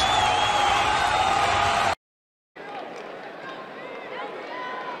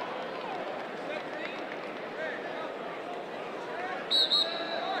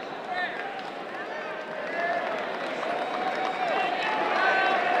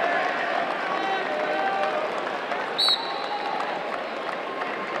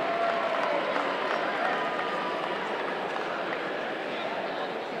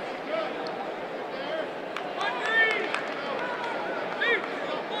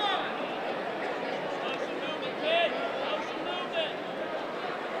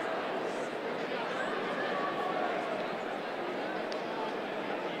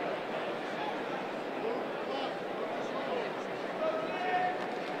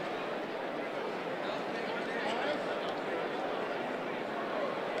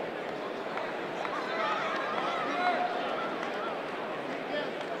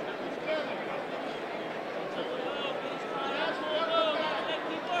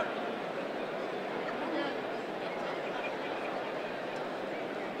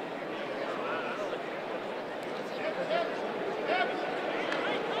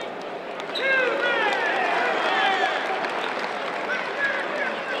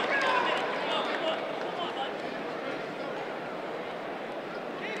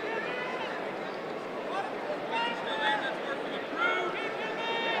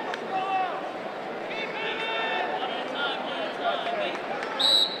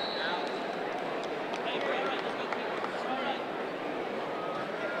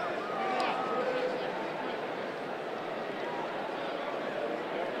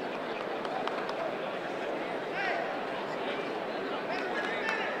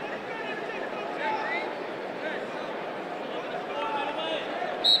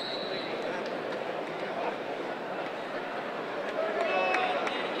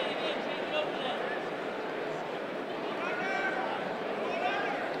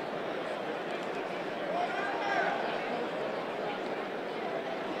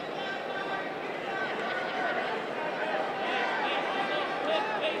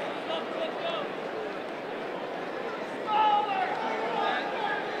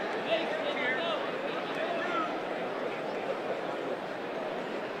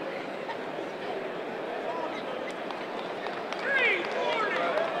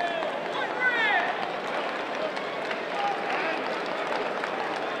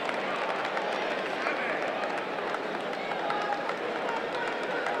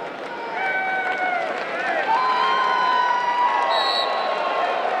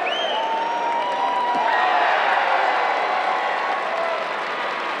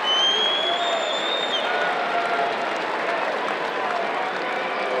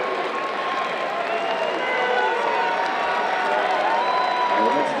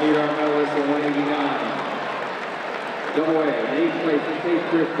 Meet our medalist at 189. Double A, in 8th place, Tate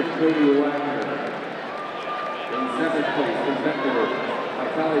Christian, Cody Wagner. In 7th place, presenter,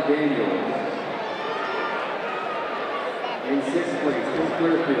 Natalie Daniels. In 6th place, from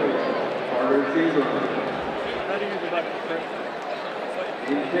Clearfield, Carter Chamberlain.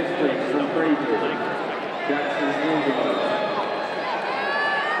 In 5th place, from Fraser, Jackson Angelo.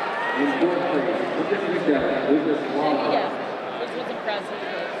 In 4th place, from District Lucas Lava. Yeah, which was impressive.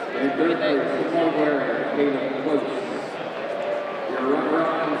 In 3rd place, from Bulgaria, Caleb Close. Your runner-up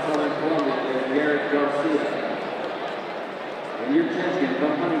from Southern Columbia is Garrett Garcia. And your champion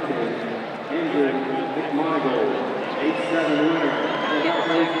from Huntington, Andrew McMonagle, 8-7 winner.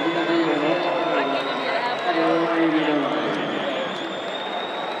 Congratulations to you and all at 189.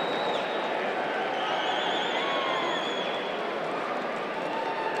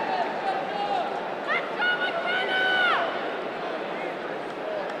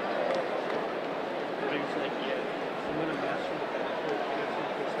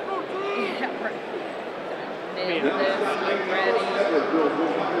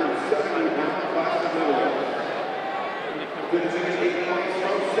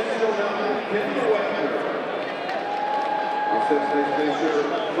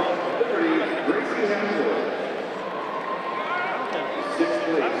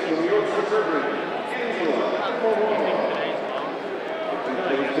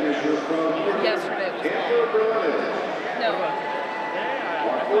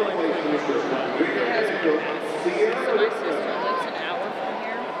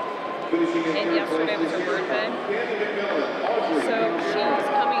 And yesterday was her birthday. So she's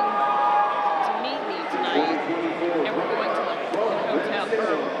coming to meet me tonight, and we're going to the hotel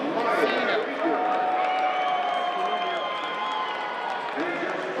casino.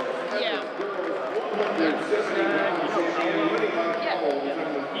 Yeah.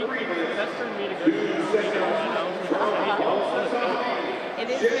 It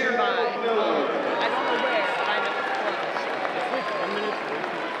is nearby. I don't know where, but I know it's close.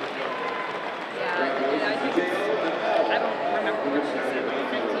 Yeah, I think it's, I don't remember what she said,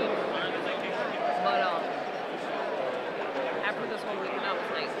 15. But after this whole weekend, I was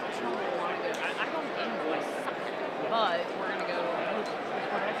like, I don't want to go. I don't enjoy something, but we're going to go.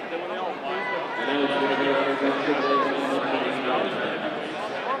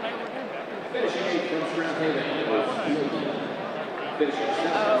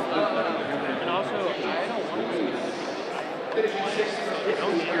 And also, I don't want to. I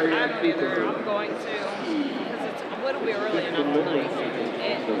don't either. I'm going to, because it's a little bit early enough tonight.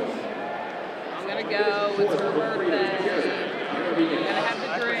 And I'm going to go. It's her birthday. I'm going to have the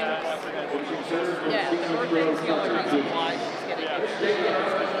drinks. Yeah, the birthday is the only reason why she's getting it.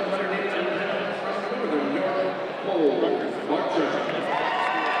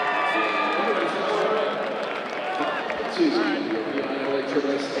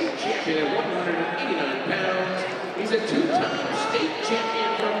 State champion at 189 pounds. He's a two-time state champion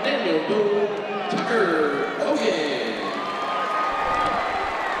from Daniel Boone, Tucker Hogan.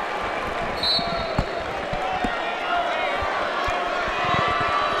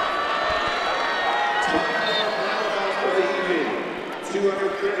 For the evening,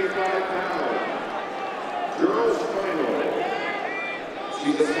 235 pounds. Girls final.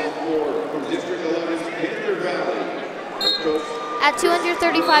 She's a sophomore from District 11's Panther Valley. At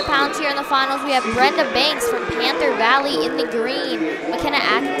 235 pounds here in the finals, we have Brenda Banks from Panther Valley in the green, McKenna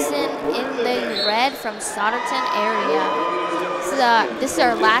Atkinson in the red from Solderton area. This is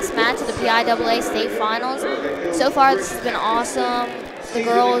our last match of the PIAA state finals. So far, this has been awesome. The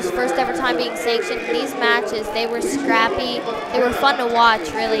girls' first ever time being sanctioned. These matches, they were scrappy. They were fun to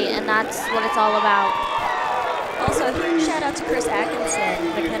watch, really, and that's what it's all about. Also, a huge shout out to Chris Atkinson,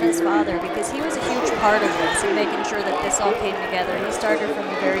 McKenna's father, because he was a huge part of this and making sure that this all came together. He started from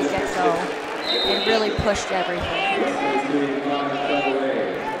the very get-go and really pushed everything.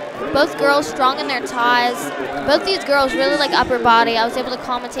 Both girls strong in their ties. Both these girls really like upper body. I was able to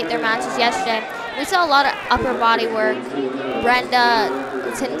commentate their matches yesterday. We saw a lot of upper body work. Brenda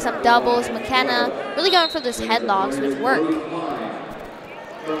was hitting some doubles. McKenna really going for those headlocks, which work.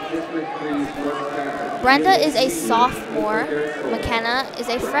 Brenda is a sophomore. McKenna is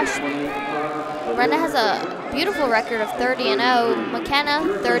a freshman. Brenda has a beautiful record of 30-0. McKenna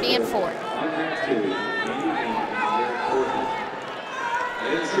 30-4.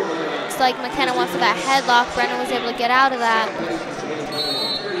 It's like McKenna went for that headlock. Brenda was able to get out of that.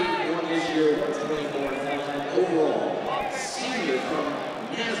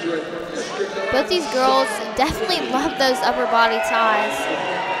 Both these girls definitely love those upper body ties.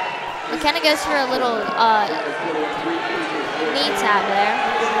 McKenna goes for a little knee tap there.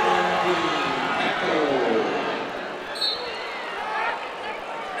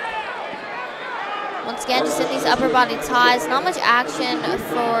 Once again, just in these upper body ties. Not much action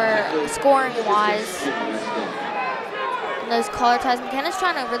for scoring-wise. And those collar ties. McKenna's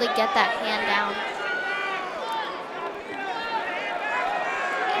trying to really get that hand down.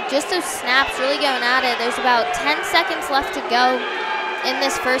 Just those snaps really going at it. There's about 10 seconds left to go in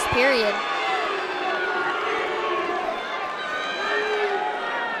this first period.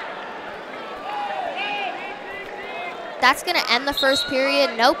 That's going to end the first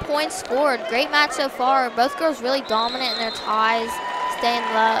period. No points scored. Great match so far. Both girls really dominant in their ties, staying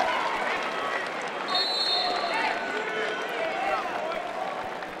low.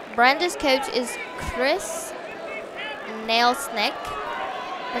 Brenda's coach is Chris Nailsnick.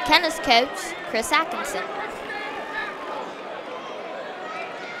 McKenna's coach, Chris Atkinson.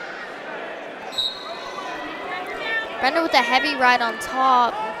 Brenda with a heavy right on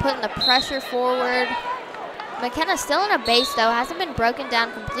top, putting the pressure forward. McKenna's still in a base though, hasn't been broken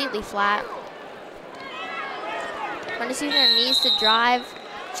down completely flat. Brenda's using her knees to drive.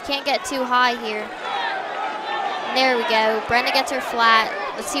 She can't get too high here. And there we go. Brenda gets her flat.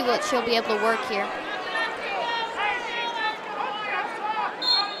 Let's see what she'll be able to work here.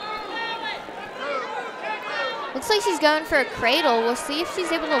 Looks like she's going for a cradle. We'll see if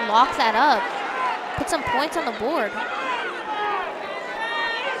she's able to lock that up. Put some points on the board.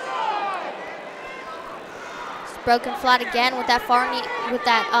 Broken flat again with that far knee, with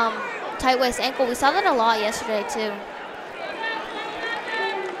that tight waist ankle. We saw that a lot yesterday too.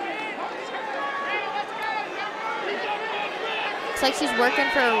 Looks like she's working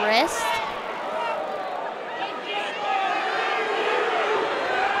for a wrist.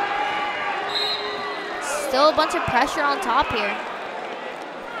 Still a bunch of pressure on top here.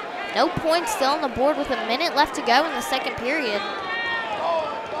 No points still on the board with a minute left to go in the second period.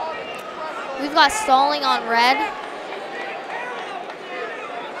 We've got stalling on red.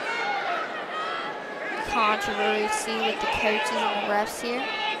 Controversy with the coaches and the refs here.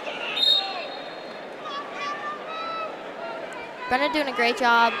 Brenda doing a great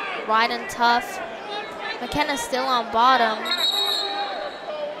job, riding tough. McKenna's still on bottom.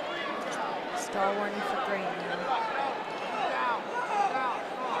 Stall warning for green now.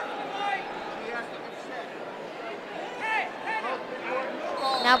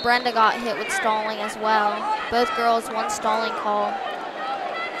 Now Brenda got hit with stalling as well. Both girls, one stalling call.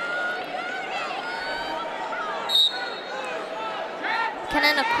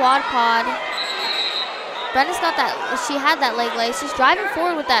 McKenna in a quad pod. Brenda's got that, she had that leg lace. She's driving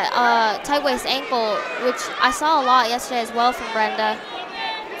forward with that tight waist ankle, which I saw a lot yesterday as well from Brenda.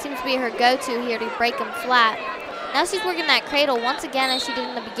 Seems to be her go-to here to break them flat. Now she's working that cradle once again as she did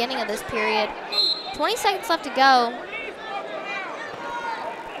in the beginning of this period. 20 seconds left to go.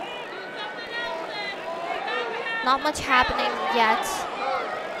 Not much happening yet.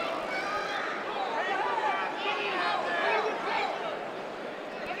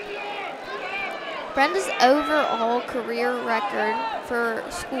 Brenda's overall career record for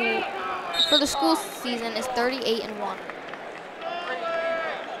the school season is 38-1.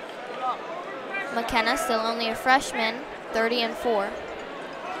 McKenna, still only a freshman, 30-4.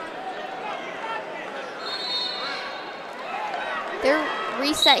 They're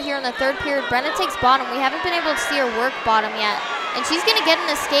reset here in the third period. Brenda takes bottom. We haven't been able to see her work bottom yet. And she's going to get an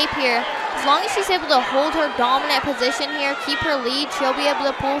escape here. As long as she's able to hold her dominant position here, keep her lead, she'll be able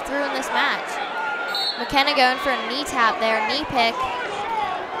to pull through in this match. McKenna going for a knee tap there, knee pick.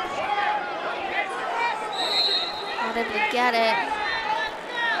 Not able to get it.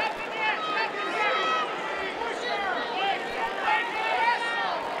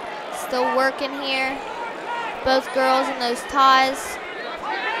 Still working here. Both girls in those ties.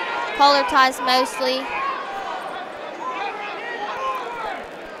 Collar ties mostly.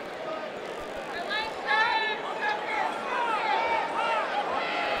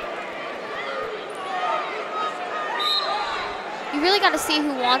 You really got to see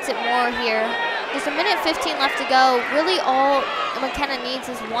who wants it more here. There's a minute 15 left to go. Really all McKenna needs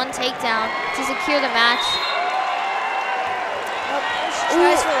is one takedown to secure the match. She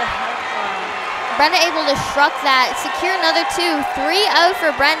tries for the head. Brenda able to shrug that, secure another two. 3-0 for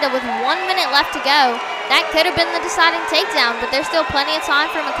Brenda with 1 minute left to go. That could have been the deciding takedown, but there's still plenty of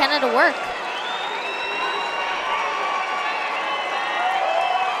time for McKenna to work.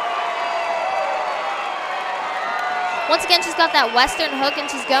 Once again, she's got that Western hook and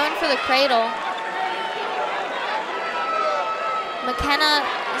she's going for the cradle. McKenna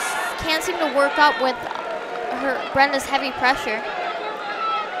can't seem to work up with Brenda's heavy pressure.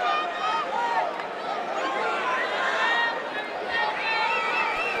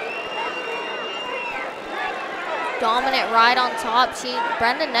 Dominant ride on top.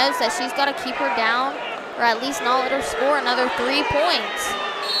 Brenda knows that she's got to keep her down. or at least not let her score another 3 points.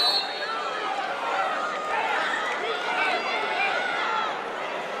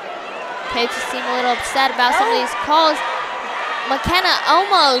 Coaches seem a little upset about some of these calls. McKenna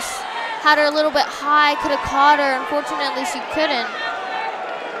almost had her a little bit high, could have caught her. Unfortunately, she couldn't.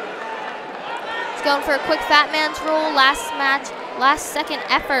 She's going for a quick fat man's rule, last match, last second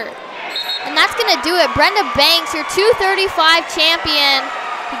effort. And that's gonna do it. Brenda Banks, your 235 champion.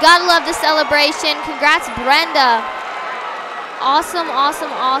 You gotta love the celebration. Congrats, Brenda. Awesome,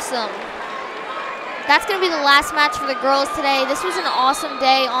 awesome, awesome. That's gonna be the last match for the girls today. This was an awesome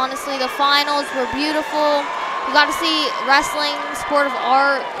day, honestly. The finals were beautiful. You got to see wrestling, sport of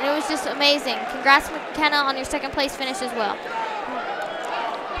art, and it was just amazing. Congrats, McKenna, on your second place finish as well.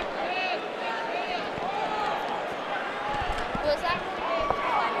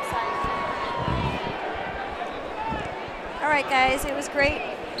 All right, guys, it was great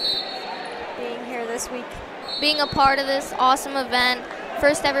being here this week. Being a part of this awesome event.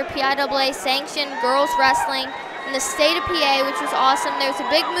 First ever PIAA sanctioned girls wrestling in the state of PA, which was awesome. There was a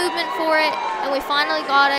big movement for it, and we finally got it.